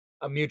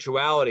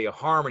mutuality, a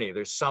harmony.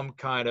 There's some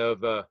kind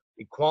of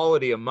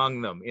equality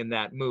among them in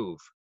that move,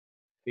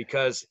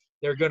 because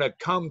they're going to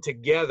come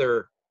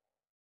together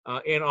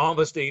in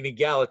almost an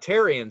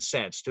egalitarian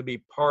sense to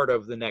be part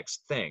of the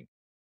next thing.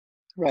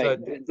 Right. So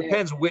it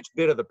depends which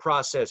bit of the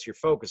process you're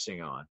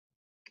focusing on.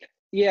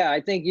 Yeah,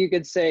 I think you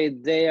could say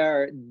they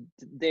are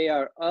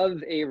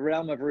of a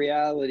realm of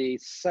reality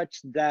such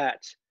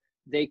that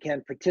they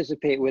can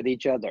participate with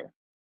each other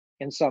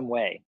in some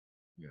way.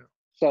 Yeah.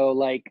 So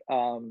like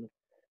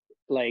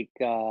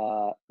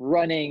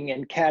running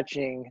and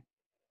catching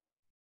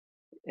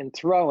and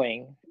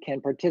throwing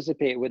can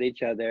participate with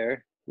each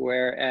other,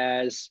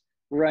 whereas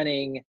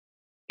running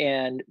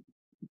and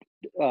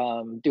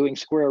doing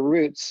square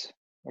roots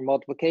or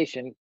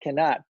multiplication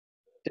cannot.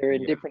 They're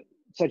in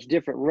such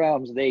different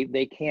realms,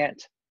 they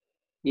can't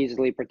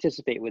easily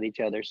participate with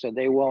each other, so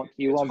they won't.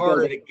 You won't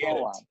build a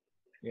whole on.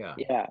 Yeah.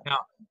 Yeah. Now,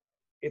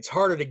 it's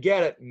harder to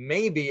get it.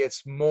 Maybe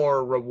it's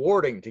more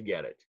rewarding to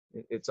get it.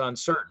 It's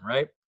uncertain,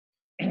 right?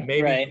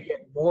 Maybe you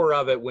get more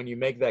of it when you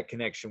make that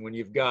connection. When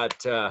you've got,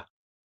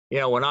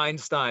 when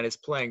Einstein is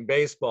playing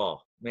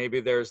baseball,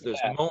 maybe there's this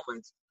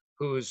moment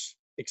whose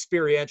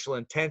experiential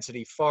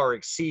intensity far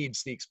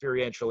exceeds the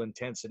experiential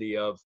intensity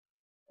of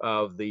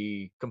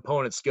the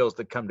component skills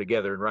that come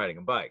together in riding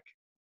a bike.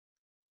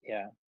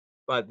 Yeah.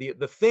 But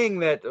the thing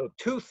that,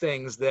 two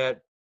things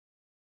that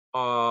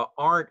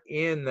aren't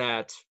in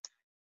that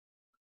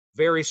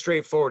very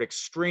straightforward,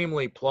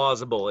 extremely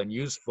plausible and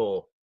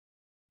useful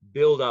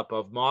buildup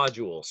of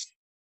modules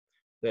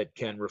that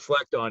can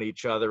reflect on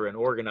each other and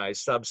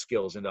organize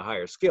sub-skills into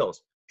higher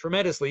skills.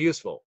 Tremendously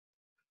useful.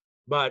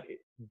 but it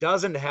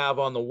doesn't have,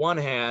 on the one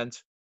hand,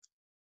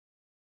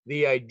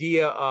 the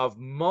idea of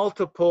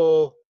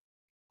multiple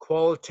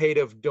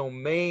qualitative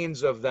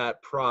domains of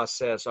that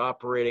process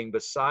operating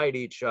beside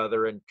each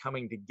other and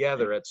coming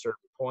together at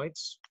certain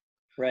points.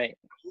 Right.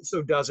 It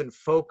also doesn't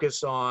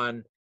focus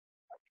on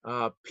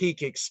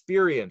peak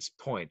experience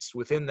points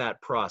within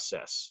that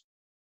process.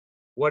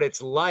 What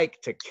it's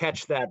like to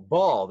catch that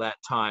ball that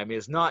time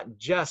is not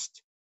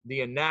just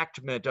the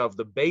enactment of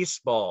the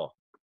baseball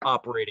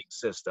operating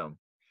system.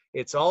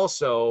 It's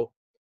also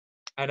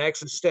an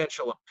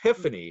existential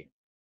epiphany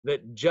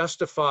that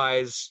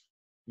justifies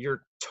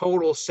your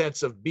total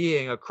sense of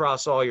being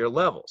across all your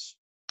levels.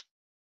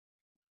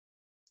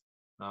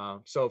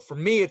 So for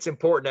me, it's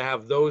important to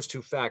have those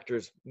two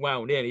factors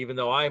wound in, even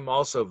though I'm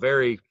also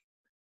very,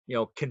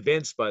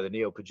 convinced by the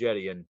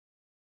Neo-Pagetian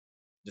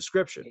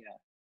description.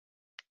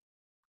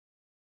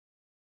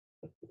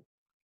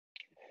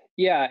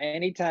 Yeah,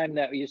 anytime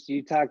that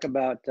you talk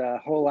about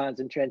holons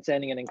and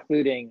transcending and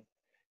including,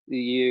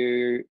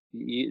 the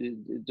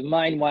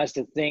mind wants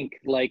to think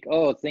like,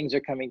 oh, things are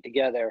coming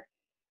together,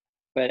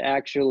 but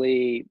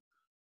actually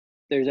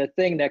there's a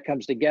thing that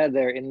comes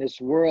together in this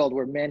world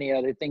where many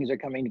other things are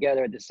coming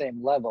together at the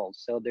same level.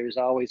 So there's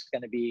always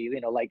going to be,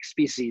 like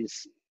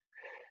species,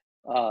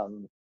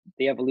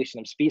 the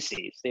evolution of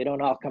species. They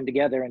don't all come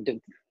together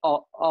into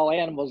all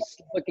animals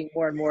looking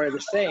more and more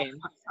the same.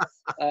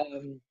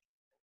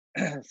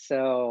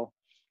 So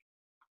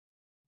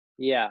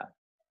yeah,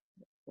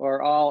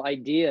 or all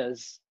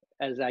ideas,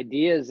 as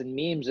ideas and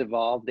memes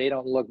evolve, they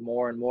don't look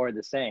more and more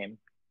the same.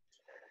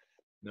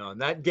 No,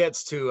 and that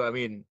gets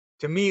to,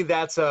 to me,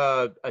 that's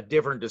a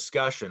different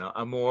discussion,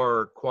 a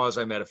more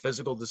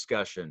quasi-metaphysical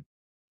discussion.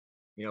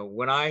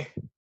 When I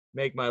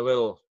make my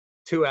little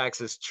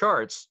 2-axis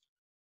charts,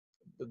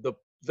 the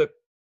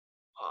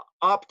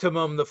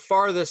optimum, the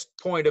farthest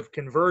point of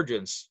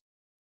convergence,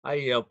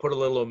 I put a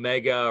little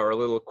omega or a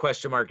little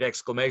question mark,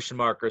 exclamation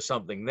mark or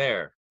something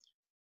there.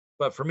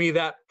 But for me,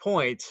 that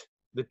point,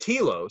 the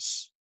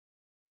telos,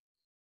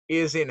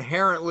 is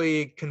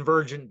inherently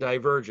convergent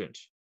divergent.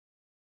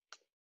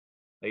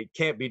 It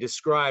can't be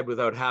described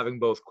without having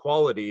both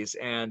qualities.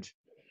 And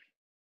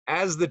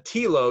as the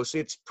telos,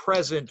 it's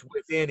present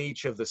within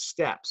each of the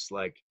steps.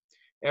 Like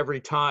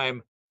every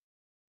time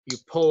you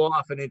pull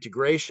off an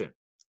integration,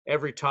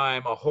 every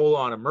time a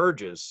holon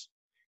emerges,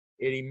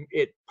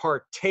 it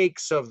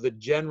partakes of the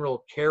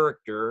general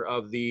character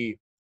of the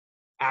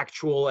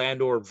actual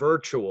and or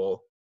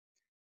virtual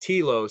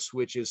telos,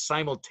 which is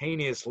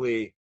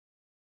simultaneously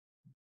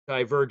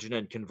divergent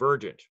and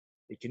convergent.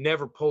 It can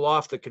never pull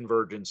off the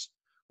convergence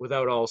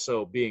without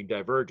also being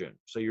divergent.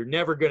 So you're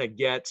never going to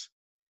get,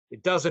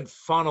 it doesn't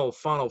funnel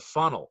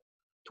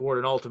toward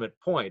an ultimate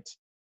point.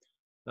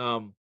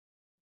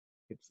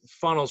 It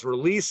funnels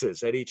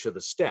releases at each of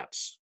the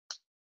steps.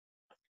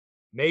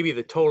 Maybe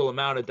the total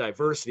amount of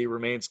diversity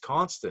remains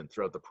constant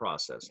throughout the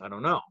process. I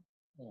don't know.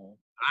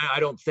 I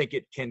don't think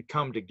it can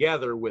come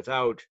together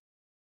without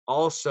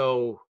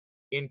also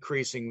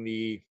increasing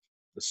the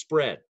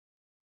spread.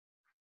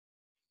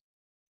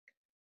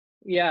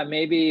 Yeah,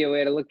 maybe a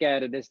way to look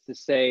at it is to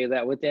say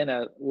that within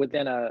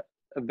a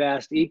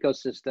vast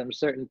ecosystem,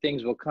 certain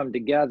things will come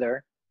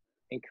together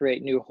and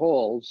create new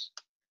wholes,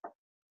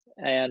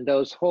 and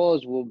those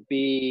wholes will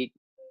be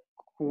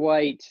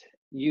quite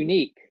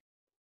unique.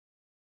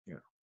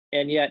 Yeah.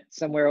 And yet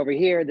somewhere over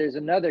here, there's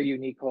another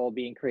unique whole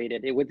being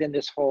created within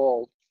this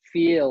whole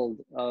field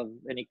of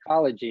an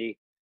ecology.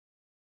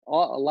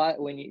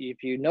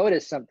 If you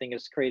notice something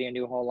is creating a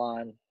new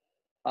holon,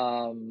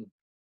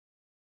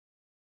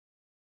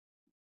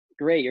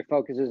 great, your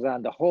focus is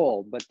on the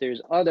whole, but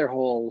there's other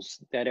wholes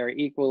that are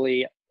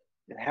equally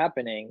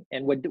happening.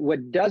 And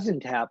what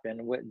doesn't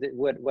happen,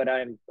 what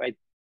I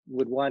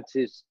would want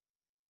to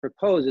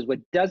propose is, what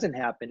doesn't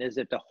happen is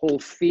that the whole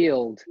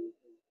field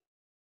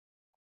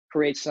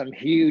creates some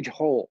huge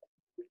whole.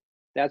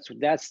 That's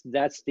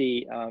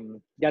the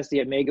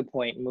omega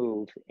point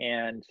move.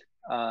 And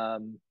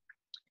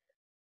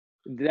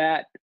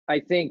that, I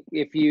think,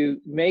 if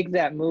you make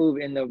that move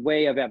in the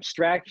way of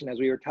abstraction, as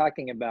we were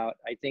talking about,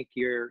 I think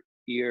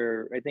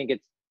I think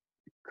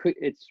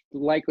it's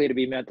likely to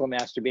be mental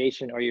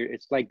masturbation, or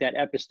it's like that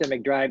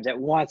epistemic drive that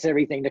wants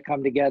everything to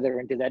come together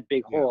into that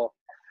big whole.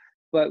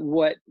 But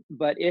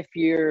if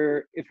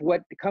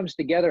what comes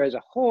together as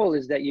a whole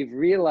is that you've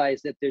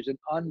realized that there's an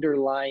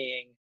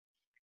underlying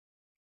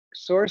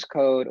source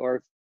code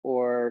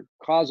or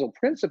causal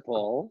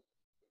principle,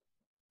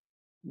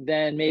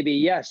 then maybe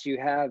yes, you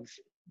have,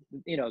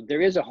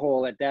 there is a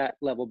whole at that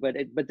level, but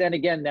then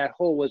again, that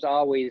whole was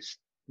always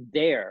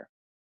there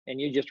and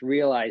you just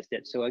realized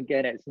it. So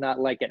again, it's not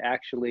like it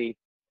actually,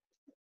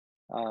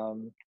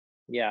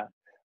 yeah.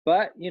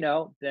 But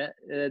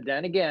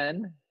then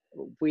again,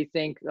 we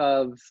think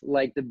of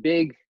like the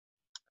big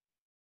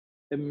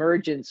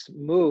emergence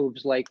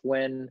moves, like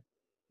when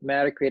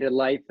matter created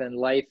life and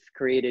life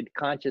created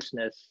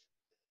consciousness.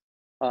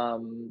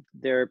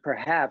 There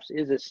perhaps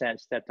is a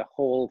sense that the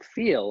whole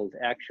field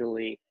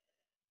actually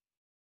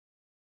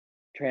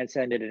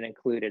transcended and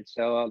included.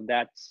 So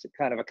that's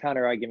kind of a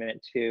counter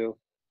argument to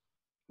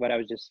what I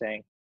was just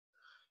saying.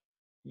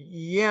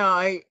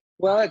 Yeah,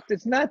 Well,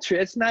 it's not true.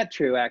 It's not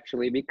true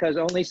actually, because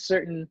only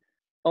certain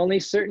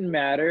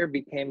matter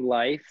became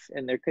life,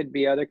 and there could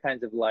be other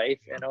kinds of life,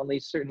 and only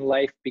certain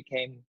life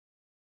became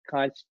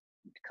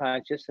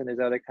conscious, and there's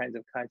other kinds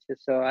of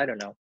conscious. So I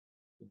don't know.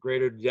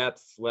 greater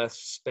depth, less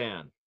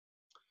span.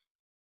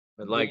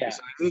 But like, Yeah.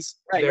 so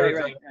there's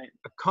Right.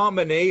 a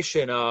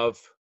combination of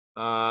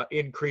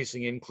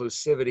increasing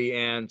inclusivity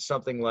and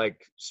something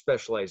like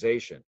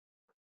specialization.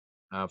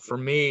 For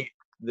me,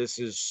 this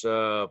is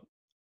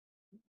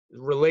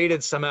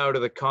related somehow to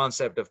the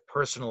concept of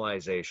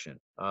personalization,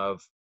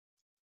 of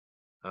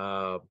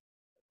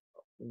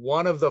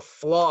one of the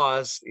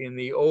flaws in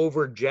the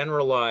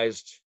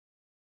overgeneralized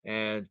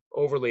and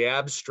overly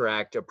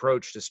abstract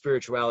approach to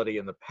spirituality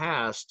in the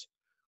past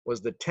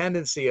was the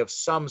tendency of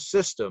some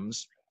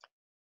systems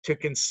to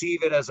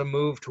conceive it as a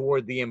move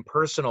toward the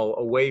impersonal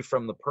away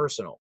from the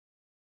personal,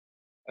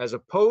 as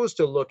opposed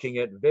to looking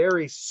at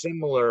very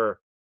similar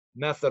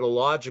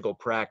methodological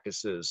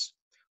practices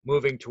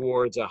moving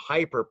towards a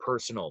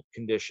hyper-personal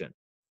condition.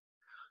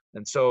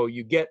 And so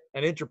you get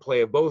an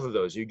interplay of both of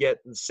those. You get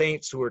the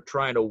saints who are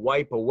trying to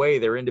wipe away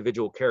their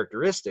individual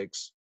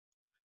characteristics,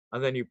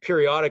 and then you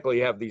periodically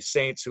have these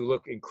saints who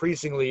look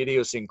increasingly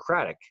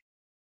idiosyncratic.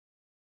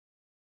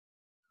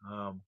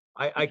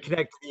 I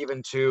connect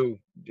even to,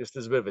 just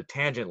as a bit of a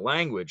tangent,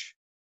 language.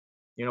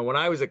 You know, when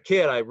I was a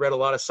kid, I read a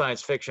lot of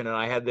science fiction, and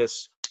I had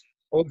this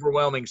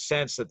overwhelming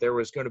sense that there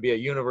was going to be a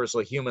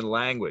universal human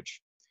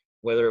language.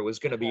 Whether it was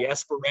going to be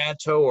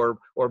Esperanto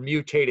or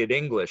mutated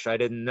English, I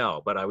didn't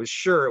know, but I was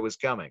sure it was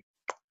coming.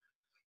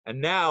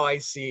 And now I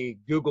see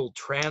Google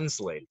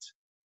Translate,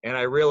 and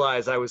I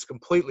realize I was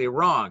completely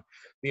wrong.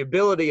 The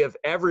ability of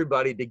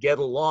everybody to get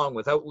along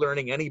without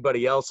learning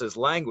anybody else's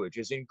language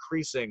is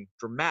increasing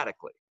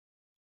dramatically.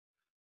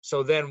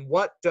 So then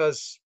what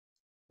does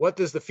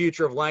the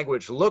future of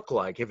language look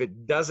like if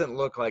it doesn't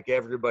look like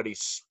everybody's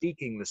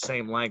speaking the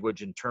same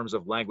language in terms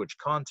of language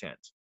content?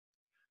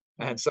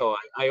 And so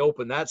I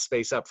open that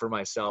space up for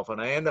myself, and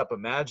I end up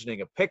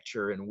imagining a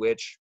picture in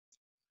which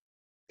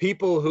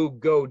people who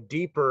go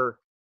deeper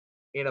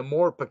in a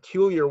more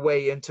peculiar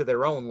way into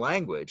their own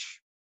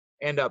language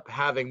end up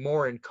having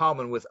more in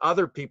common with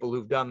other people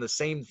who've done the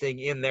same thing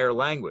in their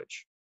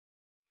language.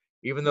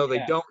 Even though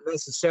they don't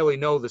necessarily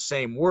know the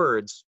same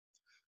words,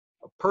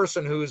 a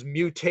person who's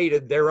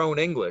mutated their own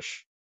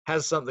English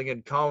has something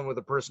in common with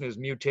a person who's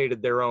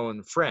mutated their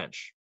own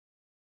French.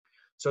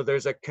 So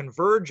there's a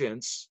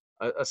convergence,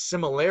 a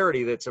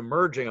similarity that's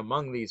emerging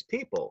among these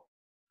people,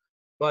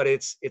 but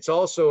it's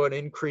also an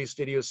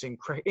increased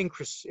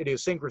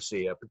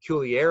idiosyncrasy, a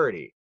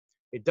peculiarity.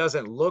 It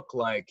doesn't look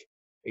like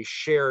a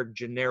shared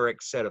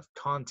generic set of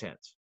content.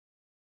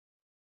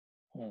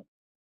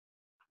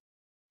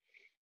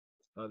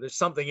 There's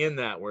something in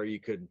that where you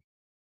could,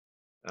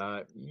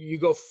 you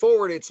go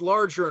forward, it's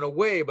larger in a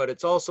way, but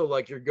it's also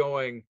like you're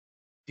going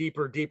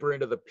deeper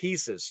into the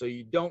pieces. So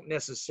you don't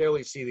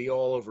necessarily see the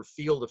all over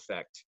field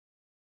effect,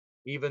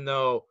 even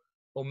though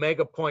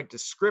omega point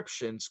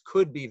descriptions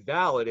could be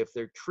valid if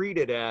they're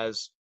treated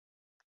as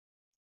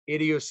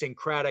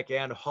idiosyncratic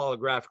and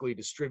holographically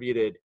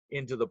distributed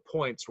into the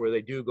points where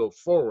they do go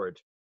forward,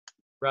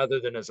 rather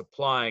than as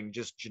applying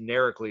just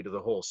generically to the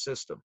whole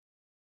system.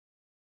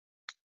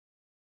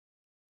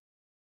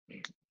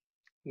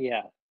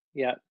 Yeah.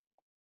 Yeah.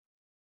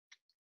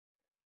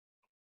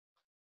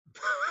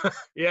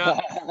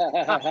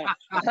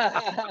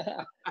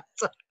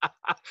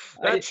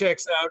 That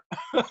checks out.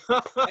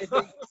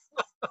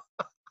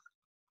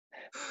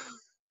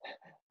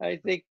 I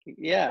think,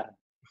 yeah.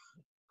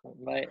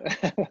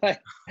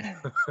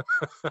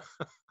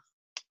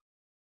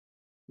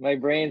 My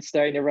brain's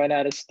starting to run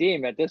out of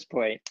steam at this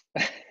point.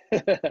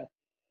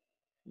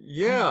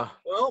 Yeah,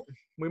 well,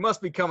 we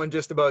must be coming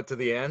just about to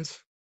the end.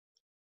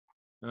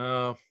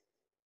 I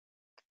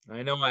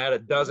know I had a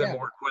dozen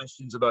more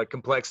questions about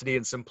complexity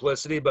and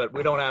simplicity, but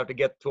we don't have to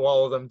get to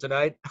all of them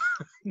tonight.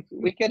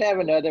 We could have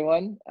another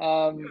one.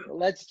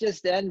 Let's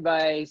just end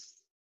by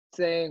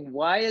saying,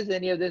 why is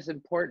any of this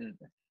important?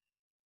 Of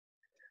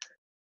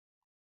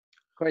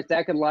course,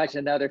 that could launch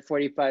another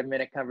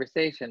 45-minute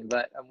conversation,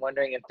 but I'm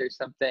wondering if there's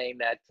something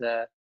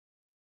that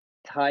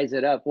ties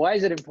it up. Why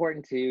is it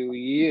important to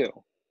you?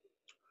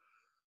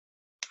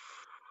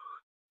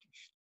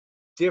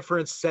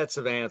 Different sets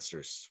of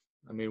answers.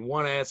 I mean,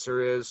 one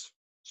answer is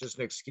just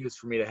an excuse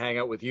for me to hang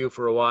out with you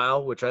for a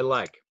while, which I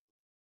like.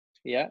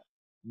 Yeah.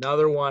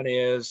 Another one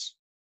is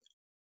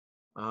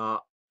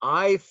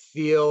I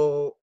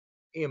feel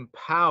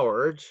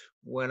empowered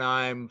when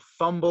I'm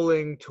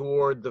fumbling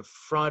toward the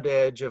front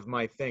edge of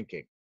my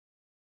thinking.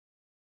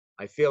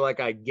 I feel like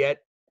I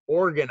get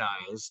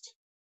organized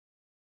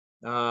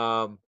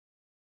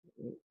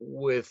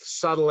with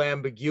subtle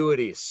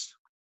ambiguities.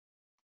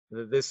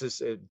 This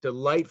is a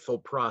delightful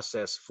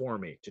process for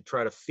me to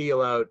try to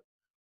feel out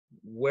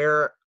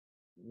where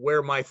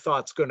my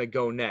thought's going to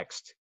go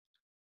next.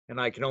 And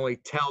I can only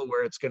tell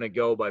where it's going to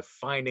go by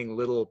finding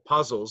little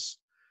puzzles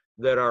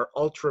that are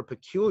ultra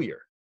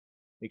peculiar,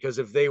 because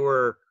if they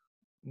were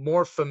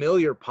more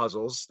familiar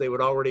puzzles, they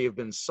would already have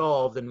been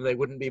solved and they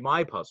wouldn't be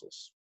my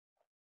puzzles.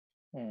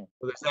 Hmm.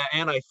 So there's that,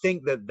 and I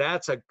think that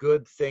that's a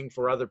good thing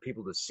for other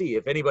people to see.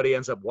 If anybody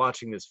ends up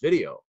watching this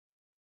video,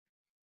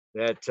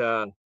 that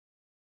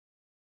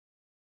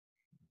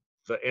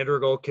the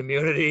integral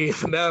community,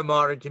 the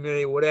meta-modern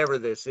community, whatever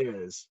this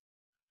is,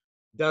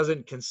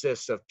 doesn't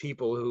consist of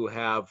people who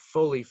have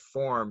fully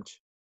formed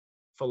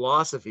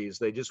philosophies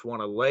they just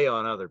want to lay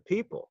on other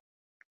people.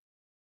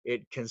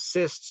 It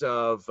consists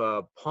of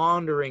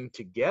pondering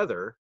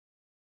together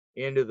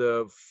into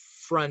the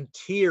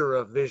frontier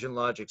of vision,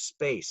 logic,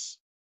 space.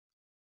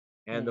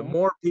 And the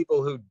more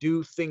people who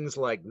do things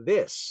like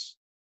this,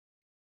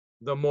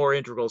 the more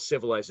integral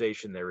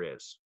civilization there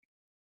is.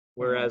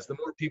 Whereas the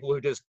more people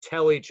who just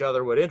tell each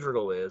other what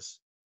integral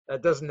is,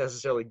 that doesn't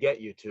necessarily get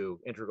you to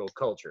integral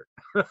culture.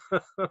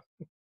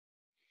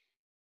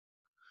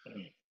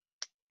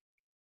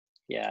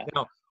 Yeah.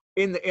 Now,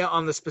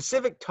 on the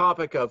specific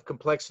topic of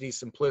complexity,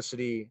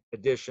 simplicity,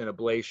 addition,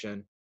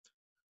 ablation,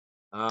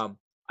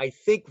 I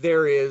think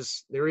there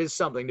is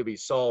something to be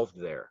solved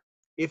there.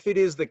 If it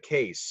is the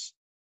case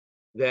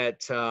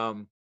that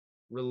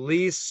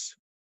release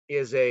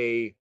is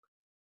a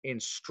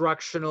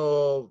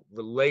instructional,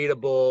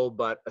 relatable,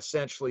 but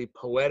essentially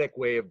poetic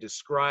way of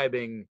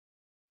describing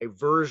a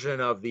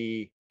version of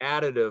the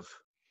additive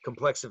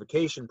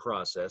complexification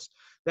process,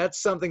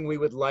 that's something we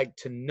would like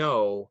to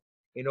know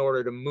in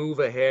order to move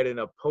ahead in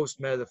a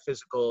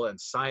post-metaphysical and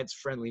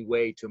science-friendly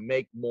way to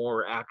make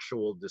more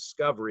actual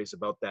discoveries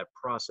about that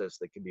process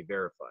that can be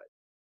verified.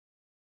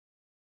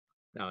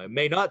 Now, it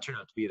may not turn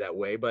out to be that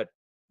way, but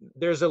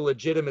there's a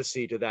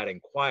legitimacy to that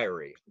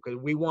inquiry, because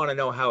we want to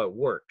know how it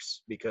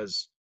works,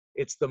 because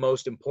it's the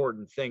most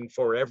important thing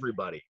for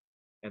everybody.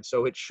 And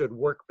so it should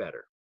work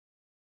better.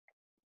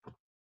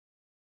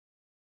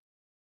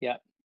 Yeah.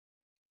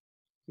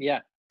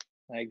 Yeah,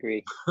 I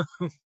agree.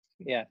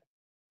 Yeah.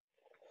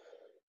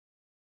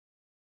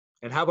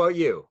 And how about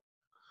you?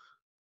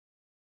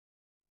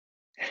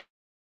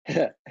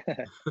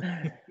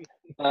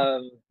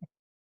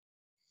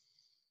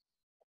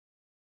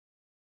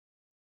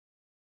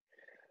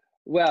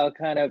 Well,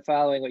 kind of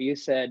following what you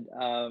said,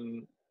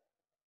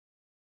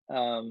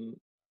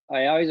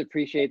 I always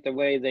appreciate the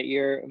way that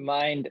your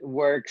mind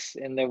works,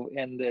 and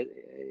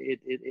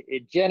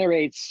it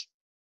generates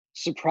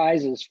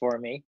surprises for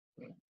me.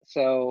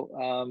 So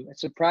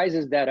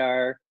surprises that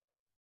are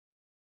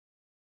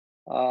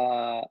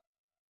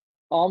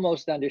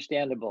almost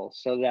understandable,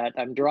 so that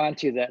I'm drawn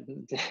to that.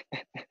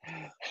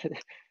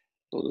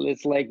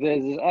 It's like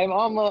this. I'm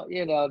almost,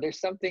 there's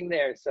something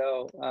there.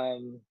 So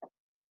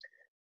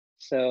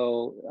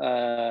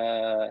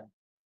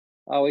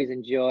always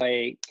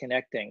enjoy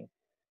connecting.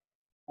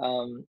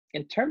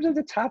 In terms of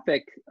the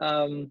topic,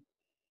 I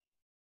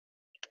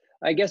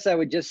guess I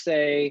would just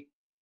say,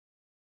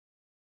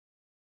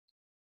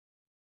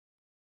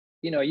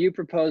 you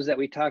propose that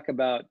we talk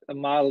about a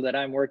model that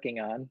I'm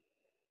working on.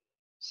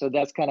 So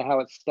that's kind of how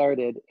it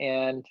started.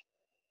 And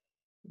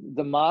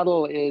the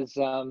model is,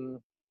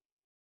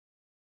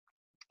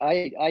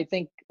 I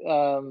think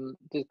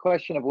the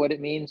question of what it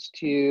means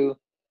to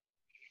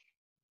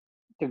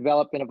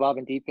develop and evolve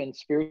and deepen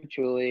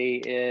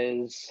spiritually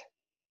is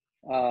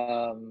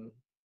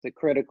the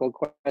critical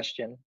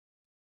question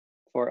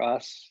for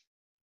us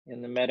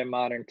in the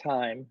meta-modern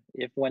time,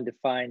 if one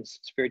defines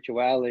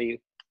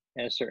spirituality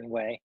in a certain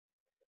way.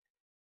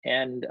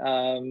 And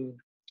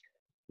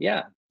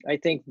yeah, I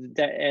think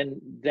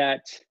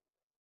that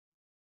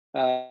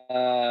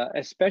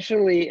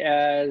especially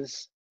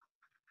as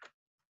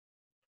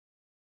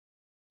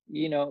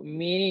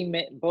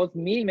both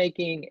meaning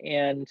making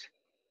and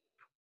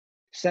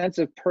sense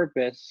of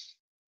purpose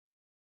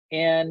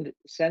and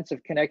sense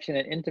of connection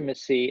and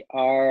intimacy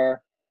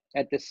are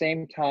at the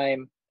same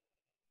time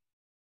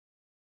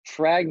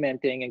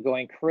fragmenting and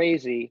going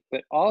crazy,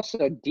 but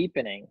also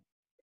deepening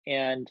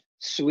and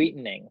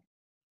sweetening.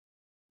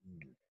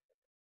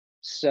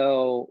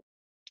 So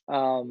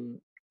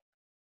and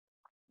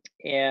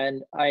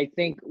I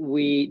think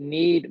we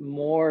need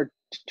more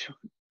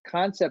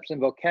concepts and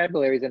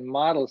vocabularies and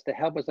models to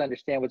help us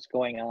understand what's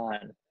going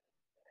on.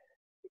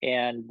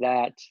 And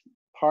that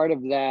part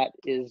of that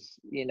is,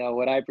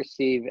 what I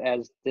perceive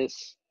as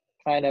this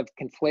kind of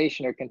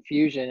conflation or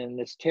confusion in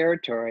this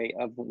territory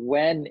of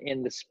when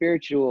in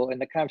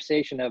the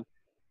conversation of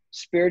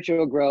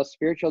spiritual growth,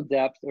 spiritual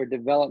depth, or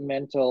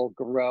developmental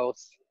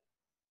growth,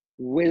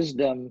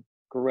 wisdom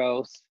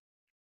growth,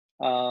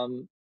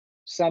 when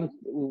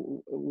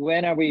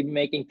are we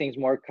making things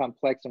more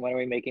complex and when are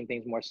we making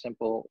things more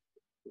simple?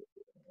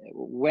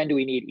 When do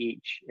we need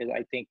each?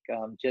 I think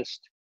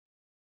just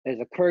has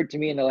occurred to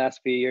me in the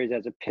last few years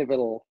as a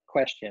pivotal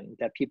question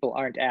that people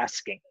aren't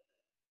asking.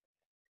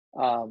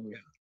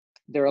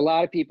 There are a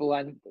lot of people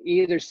on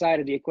either side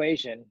of the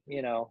equation.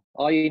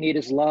 All you need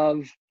is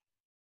love,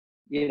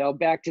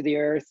 back to the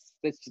earth.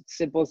 It's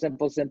simple,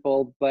 simple,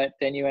 simple, but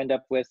then you end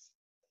up with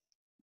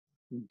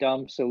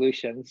dumb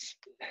solutions.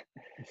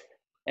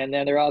 And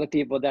then there are all the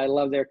people that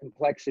love their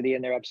complexity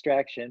and their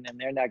abstraction, and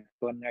they're not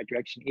going in that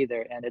direction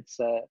either. And it's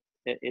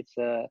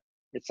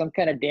some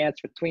kind of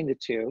dance between the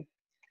two.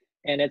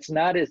 And it's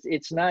not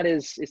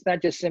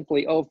just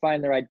simply, oh,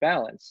 find the right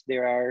balance.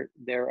 There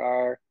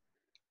are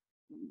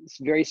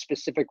very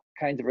specific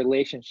kinds of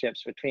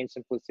relationships between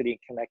simplicity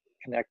and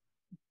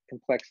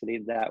complexity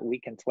that we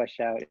can flesh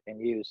out and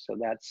use. So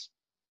that's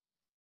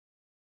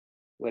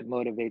what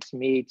motivates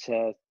me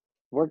to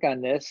work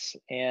on this.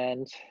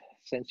 And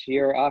since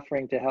you're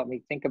offering to help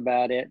me think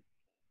about it,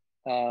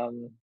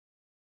 bound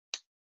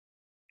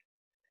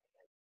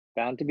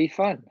to be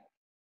fun.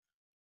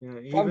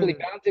 Yeah, Probably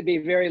bound to be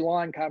a very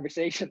long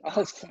conversation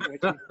also.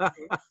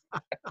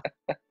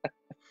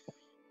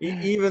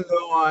 Even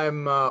though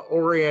I'm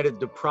oriented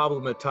to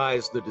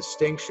problematize the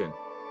distinction,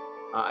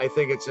 I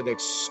think it's an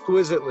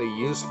exquisitely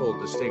useful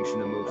distinction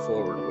to move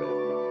forward with.